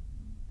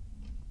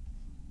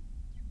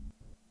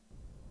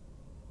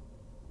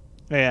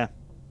 Yeah.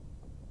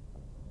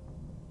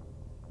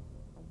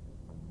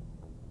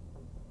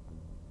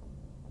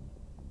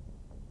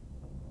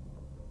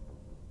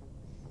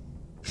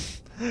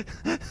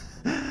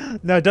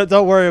 No,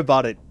 don't worry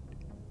about it.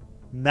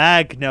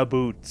 Magna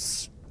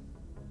boots.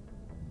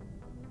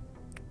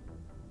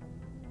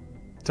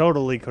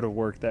 Totally could have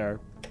worked there.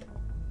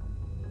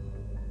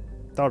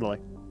 Totally.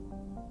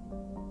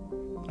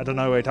 I don't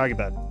know what you're talking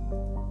about.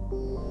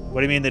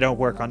 What do you mean they don't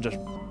work on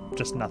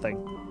just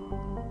nothing?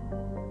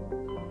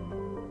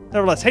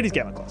 Nevertheless, Hades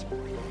Gamma Cluster.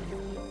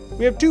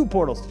 We have 2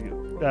 portals to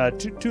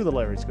do. Two of the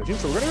layers to go to,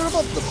 so we're gonna go to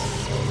both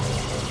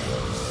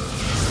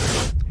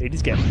of them.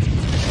 Hades Gamma.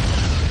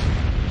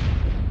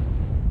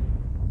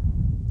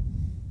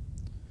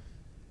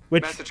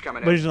 Which message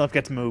coming in. Legion Left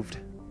gets moved.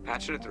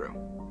 Patching it through.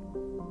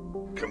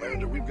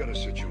 Commander, we've got a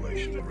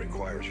situation that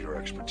requires your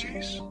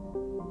expertise.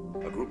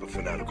 A group of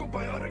fanatical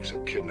biotics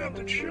have kidnapped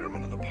the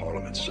chairman of the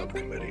Parliament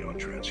Subcommittee on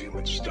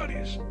Transhuman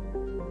Studies.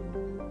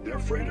 Their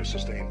freighter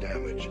sustained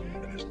damage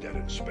and is dead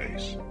in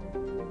space.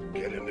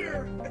 Get in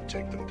there and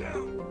take them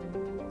down.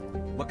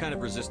 What kind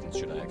of resistance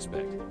should I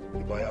expect?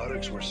 The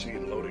biotics were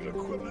seen loading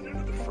equipment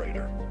into the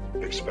freighter.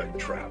 Expect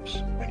traps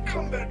and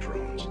combat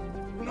drones.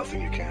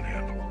 Nothing you can't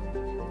handle.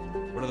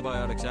 What are the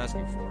biotics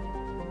asking for?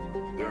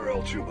 They're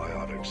L2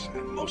 biotics,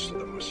 and most of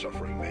them are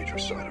suffering major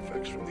side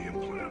effects from the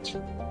implants.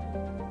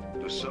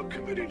 The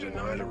subcommittee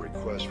denied a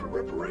request for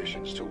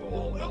reparations to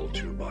all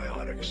L2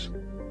 biotics.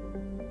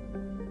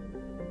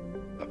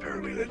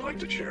 Apparently they'd like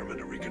the chairman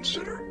to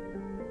reconsider.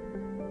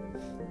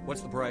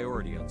 What's the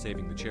priority on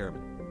saving the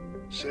chairman?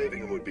 Saving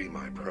him would be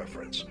my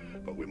preference,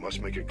 but we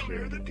must make it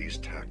clear that these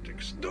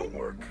tactics don't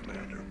work,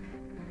 Commander.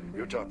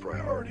 Your top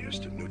priority is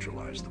to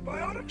neutralize the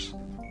biotics.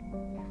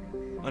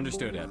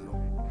 Understood,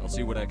 Admiral. I'll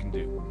see what I can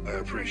do. I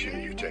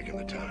appreciate you taking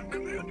the time,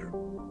 Commander.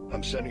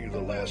 I'm sending you the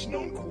last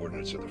known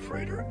coordinates of the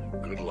freighter.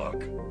 Good luck.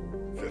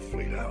 5th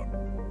Fleet out.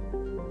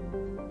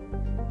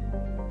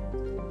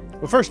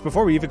 Well, first,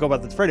 before we even go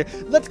about this freighter,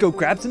 let's go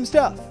grab some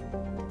stuff.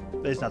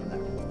 There's nothing there.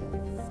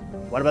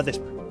 What about this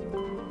one?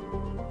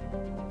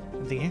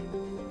 Anything here?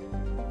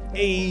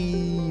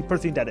 A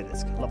protein data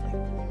disk. Lovely.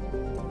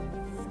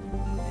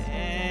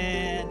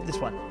 And this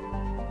one.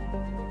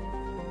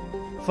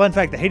 Fun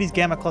fact, the Hades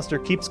Gamma cluster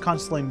keeps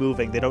constantly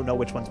moving. They don't know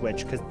which one's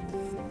which, because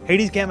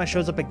Hades Gamma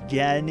shows up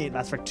again in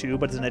Mass Effect 2,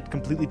 but it's in a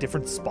completely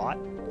different spot.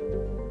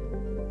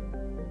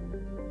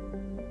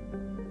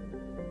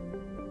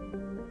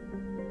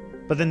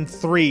 But then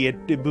 3,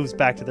 it moves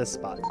back to this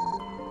spot.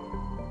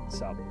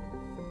 So.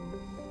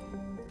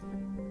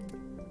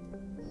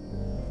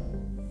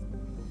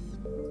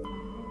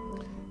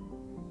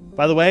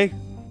 By the way,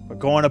 we're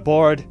going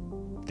aboard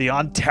the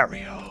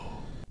Ontario.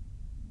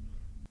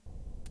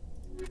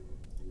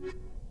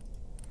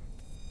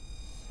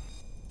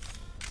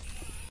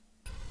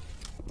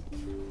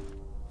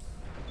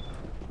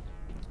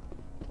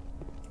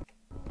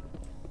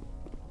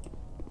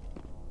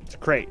 It's a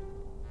crate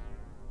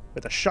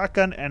with a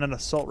shotgun and an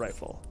assault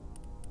rifle.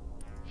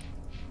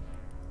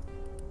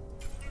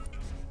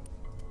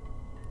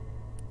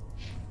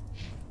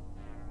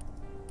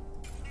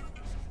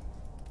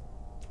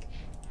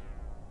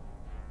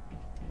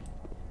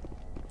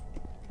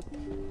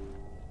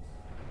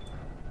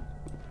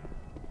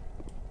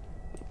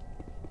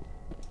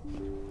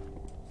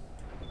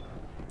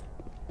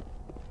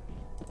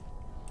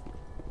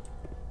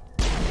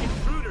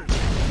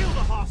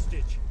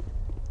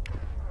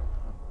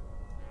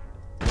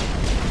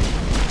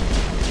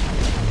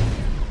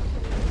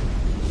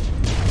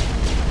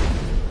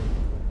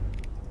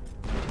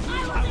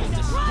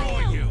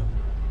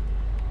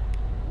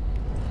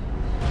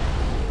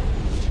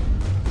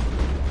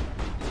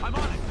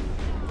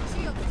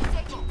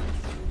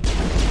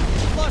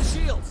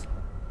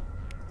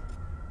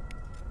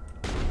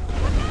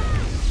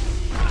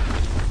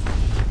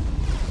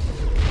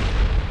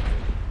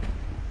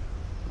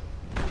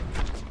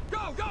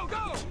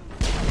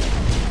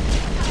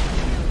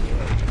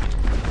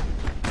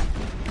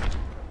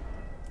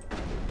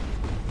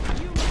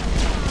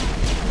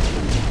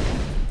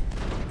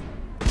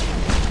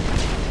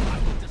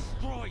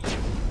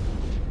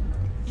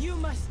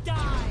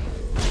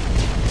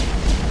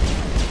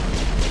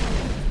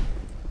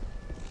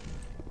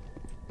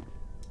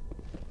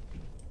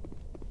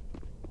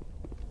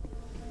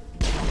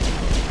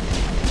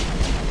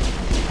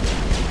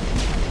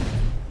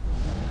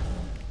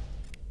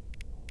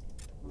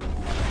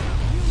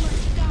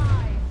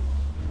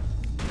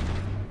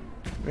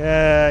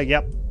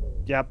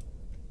 Yep.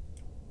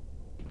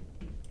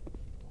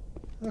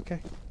 Okay.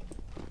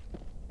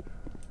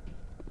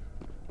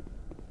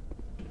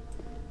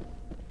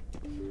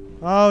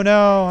 Oh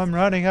no, I'm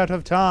running out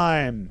of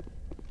time.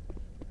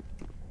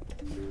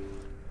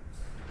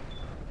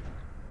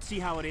 See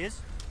how it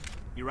is?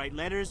 You write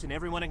letters and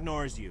everyone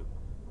ignores you.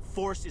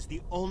 Force is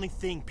the only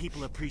thing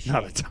people appreciate.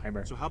 Not a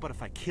timer. So how about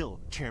if I kill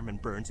Chairman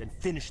Burns and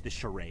finish this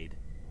charade?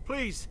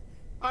 Please,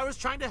 I was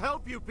trying to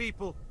help you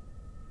people.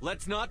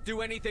 Let's not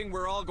do anything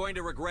we're all going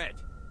to regret.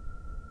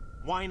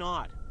 Why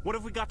not? What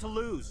have we got to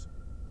lose?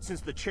 Since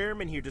the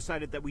chairman here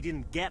decided that we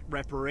didn't get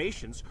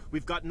reparations,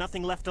 we've got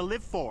nothing left to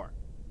live for.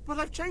 But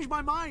I've changed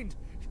my mind.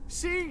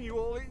 Seeing you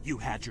all... You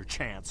had your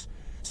chance.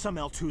 Some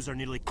L2s are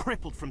nearly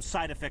crippled from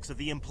side effects of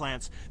the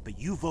implants, but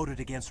you voted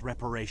against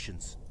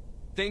reparations.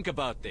 Think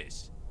about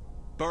this.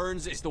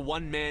 Burns is the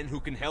one man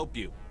who can help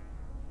you.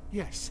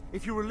 Yes,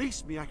 if you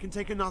release me, I can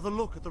take another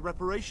look at the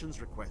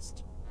reparations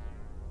request.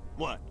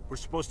 What? We're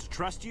supposed to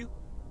trust you?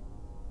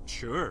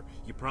 Sure,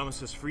 you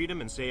promise us freedom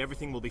and say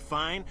everything will be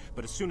fine,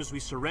 but as soon as we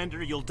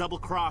surrender, you'll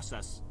double-cross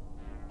us.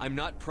 I'm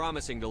not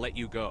promising to let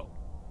you go.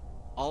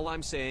 All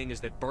I'm saying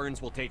is that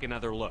Burns will take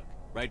another look.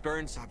 Right,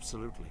 Burns?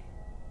 Absolutely.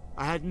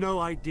 I had no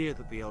idea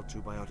that the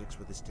L2 biotics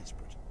were this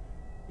desperate.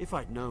 If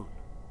I'd known,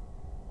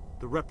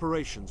 the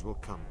reparations will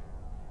come.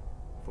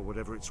 For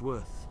whatever it's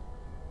worth.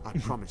 I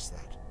promise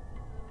that.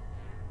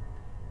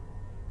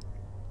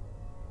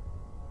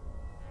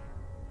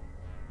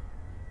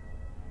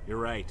 You're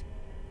right.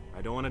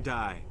 I don't want to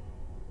die.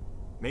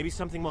 Maybe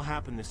something will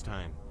happen this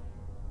time.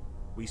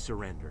 We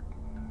surrender.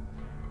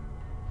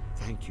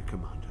 Thank you,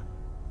 Commander.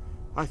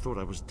 I thought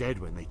I was dead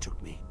when they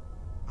took me.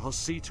 I'll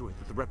see to it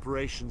that the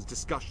reparations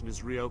discussion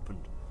is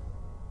reopened.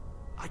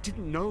 I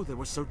didn't know they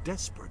were so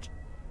desperate.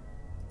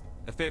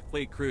 A 5th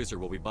Fleet cruiser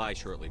will be by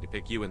shortly to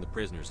pick you and the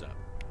prisoners up.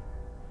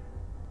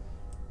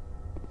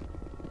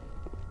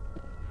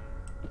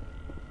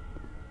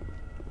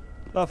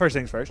 Well, first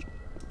things first.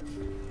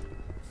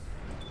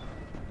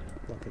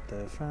 Look at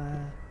the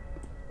fire.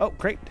 Oh,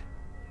 great.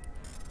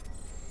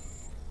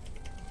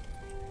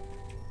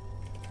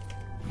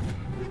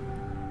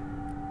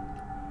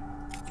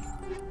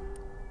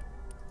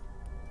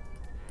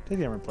 Take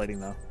the armor plating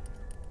though.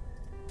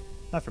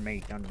 Not for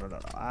me. No.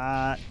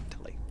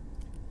 Totally.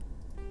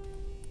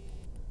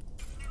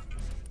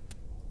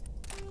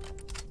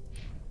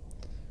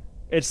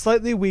 It's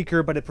slightly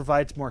weaker, but it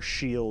provides more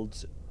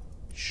shields.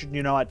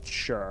 You know what?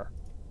 Sure.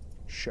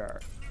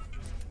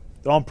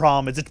 The only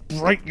problem is it's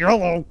bright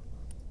yellow.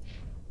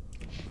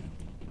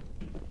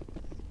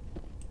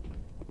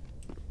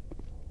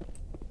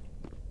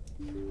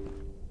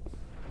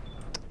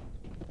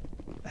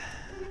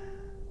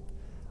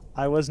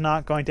 I was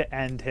not going to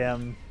end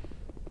him.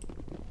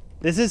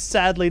 This is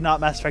sadly not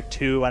Mass Effect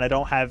 2, and I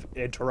don't have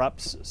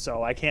interrupts,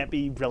 so I can't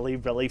be really,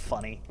 really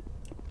funny.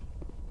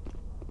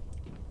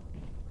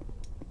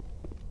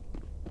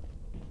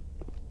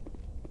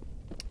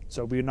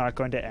 So we're not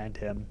going to end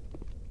him.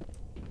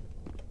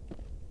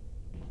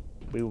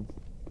 We will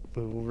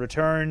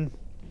return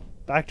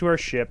back to our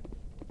ship.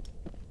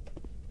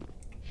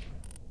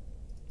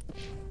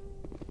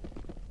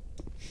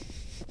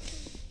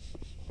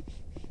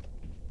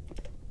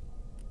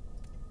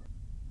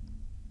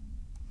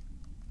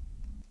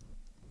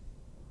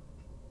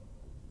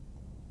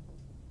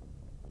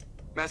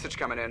 Message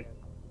coming in.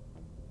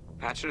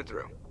 Patching it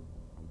through.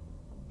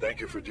 Thank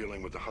you for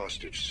dealing with the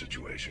hostage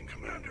situation,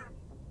 Commander.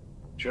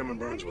 Chairman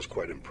Burns was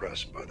quite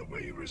impressed by the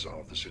way you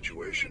resolved the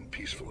situation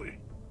peacefully.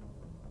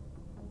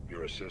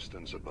 Your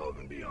assistance above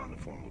and beyond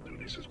the formal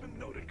duties has been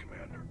noted,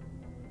 Commander.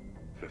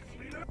 Fifth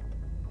Fleet out.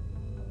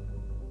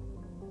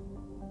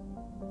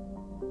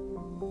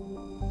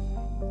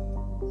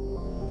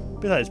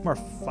 Besides, it's more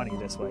funny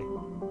this way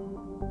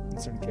in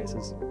certain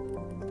cases.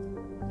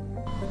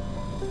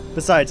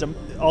 Besides,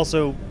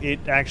 also, it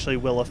actually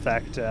will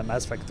affect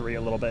Mass Effect 3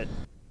 a little bit.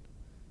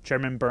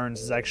 Chairman Burns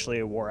is actually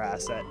a war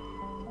asset.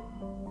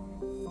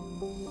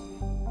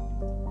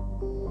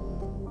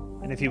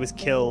 And if he was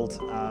killed,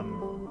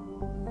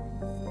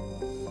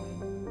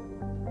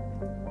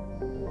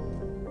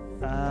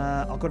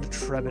 I'll go to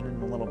Trebin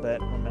in a little bit.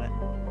 1 minute.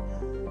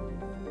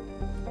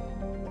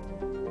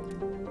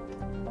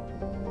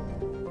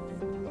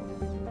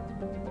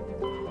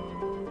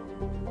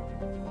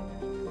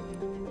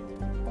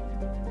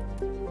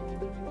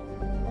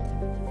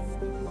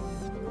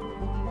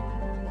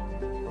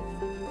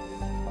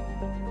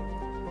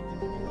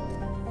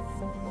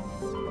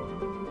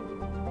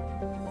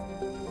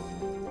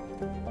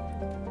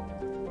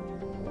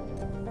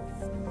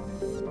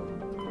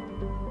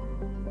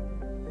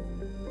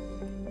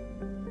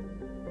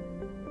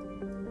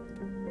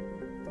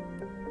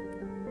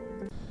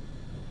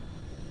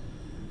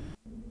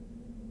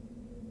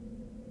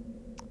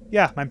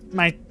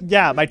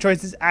 Yeah, my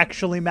choices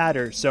actually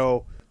matter,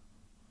 so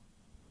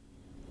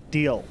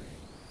deal.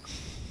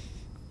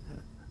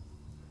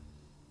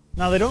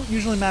 Now, they don't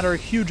usually matter a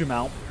huge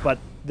amount, but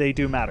they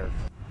do matter.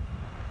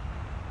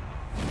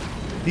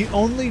 The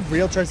only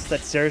real choices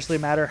that seriously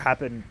matter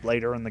happen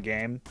later in the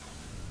game,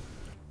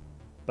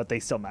 but they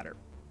still matter.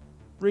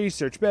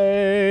 Research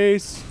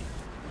base!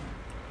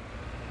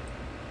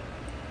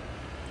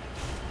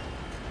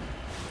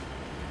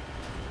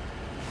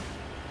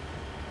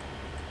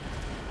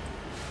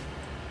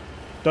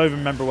 Don't even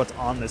remember what's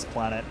on this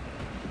planet.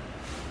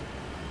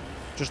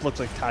 Just looks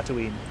like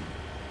Tatooine.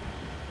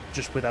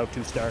 Just without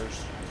 2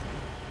 stars.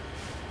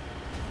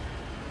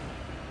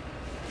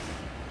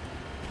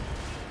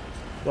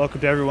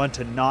 Welcome to everyone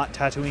to not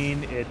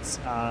Tatooine. It's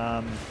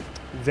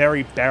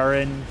very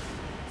barren.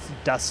 It's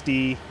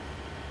dusty.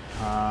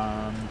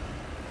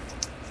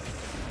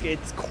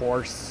 It's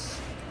coarse.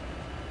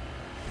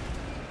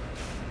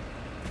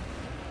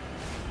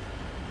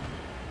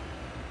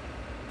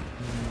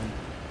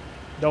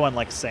 No one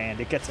likes sand.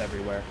 It gets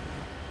everywhere.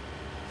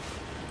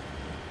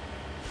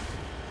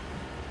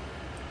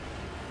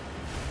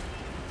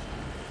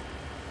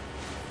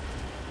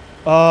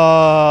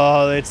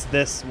 Oh, it's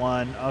this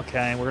one.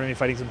 Okay, we're going to be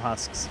fighting some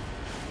husks.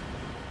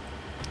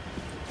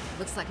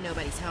 Looks like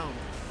nobody's home.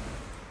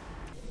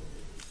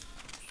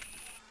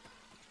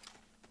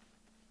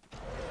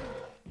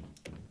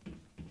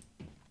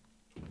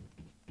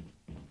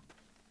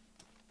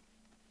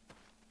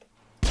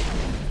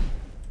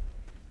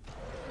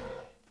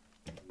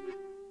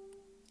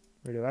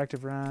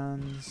 Radioactive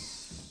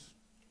rounds.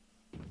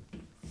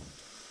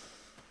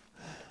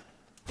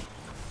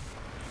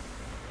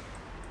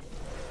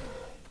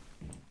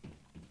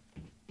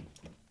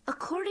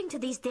 According to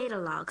these data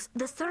logs,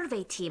 the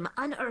survey team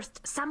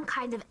unearthed some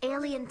kind of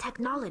alien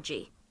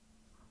technology.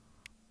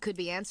 Could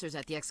be answers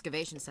at the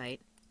excavation site.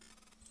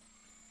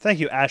 Thank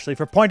you, Ashley,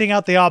 for pointing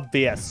out the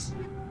obvious.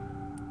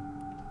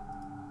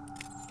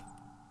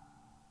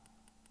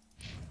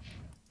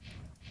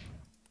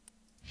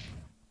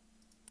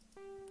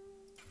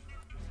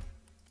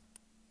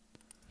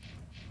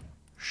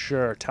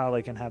 Sure,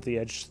 Tali can have the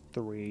Edge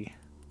 3.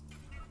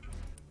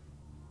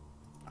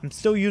 I'm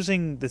still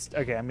using this.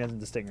 Okay, I'm using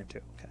the Stinger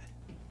too. Okay.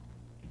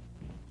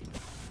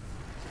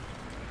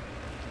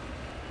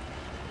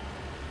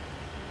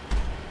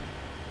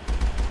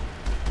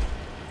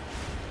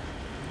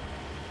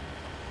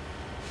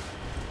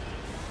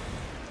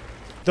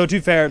 Though, to be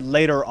fair,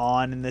 later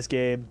on in this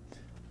game,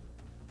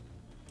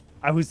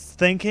 I was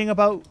thinking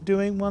about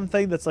doing one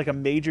thing that's like a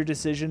major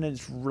decision and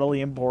it's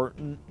really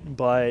important,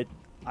 but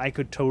I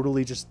could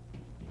totally just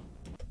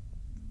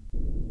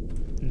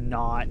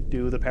not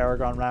do the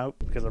Paragon route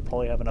because I'll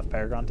probably have enough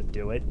Paragon to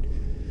do it.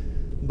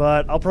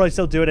 But I'll probably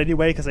still do it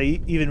anyway because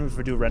even if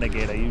I do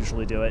Renegade, I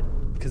usually do it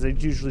because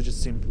it usually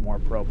just seems more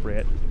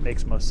appropriate.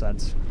 Makes most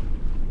sense.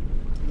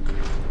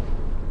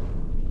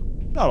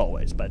 Not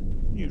always, but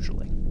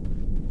usually.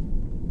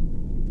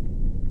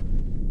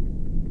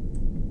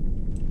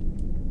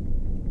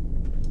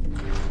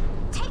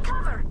 Take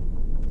cover.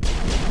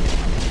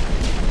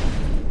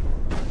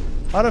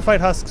 How to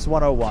fight Husks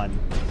 101.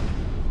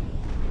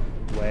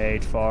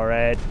 Wait for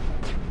it.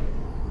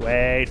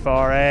 Wait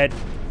for it.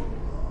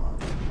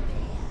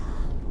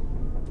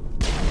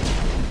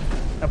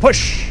 Now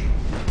push!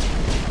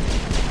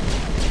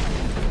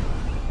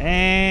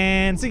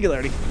 And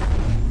singularity.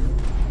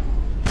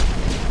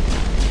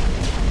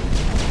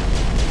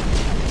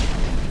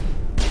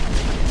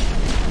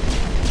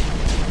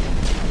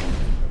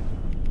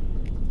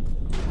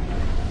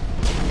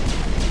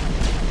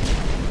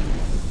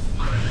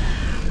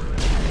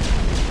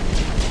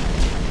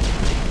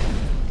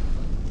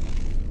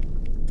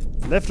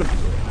 Lift him.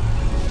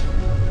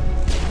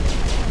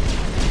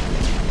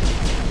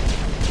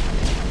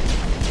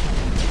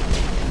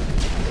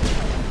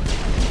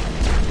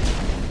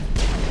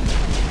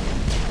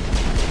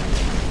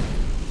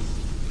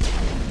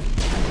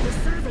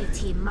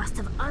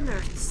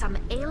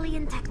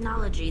 alien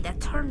technology that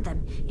turned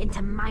them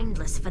into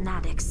mindless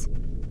fanatics.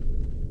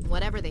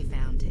 Whatever they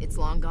found, it's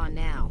long gone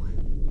now.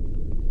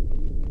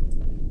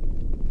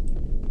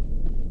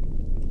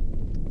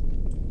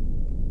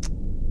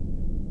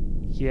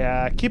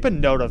 Yeah, keep a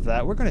note of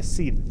that. We're gonna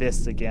see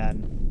this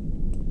again.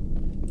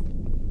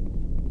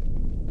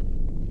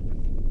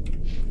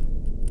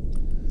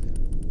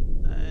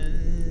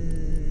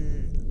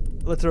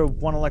 Let's throw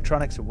 1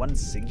 electronics and 1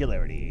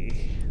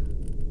 singularity.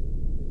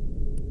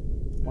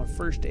 1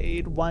 first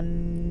aid,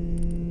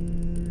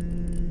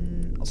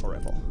 1 assault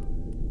rifle.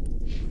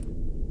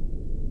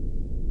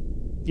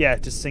 Yeah,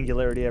 just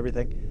singularity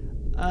everything.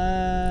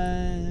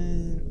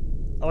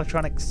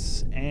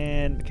 Electronics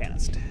and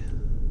mechanist.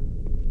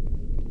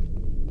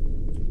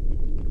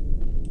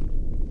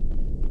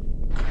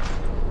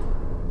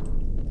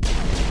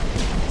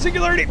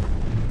 Singularity!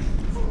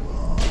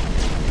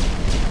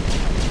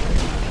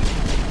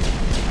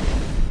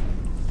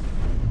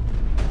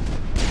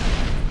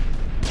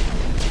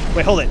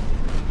 Wait, hold it.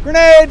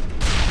 Grenade!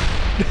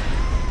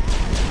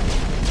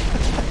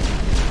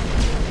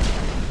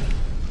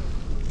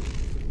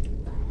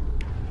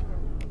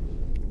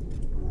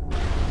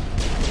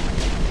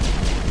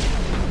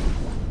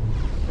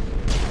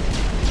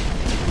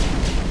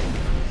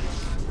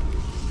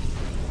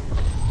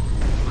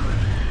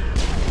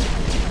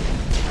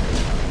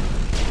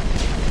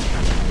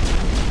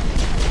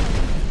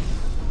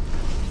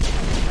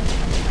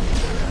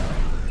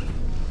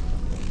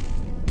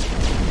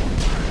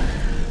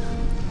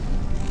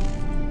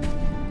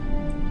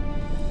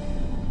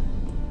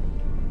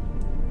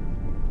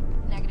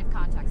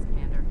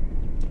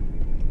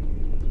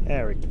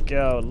 There we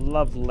go.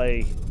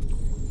 Lovely.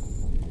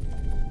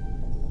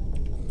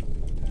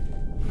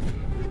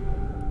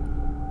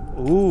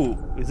 Ooh,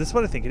 is this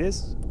what I think it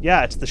is?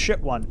 Yeah, it's the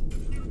shit one.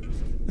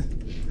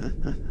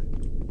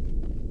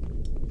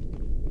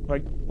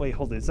 Wait,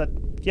 hold it. Is that?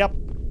 Yep,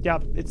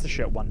 it's the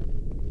shit one.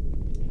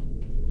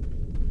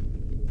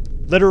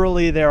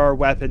 Literally, there are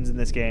weapons in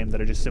this game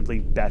that are just simply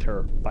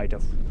better by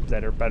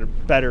that are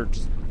better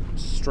just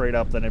straight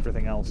up than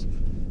everything else.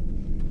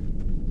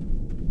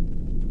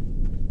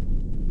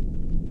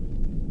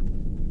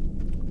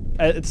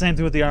 It's the same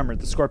thing with the armor.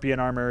 The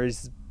Scorpion armor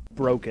is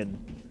broken.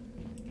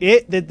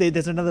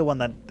 There's another one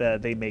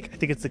that they make. I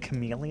think it's the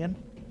Chameleon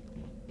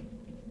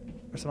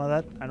or something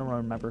like that. I don't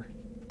remember.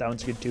 That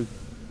one's good too.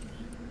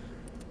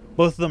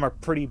 Both of them are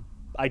pretty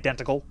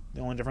identical. The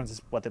only difference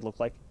is what they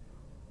look like.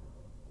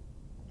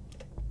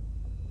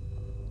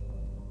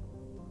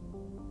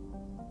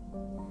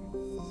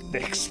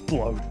 They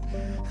explode.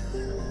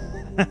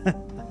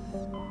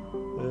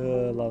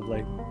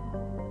 Lovely.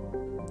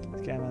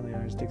 Scan on the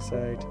orange dig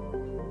site.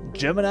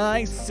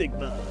 Gemini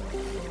Sigma.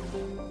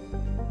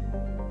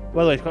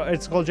 Well,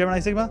 it's called Gemini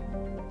Sigma?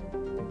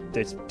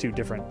 There's 2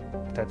 different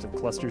types of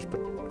clusters put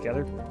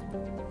together. 2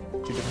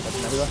 different types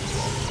of nebula.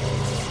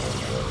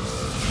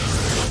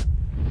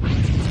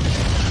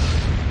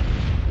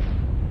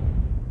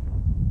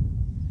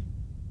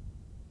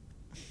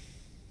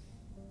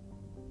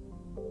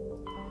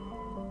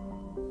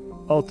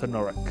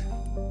 Altanoric.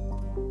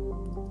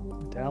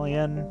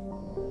 Italian.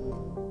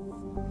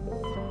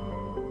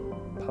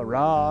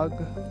 Parag.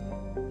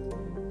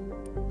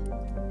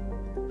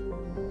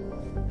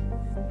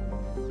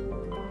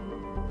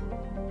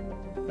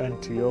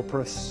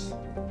 Antioprus.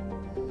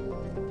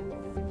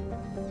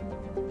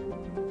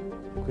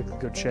 Quickly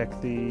go check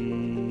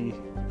the...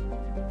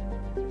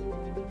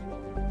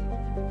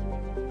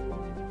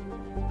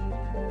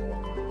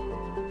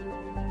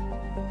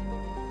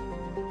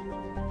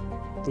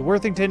 The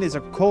Worthington is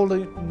a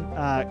Colin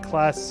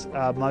class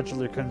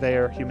modular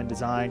conveyor, human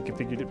design,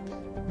 configured to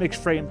mix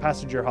freight and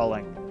passenger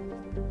hauling.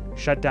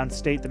 Shut down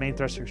state, the main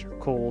thrusters are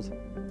cold.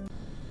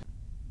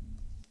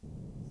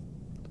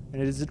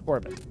 And it is in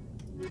orbit.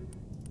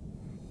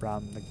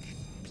 Around the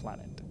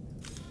planet.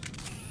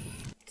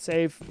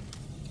 Save.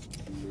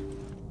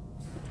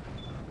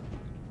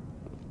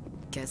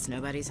 Guess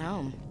nobody's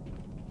home.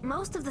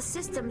 Most of the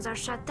systems are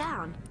shut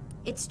down.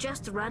 It's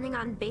just running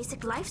on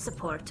basic life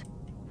support.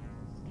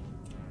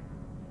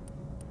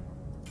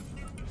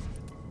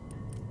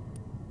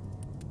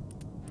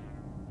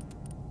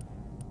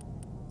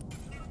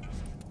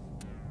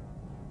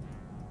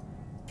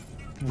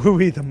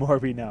 Wooey, the more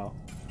we know.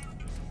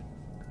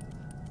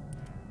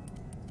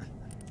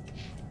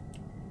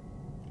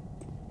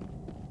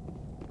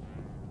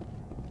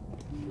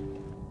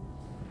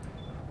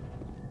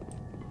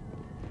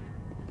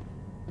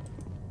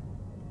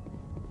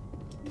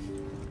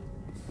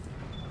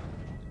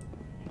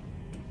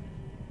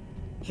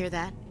 Hear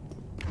that?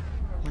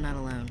 We're not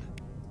alone.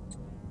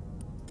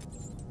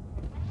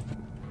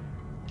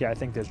 Yeah, I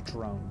think there's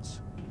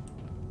drones.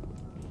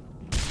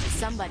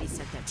 Somebody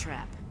set that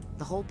trap.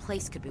 The whole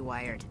place could be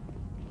wired.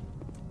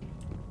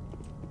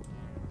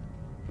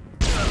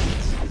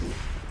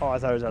 Oh, I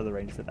thought it was out of the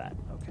range for that.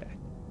 Okay.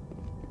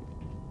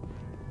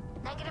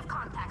 Negative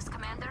contacts,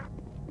 Commander.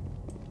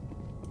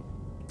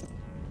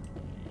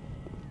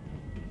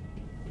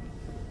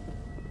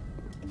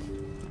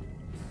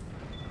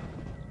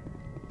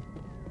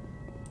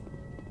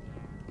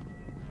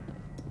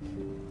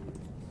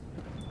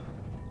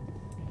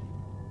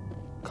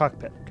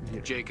 cockpit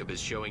computer. Jacob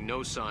is showing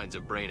no signs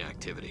of brain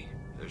activity.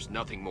 There's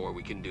nothing more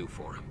we can do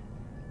for him.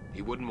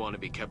 He wouldn't want to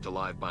be kept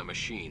alive by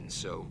machines,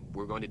 so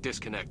we're going to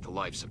disconnect the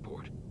life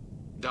support.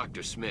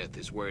 Dr. Smith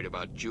is worried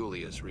about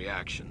Julia's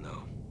reaction,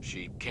 though.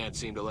 She can't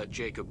seem to let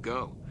Jacob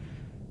go.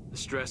 The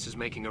stress is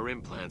making her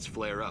implants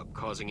flare up,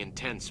 causing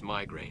intense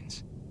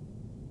migraines.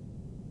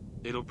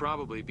 It'll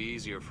probably be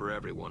easier for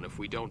everyone if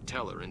we don't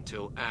tell her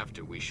until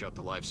after we shut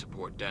the life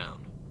support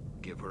down.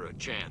 Give her a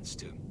chance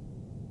to...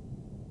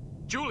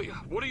 Julia,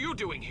 what are you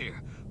doing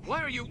here?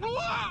 Why are you...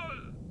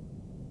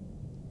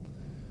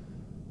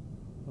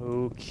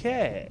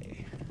 Okay.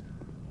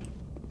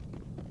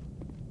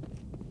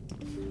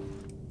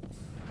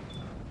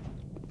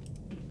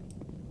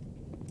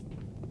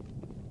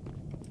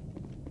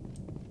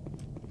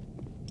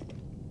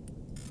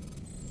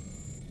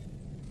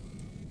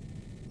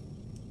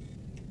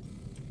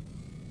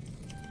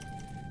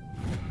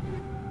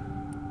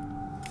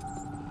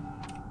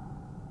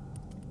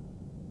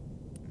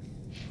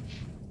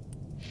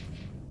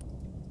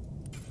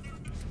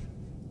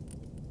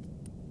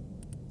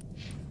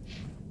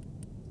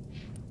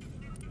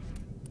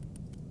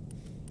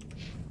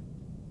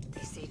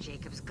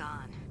 Jacob's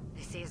gone.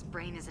 They say his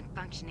brain isn't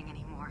functioning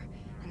anymore,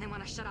 and they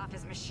want to shut off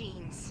his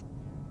machines.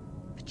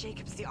 But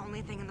Jacob's the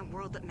only thing in the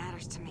world that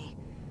matters to me.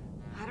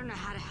 I don't know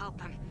how to help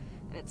him,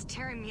 and it's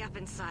tearing me up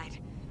inside.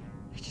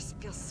 I just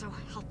feel so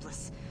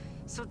helpless,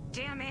 so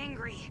damn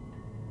angry.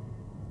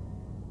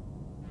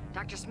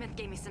 Dr. Smith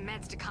gave me some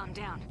meds to calm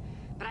down,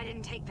 but I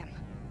didn't take them.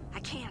 I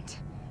can't.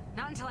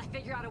 Not until I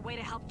figure out a way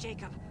to help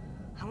Jacob.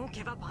 I won't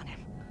give up on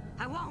him.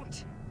 I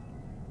won't!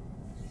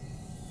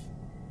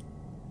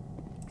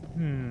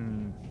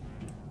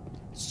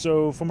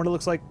 So, from what it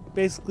looks like,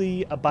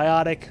 basically a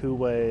biotic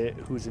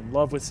who's in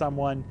love with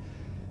someone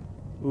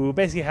who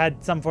basically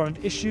had some form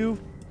of issue.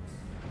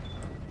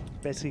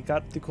 Basically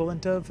got the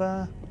equivalent of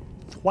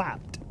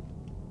thwapped.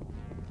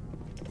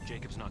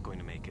 Jacob's not going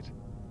to make it.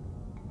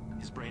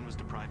 His brain was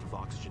deprived of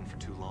oxygen for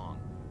too long.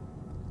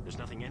 There's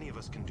nothing any of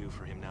us can do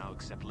for him now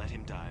except let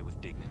him die with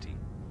dignity.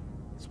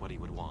 It's what he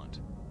would want.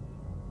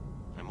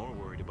 I'm more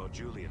worried about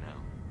Julia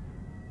now.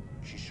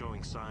 She's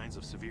showing signs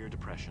of severe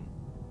depression.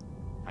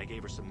 I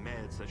gave her some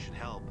meds that should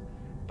help,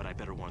 but I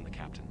better warn the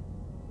captain.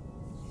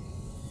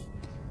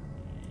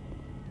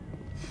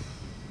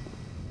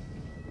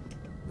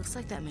 Looks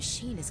like that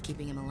machine is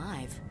keeping him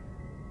alive.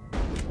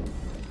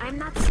 I'm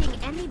not seeing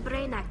any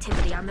brain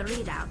activity on the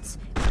readouts.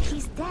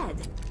 He's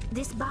dead.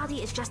 This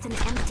body is just an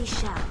empty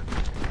shell.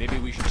 Maybe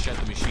we should shut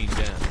the machine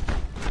down.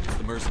 It's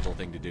the merciful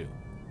thing to do.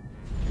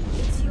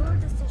 It's your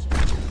decision.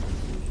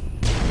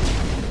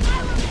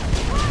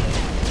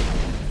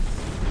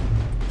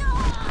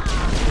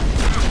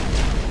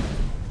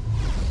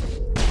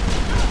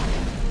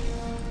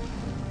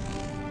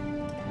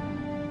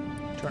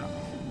 Turn off.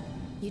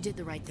 You did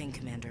the right thing,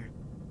 Commander.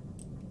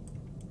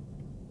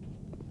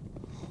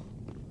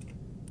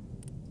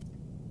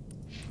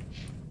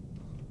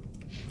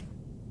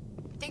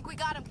 Think we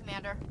got him,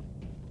 Commander.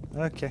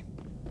 Okay.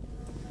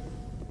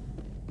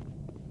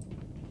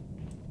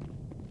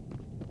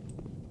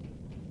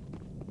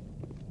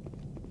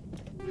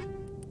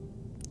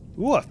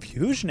 Ooh, a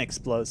fusion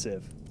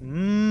explosive.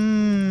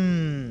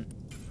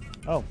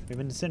 Oh, we have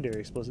an incendiary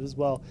explosive as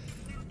well.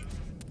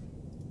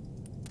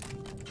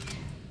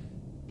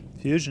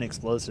 Fusion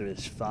explosive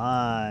is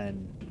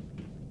fun.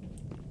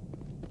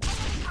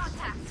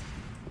 Contact.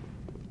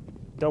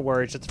 Don't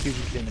worry, it's just a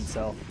fusion containment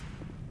cell.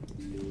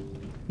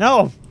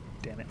 No!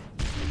 Damn it.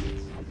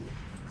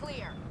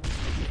 Clear.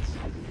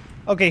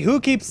 Okay, who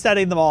keeps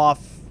setting them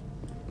off?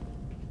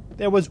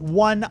 There was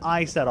one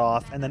I set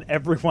off, and then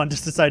everyone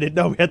just decided,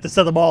 no, we had to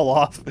set them all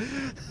off.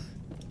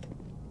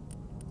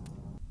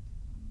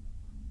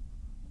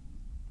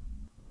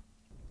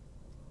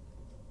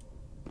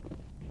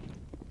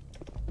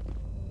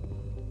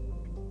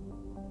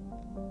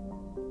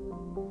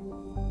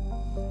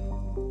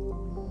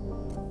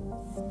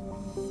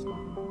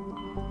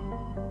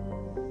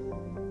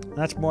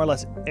 That's more or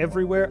less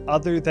everywhere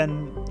other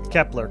than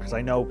Kepler, because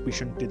I know we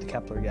shouldn't do the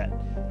Kepler yet.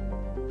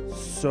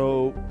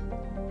 So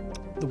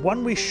the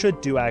one we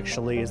should do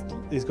actually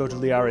is go to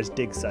Liara's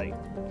dig site.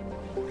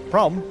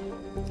 Problem,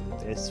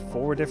 it's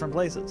 4 different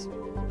places.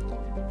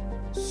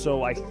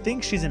 So I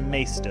think she's in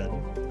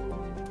Mayston.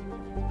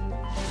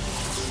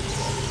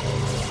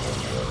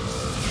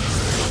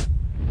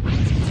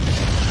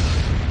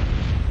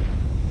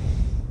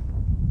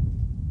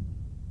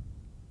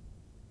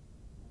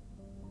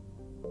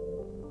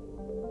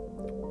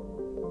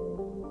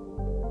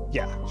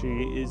 Yeah, she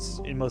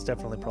is most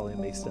definitely probably in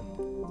Mayston.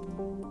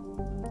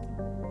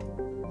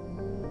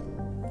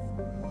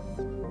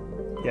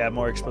 Yeah,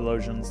 more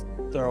explosions.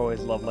 They're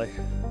always lovely.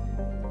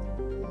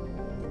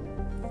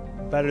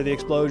 Better the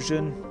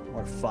explosion,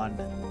 more fun.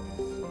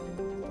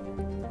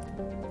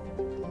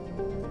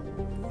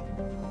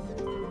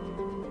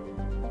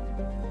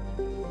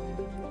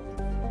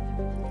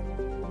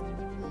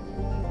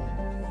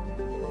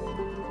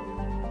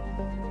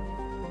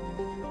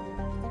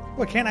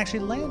 Oh, I can't actually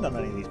land on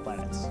any of these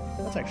planets.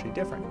 That's actually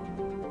different.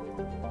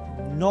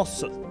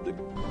 Nossa.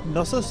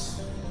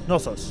 Nosos?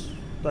 Nosos.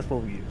 That's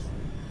what we use.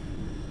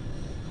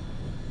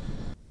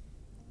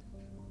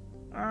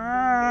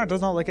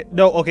 Does not like it.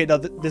 No, okay, no,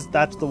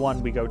 that's the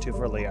one we go to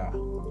for Leah.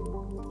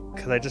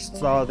 Because I just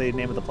saw the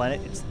name of the planet.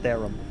 It's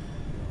Therum.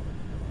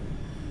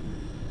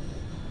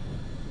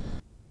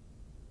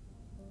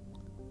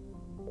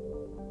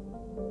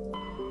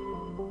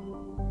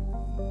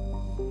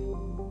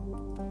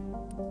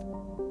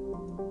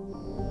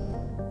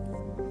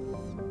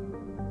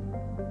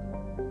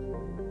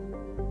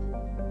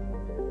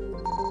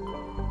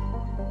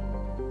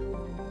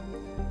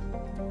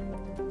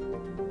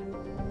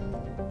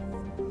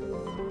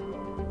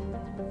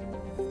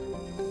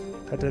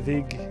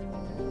 Katavig,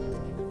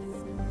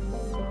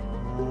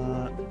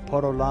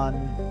 Porolan,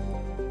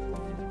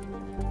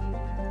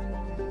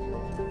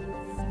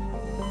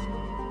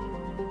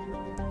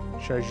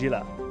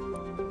 Sharjila.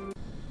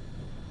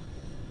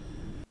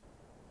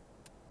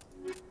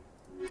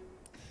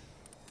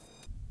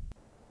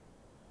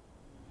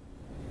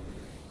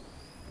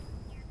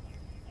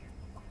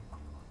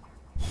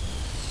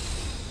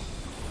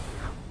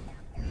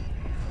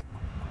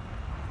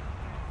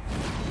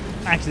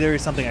 Actually, there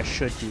is something I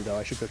should do, though.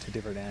 I should go to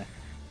different area.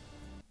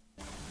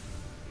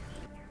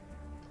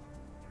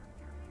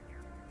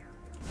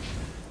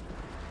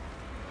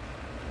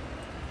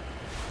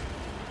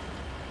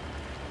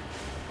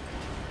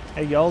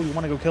 Hey, y'all, you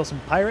want to go kill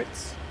some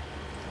pirates?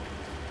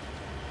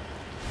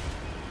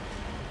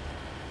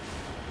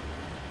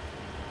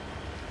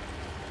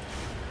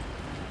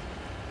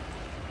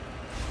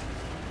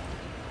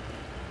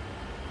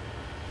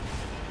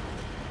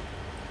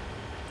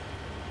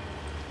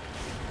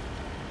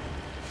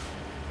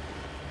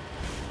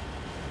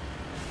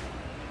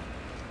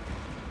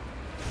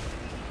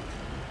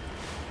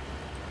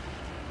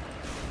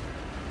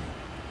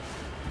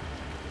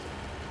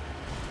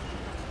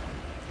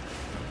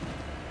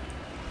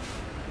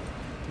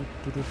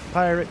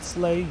 Pirate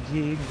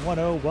Slaying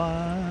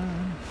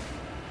 101.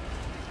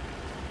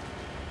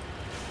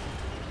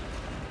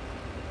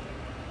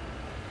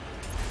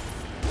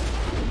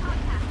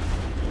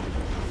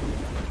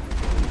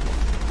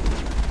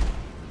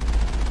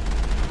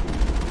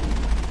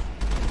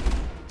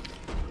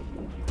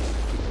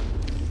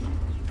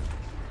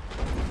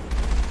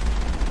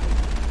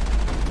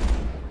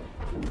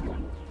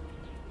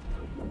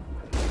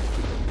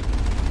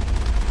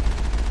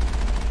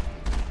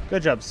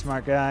 Good job,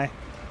 smart guy.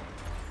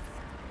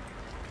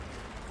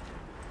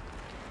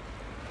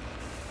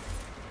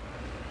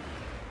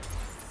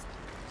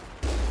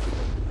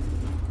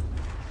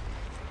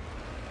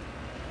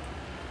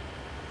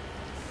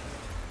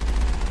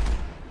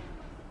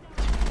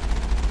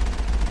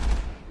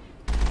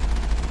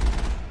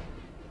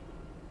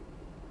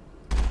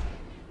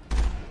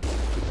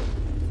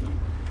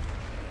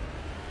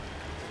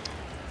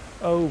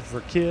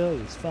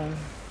 Overkill is fun.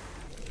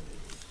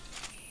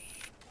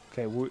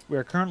 Okay,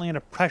 we're currently in a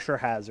pressure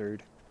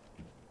hazard.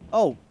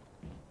 Oh!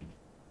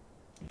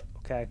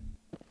 Okay.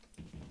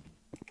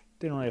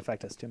 Didn't really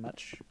affect us too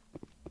much.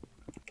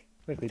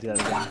 Quickly do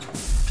that again.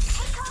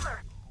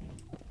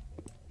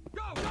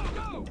 Go, go,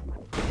 go!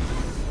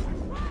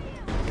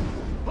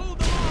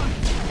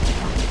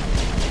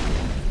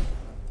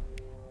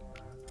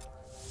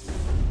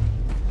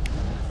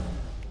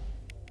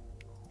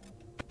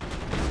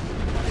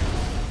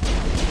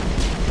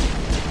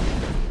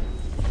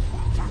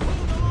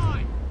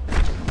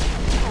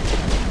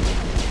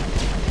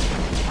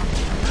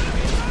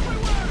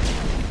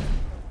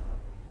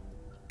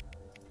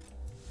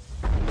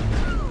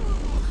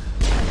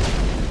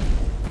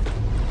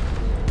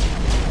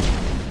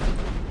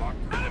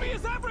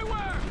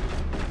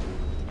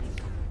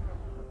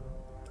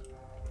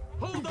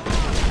 Hold the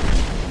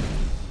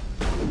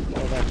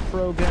line!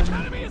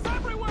 Enemy is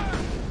everywhere!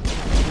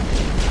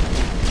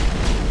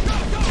 Go,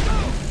 go, go!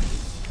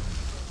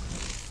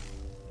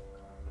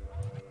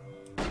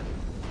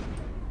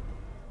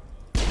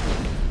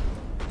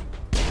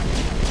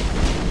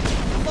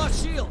 I've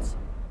lost shields!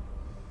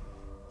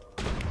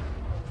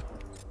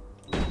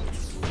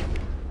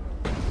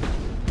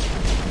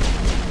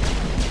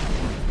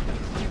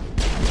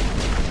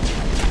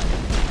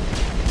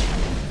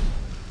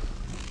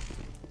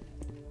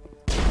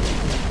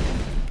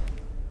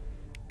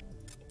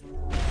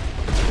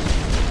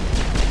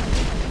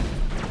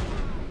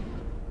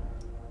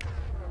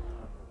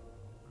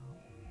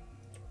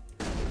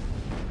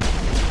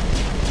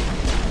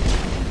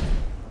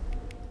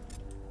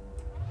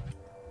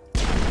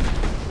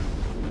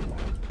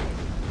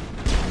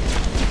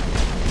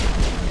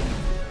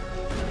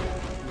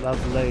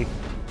 Lovely.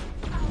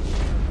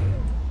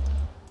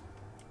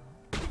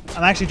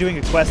 I'm actually doing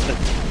a quest that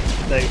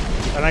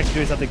I'm actually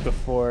doing something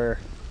before.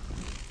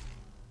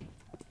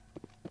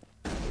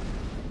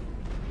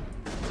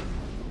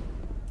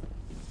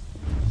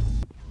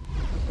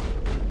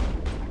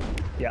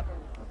 Yeah.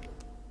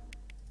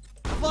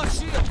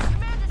 Lost shields!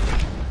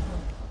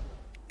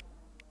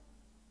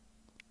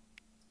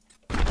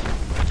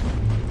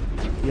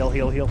 Heal,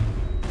 heal, heal.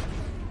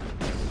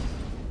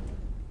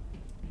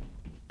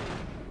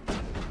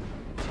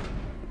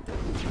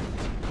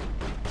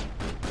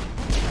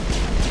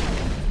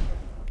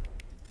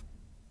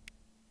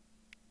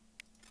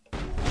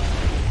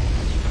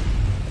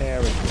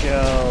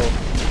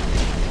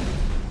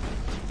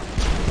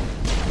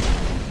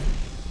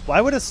 Why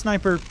would a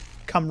sniper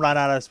come right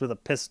at us with a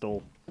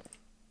pistol?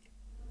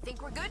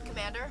 Think we're good,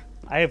 Commander?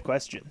 I have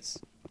questions.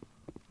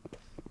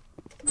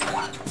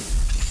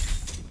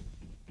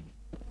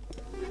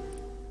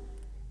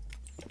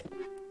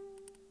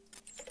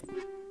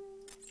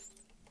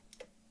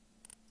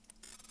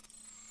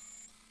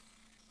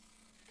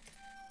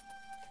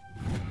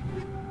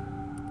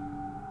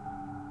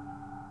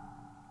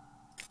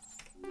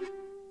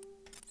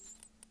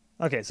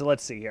 Okay, so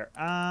let's see here.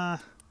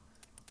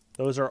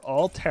 Those are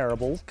all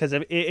terrible, because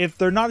if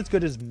they're not as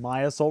good as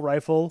my assault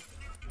rifle,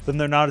 then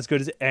they're not as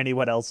good as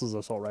anyone else's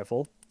assault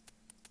rifle.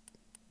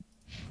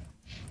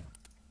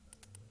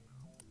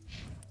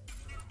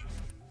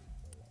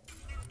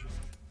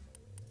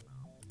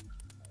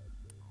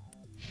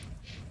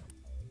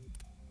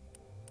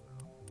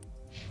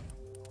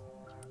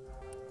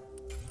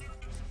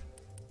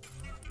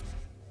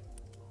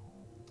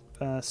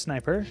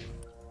 Sniper.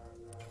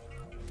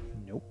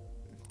 Nope.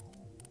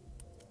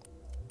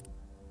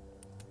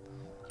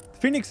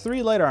 Phoenix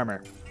 3 light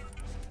armor.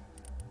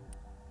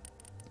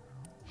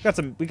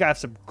 We got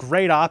some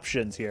great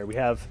options here. We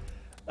have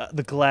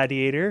the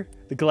Gladiator,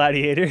 the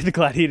Gladiator, the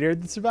Gladiator,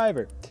 the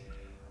Survivor.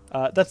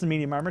 That's the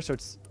medium armor, so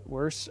it's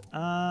worse.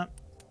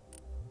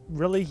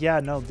 Really?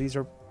 Yeah, no, these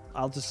are...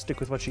 I'll just stick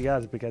with what she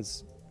has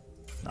because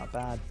not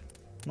bad.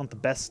 Not the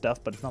best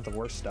stuff, but it's not the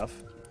worst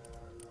stuff.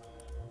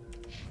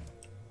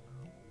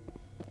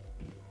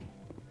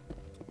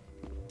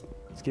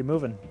 Let's keep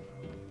moving.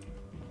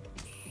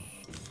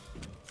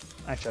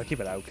 Actually, I'll keep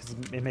it out because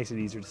it makes it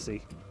easier to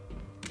see.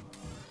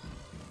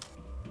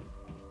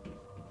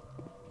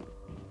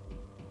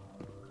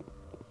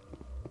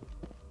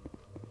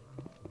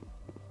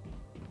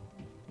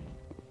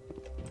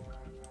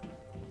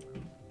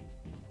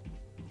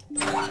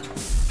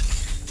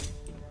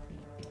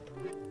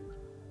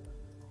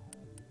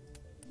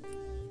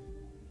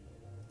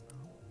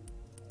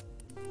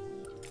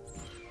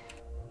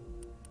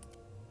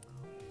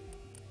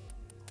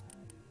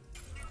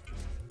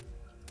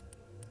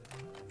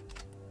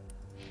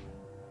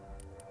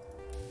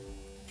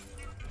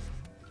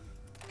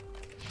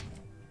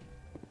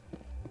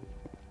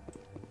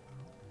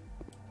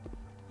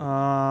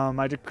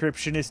 My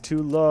decryption is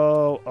too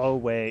low. Oh,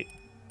 wait.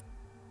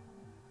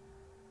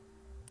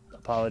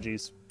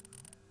 Apologies.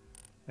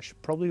 I should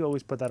probably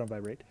always put that on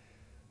vibrate.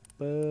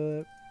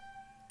 But...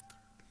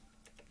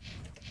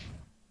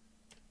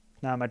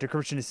 nah, my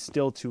decryption is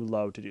still too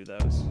low to do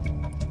those.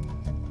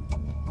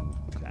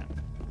 Okay.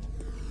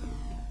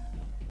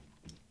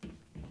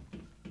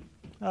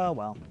 Oh,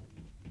 well.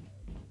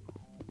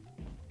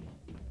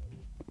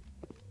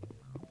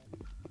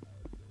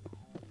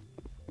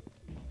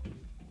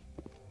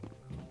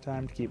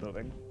 Time to keep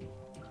moving.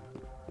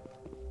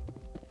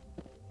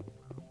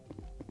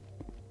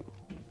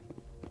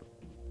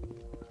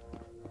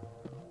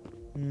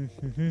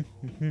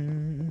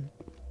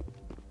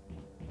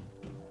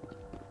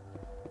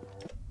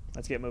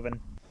 Let's get moving.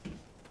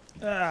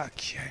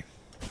 Okay.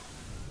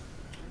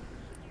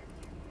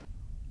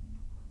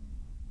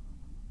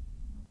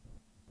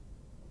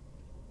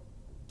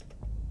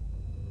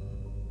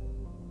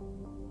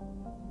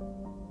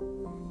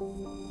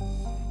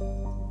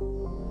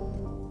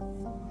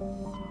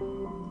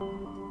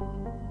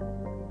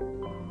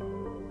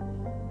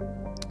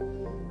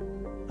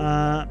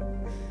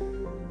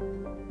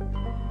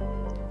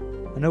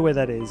 I know where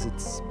that is.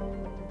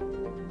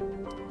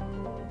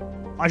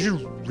 I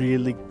should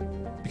really...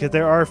 because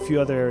there are a few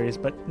other areas,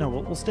 but no,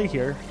 we'll stay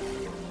here.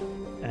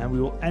 And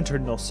we will enter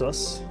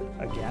Knossos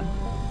again.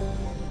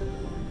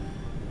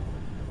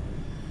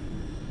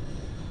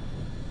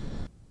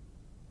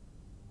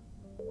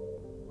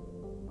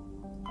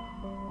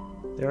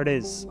 There it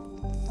is.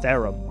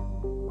 Therum.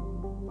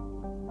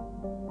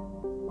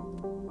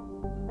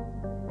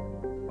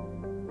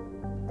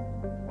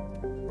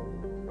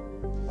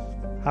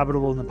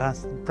 Habitable in the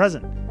past and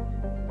present.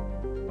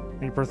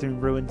 Many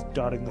Prothean ruins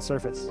dotting the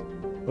surface,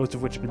 most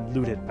of which have been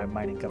looted by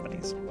mining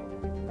companies.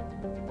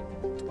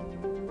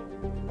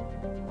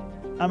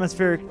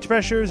 Atmospheric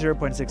pressure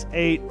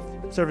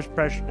 0.68, surface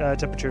pressure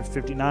temperature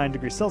 59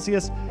 degrees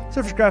Celsius,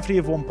 surface gravity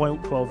of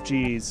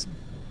 1.12 Gs.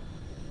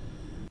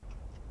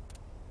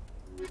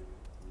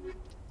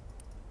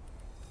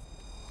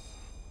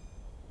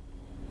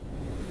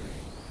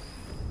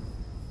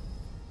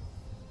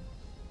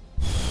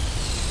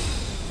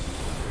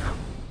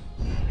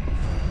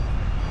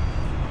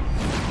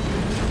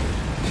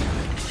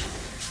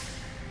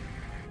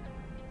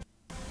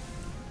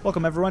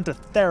 Welcome everyone to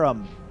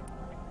Therum.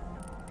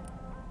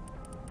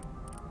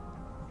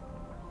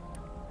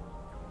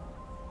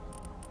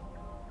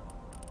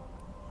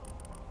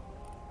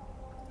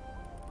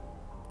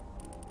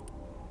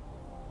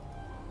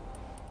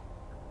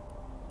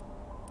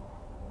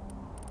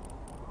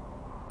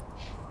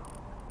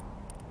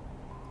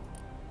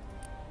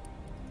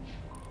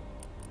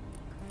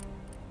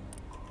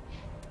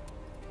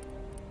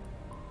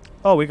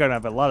 Oh, we're gonna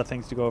have a lot of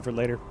things to go over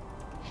later.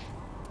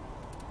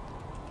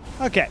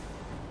 Okay.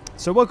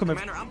 So welcome,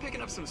 Commander, I'm picking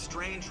up some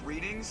strange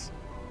readings.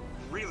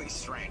 Really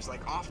strange,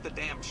 like off the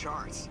damn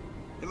charts.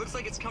 It looks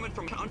like it's coming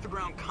from an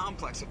underground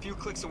complex a few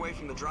clicks away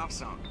from the drop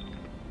zone.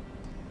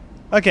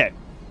 Okay.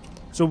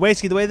 So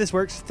basically the way this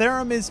works,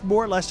 Therum is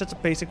more or less just a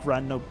basic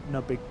run, no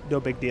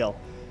big deal.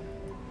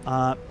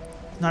 Not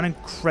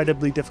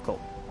incredibly difficult.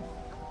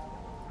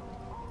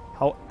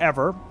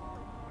 However,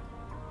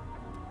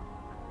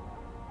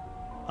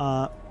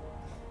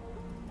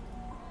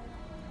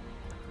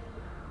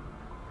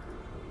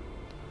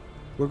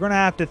 we're gonna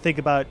have to think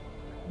about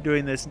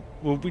doing this.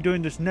 We'll be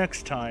doing this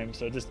next time,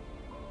 so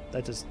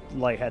that just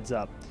light heads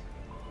up.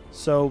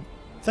 So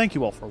thank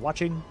you all for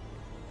watching,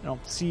 and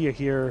I'll see you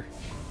here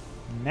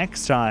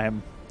next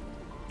time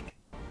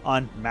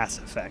on Mass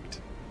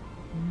Effect.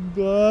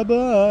 Bye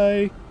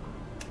bye.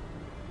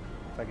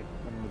 If I could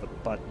remember the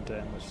button to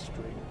end the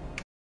stream.